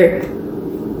somewhere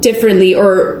differently,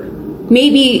 or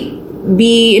maybe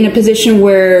be in a position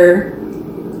where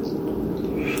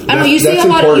I don't know. You say a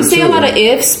lot of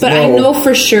ifs, but I know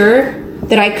for sure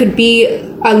that I could be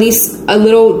at least a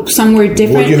little somewhere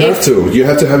different. Well, you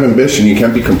have to have ambition. You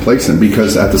can't be complacent,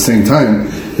 because at the same time,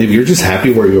 if you're just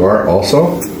happy where you are,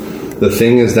 also, the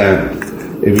thing is that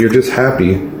if you're just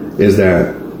happy, is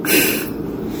that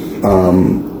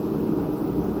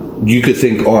you could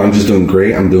think, oh, I'm just doing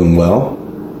great, I'm doing well,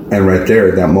 and right there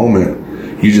at that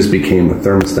moment, you just became a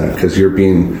thermostat, because you're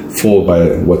being fooled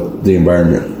by what the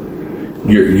environment.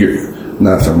 You're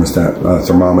not thermostat,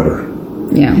 thermometer.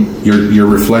 Yeah. You're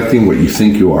reflecting what you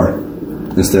think you are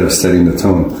instead of setting the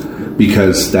tone,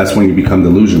 because that's when you become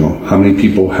delusional. How many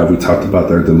people have we talked about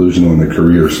that are delusional in their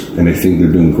careers, and they think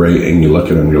they're doing great, and you look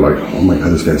at them, you're like, oh my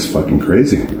God, this guy's fucking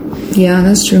crazy. Yeah,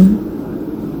 that's true.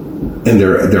 And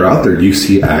they're out there. You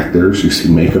see actors, you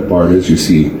see makeup artists, you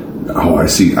see. Oh,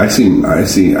 I've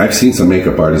seen some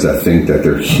makeup artists that think that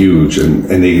they're huge, and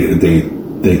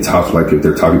they talk like if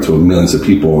they're talking to millions of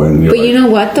people, and but you know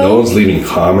what though? No one's leaving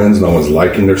comments, no one's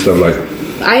liking their stuff. Like,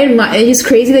 I admire. It's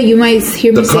crazy that you might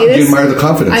hear me say this. You admire the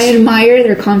confidence. I admire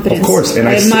their confidence. Of course, and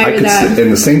I admire that.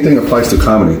 And the same thing applies to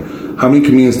comedy. How many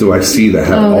comedians do I see that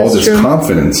have all this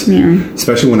confidence? Yeah.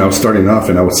 Especially when I was starting off,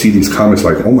 and I would see these comments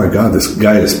like, "Oh my God, this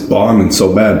guy is bombing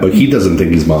so bad," but he doesn't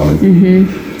think he's bombing.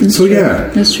 That's true.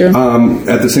 That's true.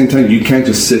 At the same time, you can't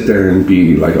just sit there and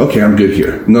be like, "Okay, I'm good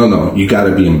here." No, you got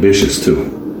to be ambitious too.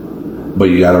 But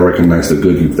you got to recognize the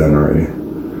good you've done already.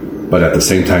 But at the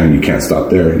same time, you can't stop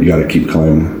there. You got to keep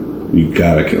climbing. You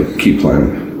got to keep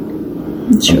climbing.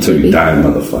 True, until you die,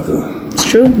 motherfucker. It's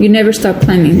true. You never stop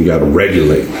climbing. You got to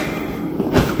regulate.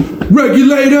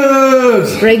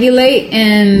 Regulators! Regulate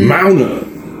and... Mount up.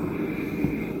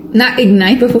 Not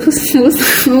ignite, but what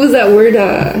was that word?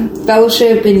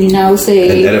 Fellowship, and you now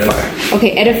say... And edify.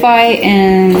 Okay, edify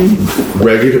and...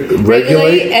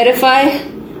 Regulate? Edify.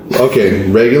 Okay,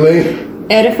 regulate,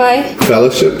 edify,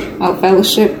 fellowship,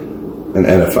 fellowship, and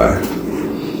edify,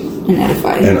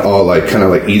 and all like kind of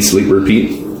like eat, sleep,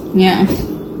 repeat. Yeah.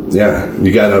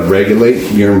 You gotta regulate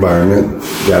your environment.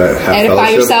 You gotta have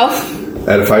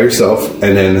edify yourself,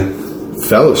 and then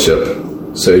fellowship,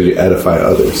 so you edify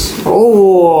others.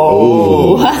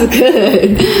 Oh, that's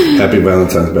good. Happy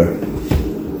Valentine's Day.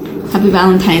 Happy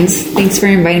Valentine's. Thanks for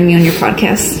inviting me on your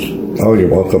podcast. Oh, you're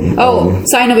welcome.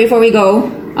 Side note before we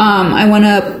go. I want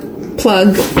to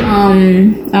plug, I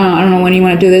don't know when you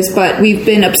want to do this, but we've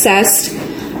been obsessed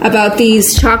about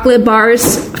these chocolate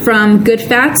bars from Good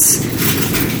Fats.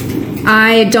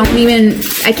 I can't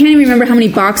even remember how many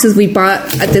boxes we bought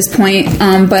at this point,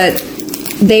 but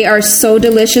they are so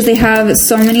delicious. They have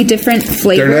so many different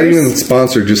flavors. They're not even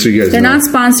sponsored, just so you guys know. They're not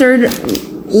sponsored.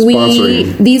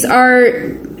 These are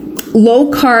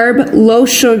low carb, low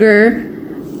sugar,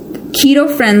 keto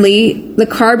friendly. The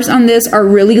carbs on this are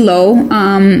really low.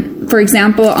 For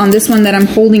example, on this one that I'm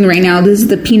holding right now, this is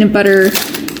the peanut butter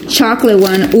chocolate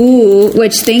one. Ooh,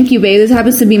 which thank you, babe. This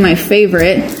happens to be my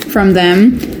favorite from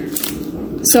them.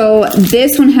 So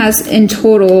this one has in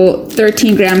total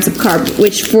 13 grams of carbs,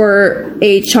 which for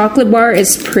a chocolate bar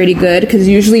is pretty good, because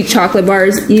usually chocolate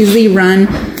bars usually run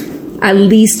at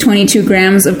least 22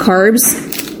 grams of carbs.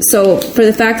 So for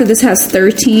the fact that this has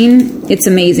 13, it's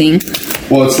amazing.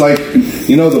 Well, it's like,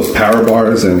 you know those power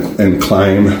bars and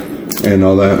Climb and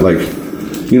all that? Like,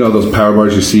 you know those power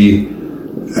bars you see,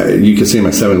 you can see them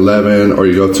at 7-Eleven, or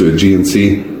you go to a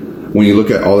GNC. When you look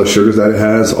at all the sugars that it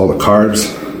has, all the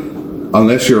carbs,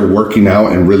 unless you're working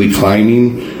out and really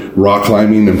climbing, rock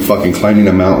climbing and fucking climbing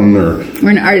a mountain, or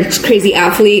an arch crazy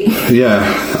athlete. Yeah,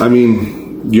 I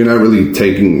mean, you're not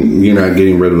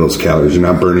getting rid of those calories. You're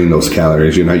not burning those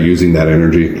calories. You're not using that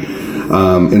energy.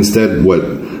 Instead,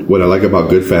 what I like about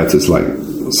Good Fats is like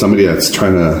somebody that's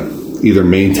trying to either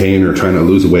maintain or trying to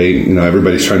lose weight. You know,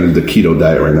 everybody's trying to do the keto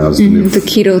diet right now. The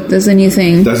keto, that's a new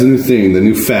thing. That's a new thing, the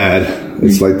new fad.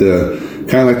 It's like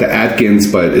kind of like the Atkins,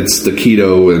 but it's the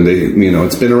keto, and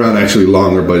it's been around actually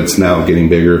longer, but it's now getting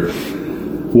bigger.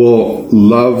 Well,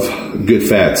 love Good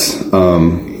Fats.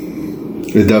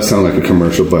 It does sound like a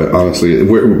commercial, but honestly, I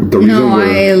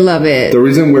love it. The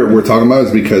reason we're talking about it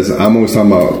is because I'm always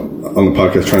talking about on the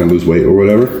podcast trying to lose weight or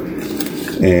whatever,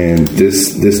 and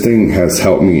this thing has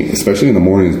helped me, especially in the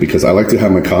mornings, because I like to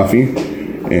have my coffee.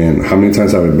 And how many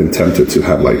times have I been tempted to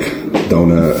have like a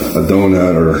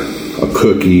donut or a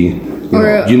cookie?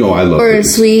 I love or a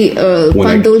sweet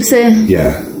pan dulce.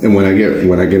 Yeah, And when I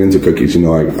get into cookies, you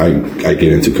know, I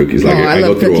get into cookies. Like I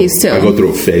love cookies too. I go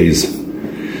through a phase.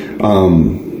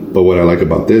 But what I like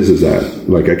about this is that,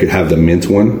 like, I could have the mint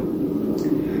one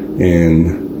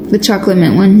and the chocolate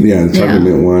mint one. Yeah, the chocolate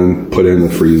mint one. Put it in the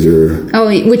freezer. Oh,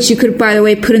 which you could, by the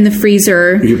way, put in the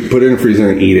freezer. You put it in the freezer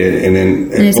and eat it, and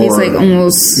then it tastes like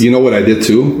almost. You know what I did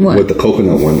too with the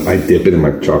coconut one? I dip it in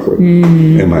my chocolate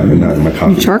and my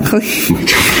coffee. Chocolate.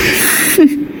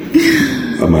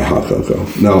 My hot cocoa.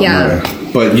 No,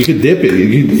 but you could dip it.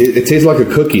 It tastes like a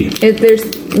cookie.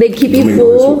 They keep you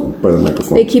full. By the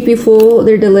microphone. They keep you full.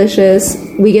 They're delicious.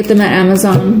 We get them at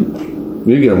Amazon.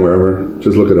 You can get them wherever.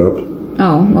 Just look it up.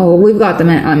 Oh, we've got them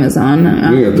at Amazon. You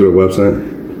can get through the website.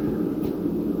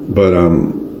 But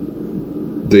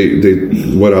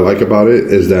they what I like about it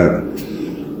is that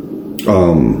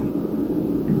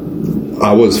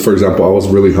I was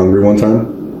really hungry one time,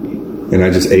 and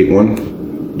I just ate one.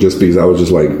 Just because I was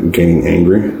just like getting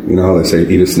angry, you know how they say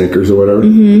eat a Snickers or whatever,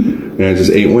 and I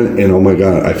just ate one, and oh my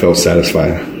god, I felt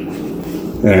satisfied,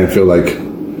 and I feel like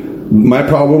my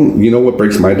problem. You know what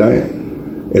breaks my diet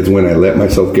is when I let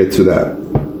myself get to that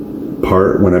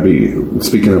part when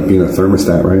speaking of being a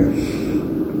thermostat, right?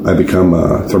 I become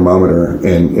a thermometer,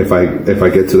 and if I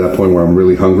get to that point where I'm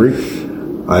really hungry,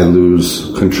 I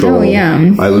lose control. Oh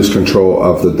yeah, I lose control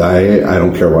of the diet. I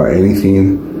don't care about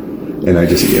anything. And I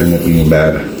just end up eating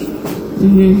bad.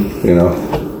 You know?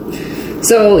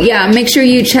 So, yeah, make sure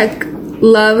you check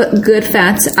Love Good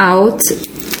Fats out.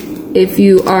 If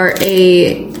you are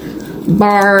a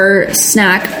bar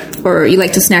snack, or you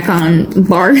like to snack on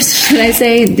bars, should I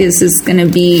say, this is going to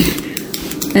be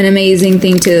an amazing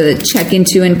thing to check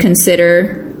into and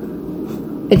consider.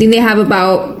 I think they have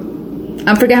about,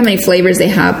 I forget how many flavors they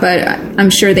have, but I'm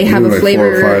sure they have a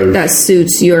flavor that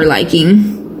suits your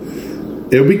liking.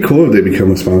 It would be cool if they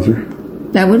become a sponsor.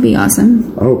 That would be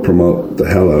awesome. I would promote the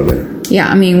hell out of it. Yeah,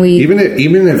 I mean, even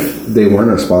if they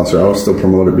weren't a sponsor, I would still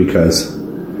promote it because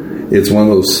it's one of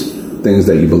those things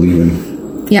that you believe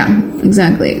in. Yeah,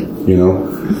 exactly. You know,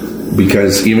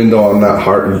 because even though I'm not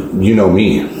hard, you know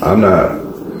me, I'm not.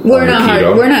 We're not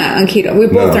hard. We're not on keto. We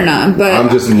both are not. But I'm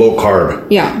just low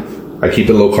carb. Yeah. I keep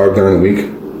it low carb during the week.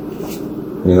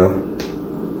 You know,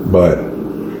 but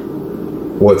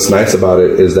what's nice about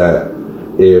it is that.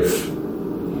 If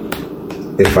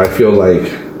I feel like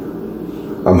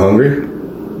I'm hungry,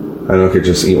 I know I could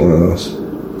just eat one of those.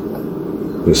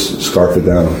 Just scarf it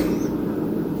down.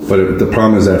 But the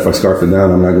problem is that if I scarf it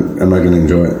down, I'm not going to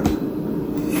enjoy it.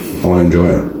 I want to enjoy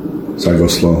it, so I go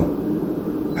slow.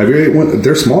 Have you ate one?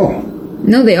 They're small.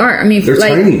 No, they are. I mean, they're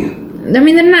tiny. I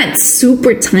mean, they're not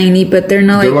super tiny, but they're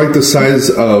not. They're like the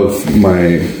size of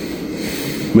my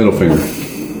middle finger.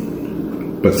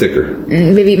 But thicker.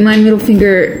 Baby, my middle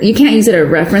finger, you can't use it as a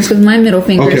reference because my middle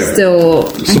finger is still.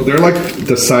 So they're like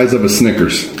the size of a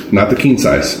Snickers, not the king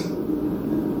size.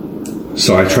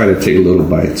 So I try to take little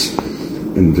bites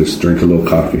and just drink a little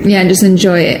coffee. Yeah, just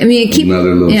enjoy it. I mean,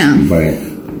 another little bite.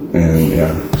 And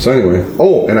yeah. So anyway.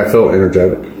 Oh, and I felt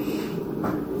energetic.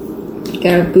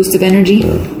 Got a boost of energy?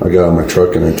 Yeah. I got out of my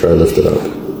truck and I tried to lift it up.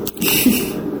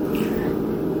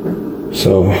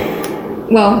 So.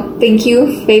 Well, thank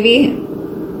you, baby,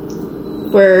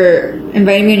 for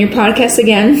inviting me on your podcast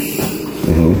again.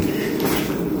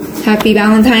 Happy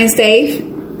Valentine's Day.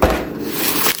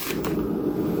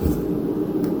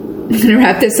 I'm going to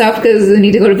wrap this up because I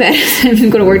need to go to bed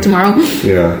and go to work tomorrow.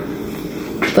 Yeah.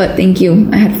 But thank you.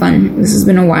 I had fun. This has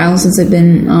been a while since I've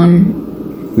been on.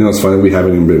 You know, it's funny. We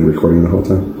haven't even been recording the whole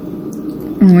time.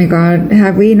 Oh my God.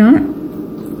 Have we not?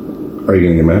 Are you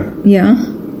going to get mad? Yeah.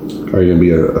 Are you going to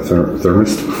be a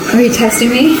thermist? Are you testing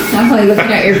me? I'm like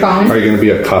looking at your phone. Are you going to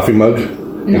be a coffee mug?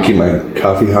 No. And keep my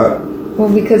coffee hot? Well,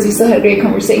 because we still had a great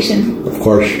conversation. Of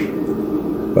course.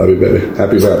 Love you, baby.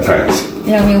 Happy Valentine's.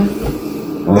 Yeah, we.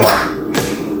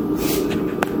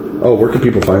 Oh, where can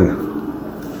people find you?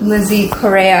 Lizzie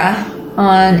Correa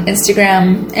on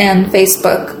Instagram and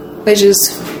Facebook, which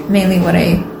is mainly what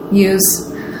I use.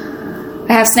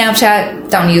 I have Snapchat.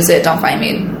 Don't use it. Don't find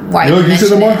me. Why? You don't use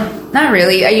it anymore? Not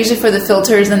really. I use it for the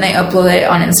filters and I upload it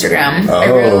on Instagram. I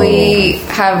really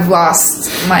have lost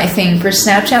my thing for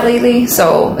Snapchat lately.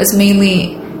 So it's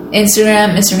mainly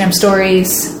Instagram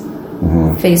stories,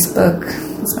 Facebook.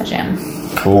 That's my jam.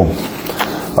 Cool.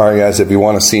 All right, guys. If you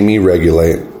want to see me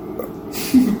regulate,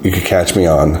 you can catch me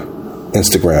on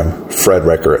Instagram, Fred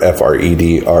Reker,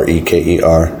 FredReker.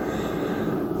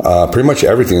 Pretty much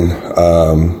everything.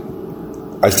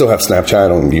 I still have Snapchat. I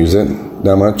don't use it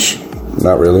that much.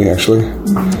 Not really, actually.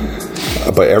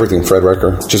 But everything, Fred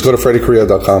Reker. Just go to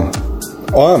freddykorea.com.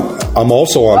 Oh, I'm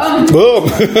also on. Boom.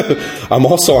 I'm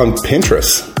also on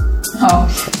Pinterest. Oh.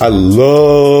 I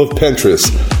love Pinterest.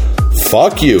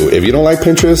 Fuck you. If you don't like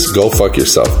Pinterest, go fuck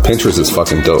yourself. Pinterest is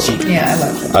fucking dope. Yeah, I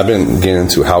love it. I've been getting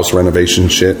into house renovation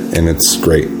shit, and it's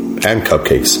great. And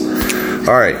cupcakes.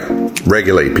 All right.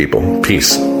 Regulate, people.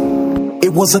 Peace.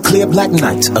 It was a clear black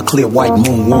night, a clear white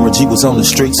moon. Warren G was on the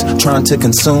streets trying to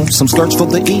consume some skirts for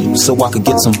the E, so I could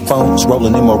get some phones.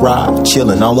 Rolling in my ride,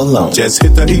 chilling all alone. Just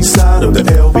hit the east side of the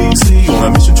LBC on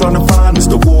a mission trying to find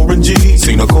Mr. Warren G.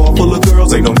 Seen a car full of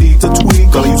girls, ain't no need to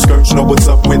tweak. All you skirts know what's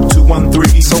up with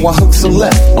 213. So I hooked some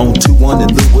left on 21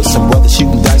 and Lewis. Some brothers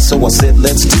shooting dice, so I said,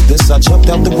 let's do this. I jumped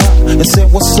out the rock and said,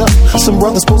 what's up? Some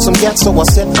brothers pulled some gas, so I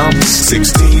said, I'm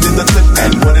 16 in the clip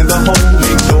and one in the hole.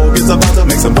 Nate Dogg is about to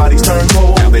make some bodies turn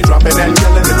cold. Now they dropping and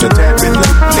yelling, it's a tad bit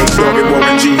late. Nate Dogg and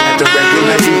Warren G had to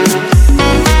regulate.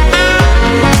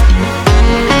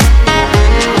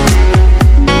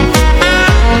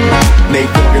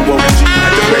 Nate Dogg and Warren G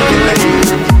had to regulate.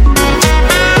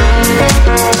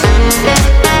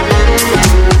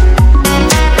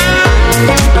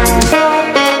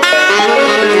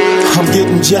 I'm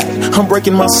getting jacked, I'm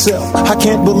breaking myself. I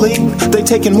can't believe they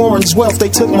taking Warren's wealth. They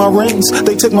took my rings,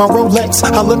 they took my Rolex.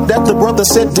 I looked at the brother,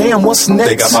 said, damn, what's next?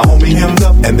 They got my homie hemmed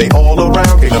up and they all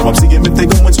around. Can't let them see him if they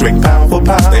going straight pound for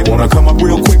pound. They wanna come up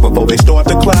real quick before they start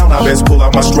to clown. I best pull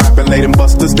out my strap and lay them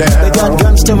busters down. They got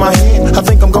guns to my head, I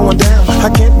think I'm going down. I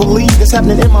can't believe it's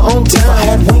happening in my own town. If I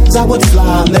had wings, I would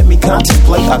fly, let me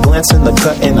contemplate. I glance in the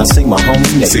cut and I see my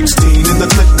homie Nate. 16 in the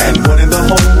clip and one in the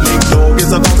hole. Nate Dogg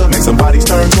is about to make some bodies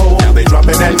turn cold. Now they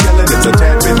dropping and yelling, it's a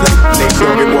tad bit late. Nate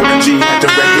Dogg and Warren G had to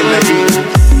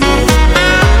regulate.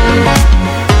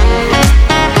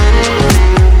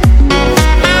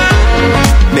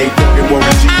 Nate Dogg and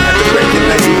Warren G had to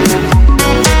regulate.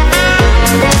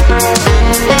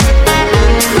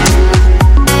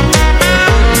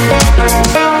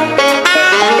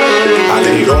 I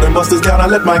laid all them busters down, I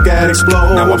let my gat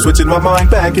explode. Now I'm switching my mind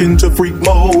back into freak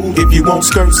mode. If you won't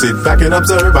skirt, sit back and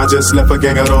observe. I just left a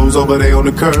gang of those over there on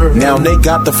the curb. Now Nate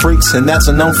got the freaks, and that's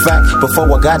a known fact.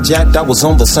 Before I got jacked, I was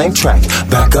on the same track.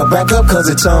 Back up, cause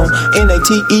it's on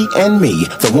N-A-T-E and me,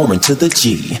 the Warren to the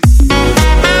G.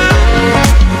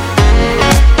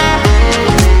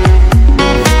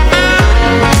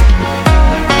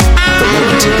 The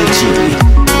Warren to the G.